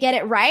they need to get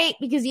it right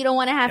because you don't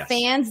want to have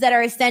fans that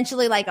are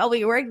essentially like, oh,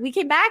 we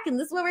came back and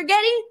this is what we're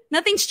getting.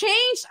 Nothing's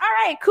changed. All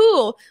right,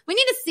 cool. We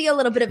need to see a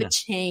little bit of a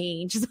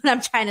change is what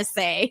I'm trying to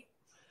say.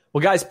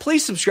 Well, guys,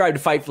 please subscribe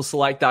to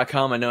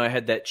FightfulSelect.com. I know I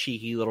had that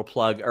cheeky little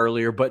plug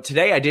earlier, but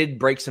today I did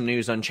break some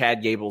news on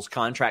Chad Gable's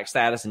contract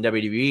status in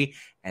WWE,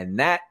 and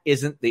that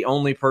isn't the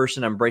only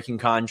person I'm breaking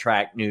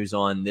contract news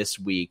on this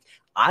week.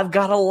 I've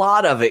got a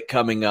lot of it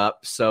coming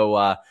up,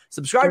 so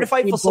subscribe to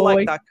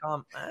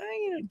FightfulSelect.com.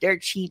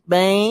 Dirt sheet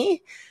boy.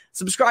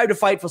 Subscribe to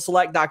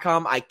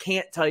FightfulSelect.com. I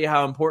can't tell you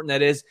how important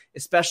that is,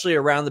 especially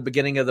around the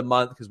beginning of the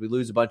month because we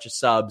lose a bunch of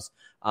subs.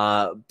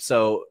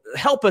 So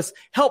help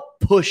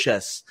push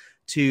us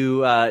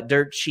to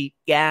Dirt Sheet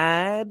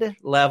Guide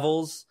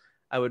levels.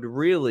 I would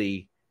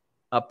really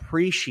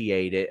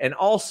appreciate it. And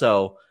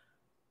also,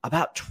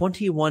 about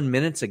 21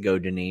 minutes ago,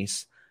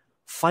 Denise,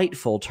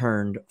 Fightful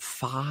turned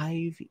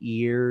 5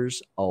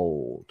 years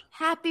old.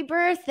 Happy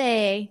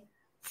birthday.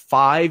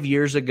 5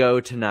 years ago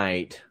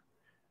tonight,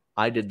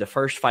 I did the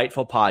first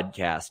Fightful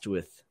podcast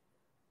with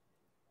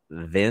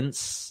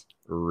Vince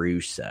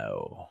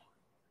Russo.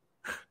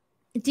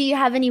 Do you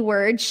have any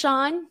words,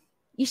 Sean?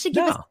 You should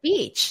give a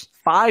speech.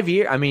 5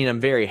 years. I mean,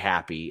 I'm very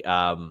happy.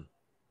 I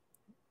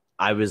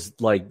was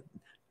like,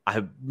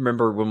 I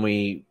remember when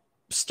we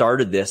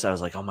started this, I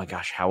was like, oh my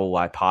gosh, how will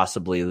I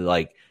possibly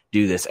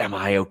do this? Am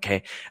I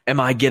okay? Am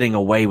I getting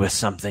away with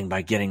something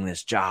by getting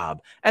this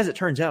job? As it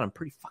turns out, I'm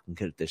pretty fucking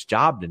good at this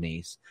job,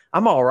 Denise.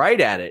 I'm all right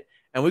at it.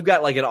 And we've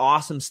got like an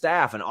awesome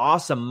staff and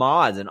awesome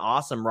mods and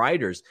awesome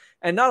writers.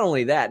 And not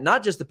only that,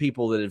 not just the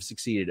people that have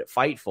succeeded at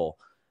Fightful,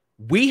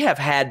 we have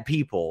had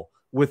people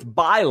with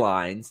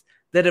bylines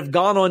that have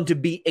gone on to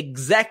be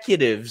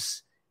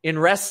executives in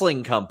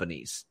wrestling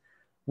companies.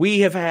 We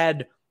have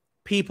had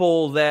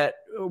people that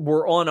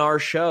were on our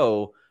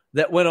show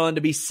that went on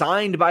to be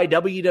signed by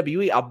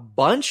WWE, a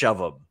bunch of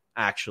them,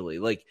 actually.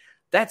 Like,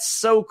 That's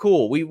so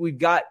cool. We've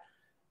got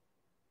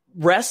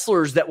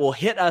wrestlers that will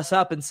hit us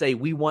up and say,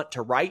 we want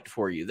to write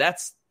for you.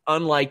 That's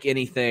unlike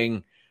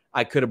anything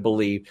I could have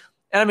believed.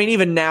 And I mean,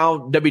 even now,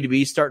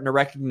 WWE is starting to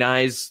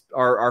recognize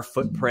our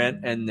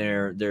footprint, and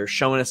they're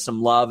showing us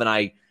some love, and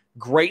I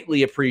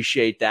greatly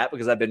appreciate that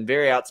because I've been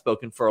very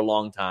outspoken for a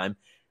long time.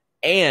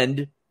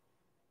 And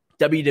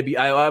WWE,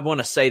 I want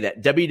to say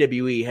that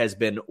WWE has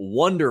been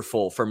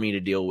wonderful for me to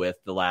deal with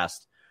the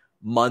last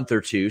month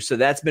or two. So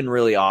that's been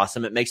really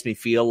awesome. It makes me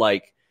feel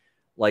like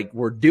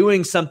we're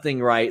doing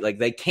something right. Like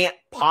they can't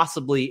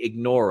possibly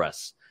ignore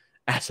us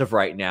as of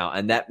right now.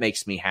 And that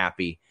makes me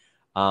happy.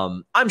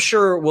 I'm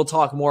sure we'll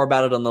talk more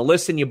about it on the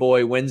Listen Ya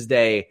Boy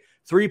Wednesday,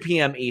 3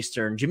 p.m.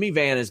 Eastern. Jimmy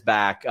Van is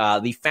back,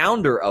 the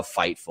founder of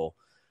Fightful.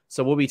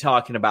 So we'll be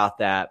talking about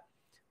that.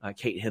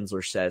 Kate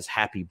Hensler says,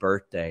 happy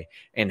birthday.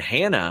 And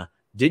Hannah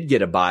did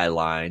get a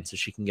byline so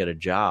she can get a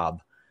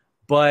job.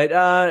 But,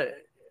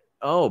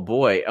 oh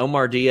boy,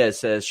 Omar Diaz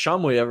says,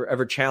 Sean, will you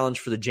ever challenge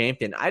for the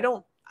champion? I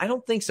don't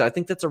think so. I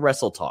think that's a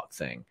Wrestle Talk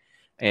thing.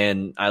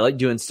 And I like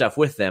doing stuff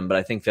with them, but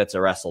I think that's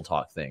a Wrestle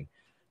Talk thing.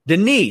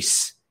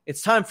 Denise,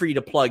 it's time for you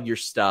to plug your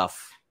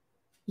stuff.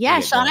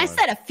 Yeah, Sean, I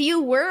said a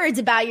few words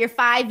about your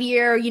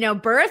 5-year,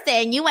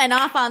 birthday, and you went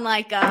off on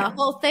like a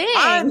whole thing.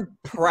 I'm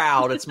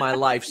proud. It's my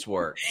life's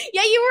work.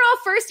 Yeah, you were all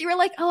first. You were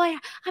like, oh,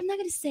 I'm not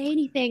going to say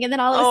anything. And then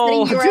all of a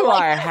sudden you were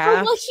like,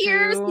 well,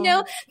 here's,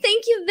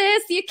 thank you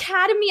this, the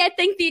Academy. I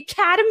thank the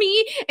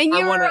Academy. And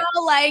you were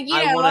all like,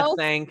 I want to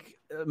thank,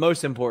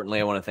 most importantly,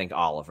 I want to thank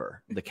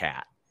Oliver, the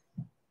cat.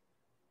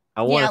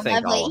 I want to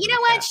thank Oliver. You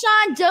know what,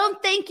 Sean?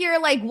 Don't think you're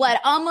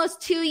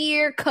almost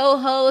 2-year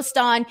co-host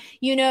on,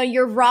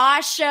 your Raw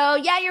show.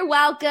 Yeah, you're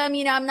welcome.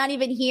 I'm not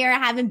even here. I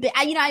haven't been,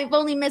 I've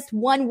only missed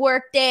one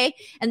work day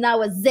and that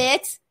was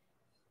it.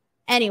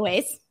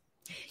 Anyways,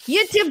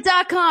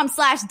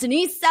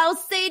 YouTube.com/Denise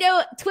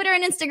Salcedo, Twitter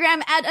and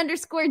Instagram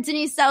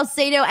 @_Denise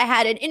Salcedo. I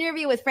had an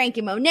interview with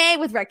Frankie Monet,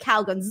 with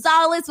Raquel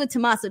Gonzalez, with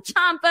Tommaso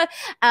Ciampa,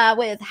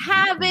 with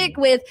Havoc,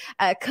 with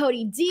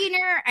Cody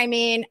Deaner. I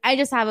mean, I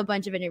just have a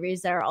bunch of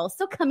interviews that are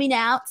also coming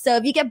out. So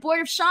if you get bored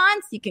of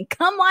Sean's, you can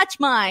come watch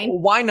mine.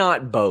 Why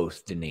not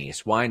both,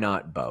 Denise? Why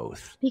not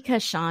both?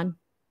 Because, Sean,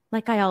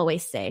 like I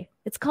always say,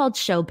 it's called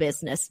show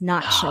business,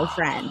 not show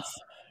friends.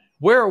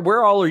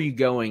 Where all are you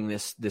going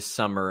this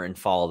summer and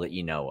fall that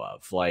you know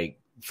of, like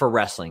for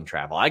wrestling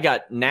travel? I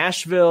got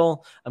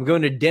Nashville. I'm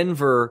going to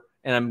Denver,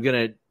 and I'm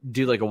going to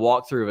do like a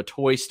walkthrough of a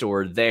toy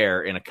store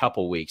there in a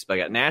couple weeks. But I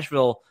got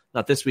Nashville,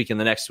 not this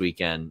weekend, the next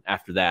weekend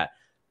after that.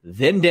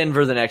 Then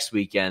Denver the next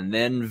weekend.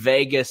 Then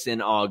Vegas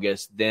in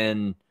August.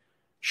 Then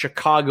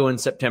Chicago in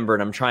September.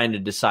 And I'm trying to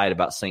decide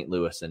about St.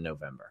 Louis in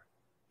November.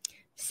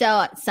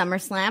 So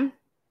SummerSlam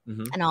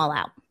and All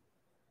Out.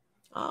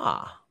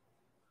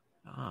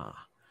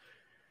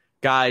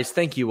 Guys,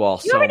 thank you all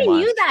so much. You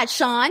already knew that,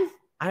 Sean.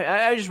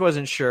 I just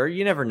wasn't sure.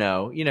 You never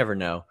know.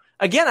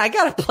 Again, I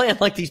got to plan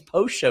like these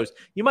post shows.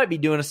 You might be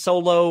doing a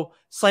solo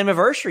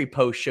Slammiversary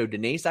post show,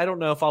 Denise. I don't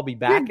know if I'll be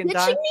back in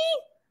time.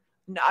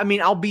 Me? I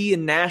mean, I'll be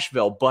in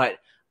Nashville, but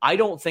I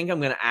don't think I'm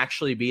going to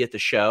actually be at the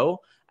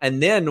show.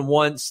 And then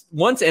once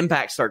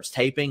Impact starts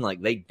taping,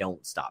 like they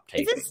don't stop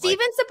taping. Isn't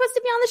Steven supposed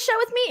to be on the show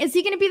with me? Is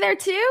he going to be there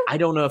too? I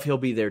don't know if he'll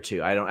be there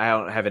too. I don't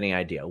have any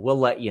idea. We'll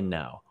let you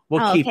know.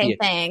 We'll keep you.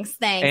 Thanks.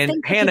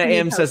 And Hannah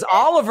M says,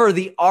 Oliver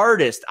the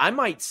artist. I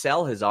might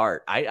sell his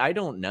art. I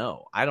don't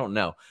know.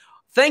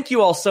 Thank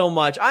you all so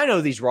much. I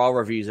know these Raw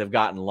reviews have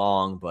gotten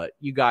long, but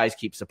you guys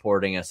keep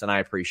supporting us, and I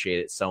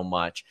appreciate it so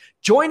much.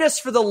 Join us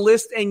for the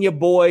Listen Ya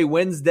Boy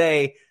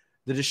Wednesday,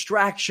 the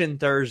Distraction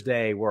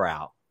Thursday. We're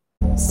out.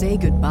 Say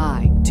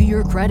goodbye to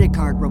your credit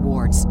card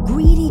rewards.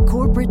 Greedy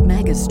corporate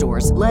mega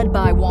stores, led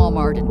by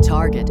Walmart and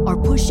Target, are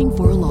pushing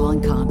for a law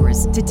in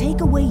Congress to take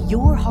away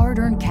your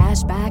hard-earned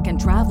cash back and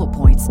travel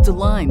points to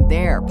line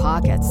their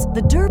pockets.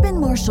 The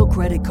Durbin-Marshall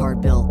credit card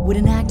bill would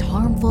enact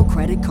harmful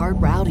credit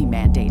card routing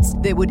mandates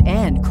that would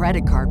end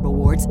credit card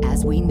rewards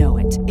as we know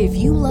it. If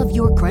you love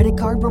your credit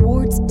card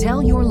rewards,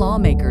 tell your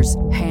lawmakers,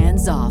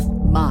 hands off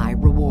my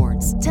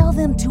rewards. Tell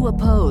them to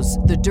oppose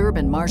the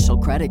Durbin-Marshall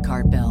credit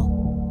card bill.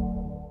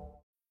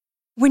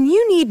 When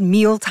you need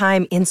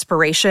mealtime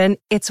inspiration,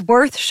 it's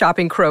worth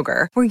shopping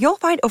Kroger, where you'll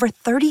find over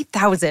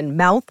 30,000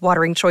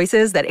 mouth-watering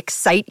choices that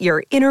excite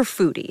your inner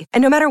foodie.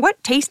 And no matter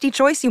what tasty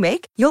choice you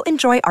make, you'll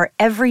enjoy our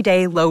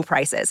everyday low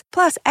prices,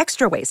 plus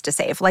extra ways to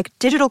save, like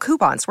digital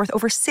coupons worth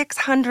over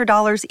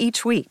 $600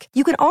 each week.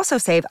 You can also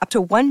save up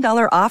to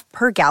 $1 off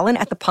per gallon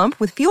at the pump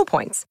with fuel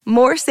points.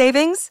 More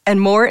savings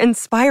and more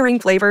inspiring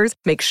flavors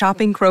make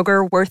shopping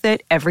Kroger worth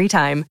it every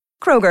time.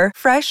 Kroger,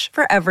 fresh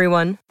for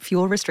everyone.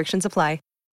 Fuel restrictions apply.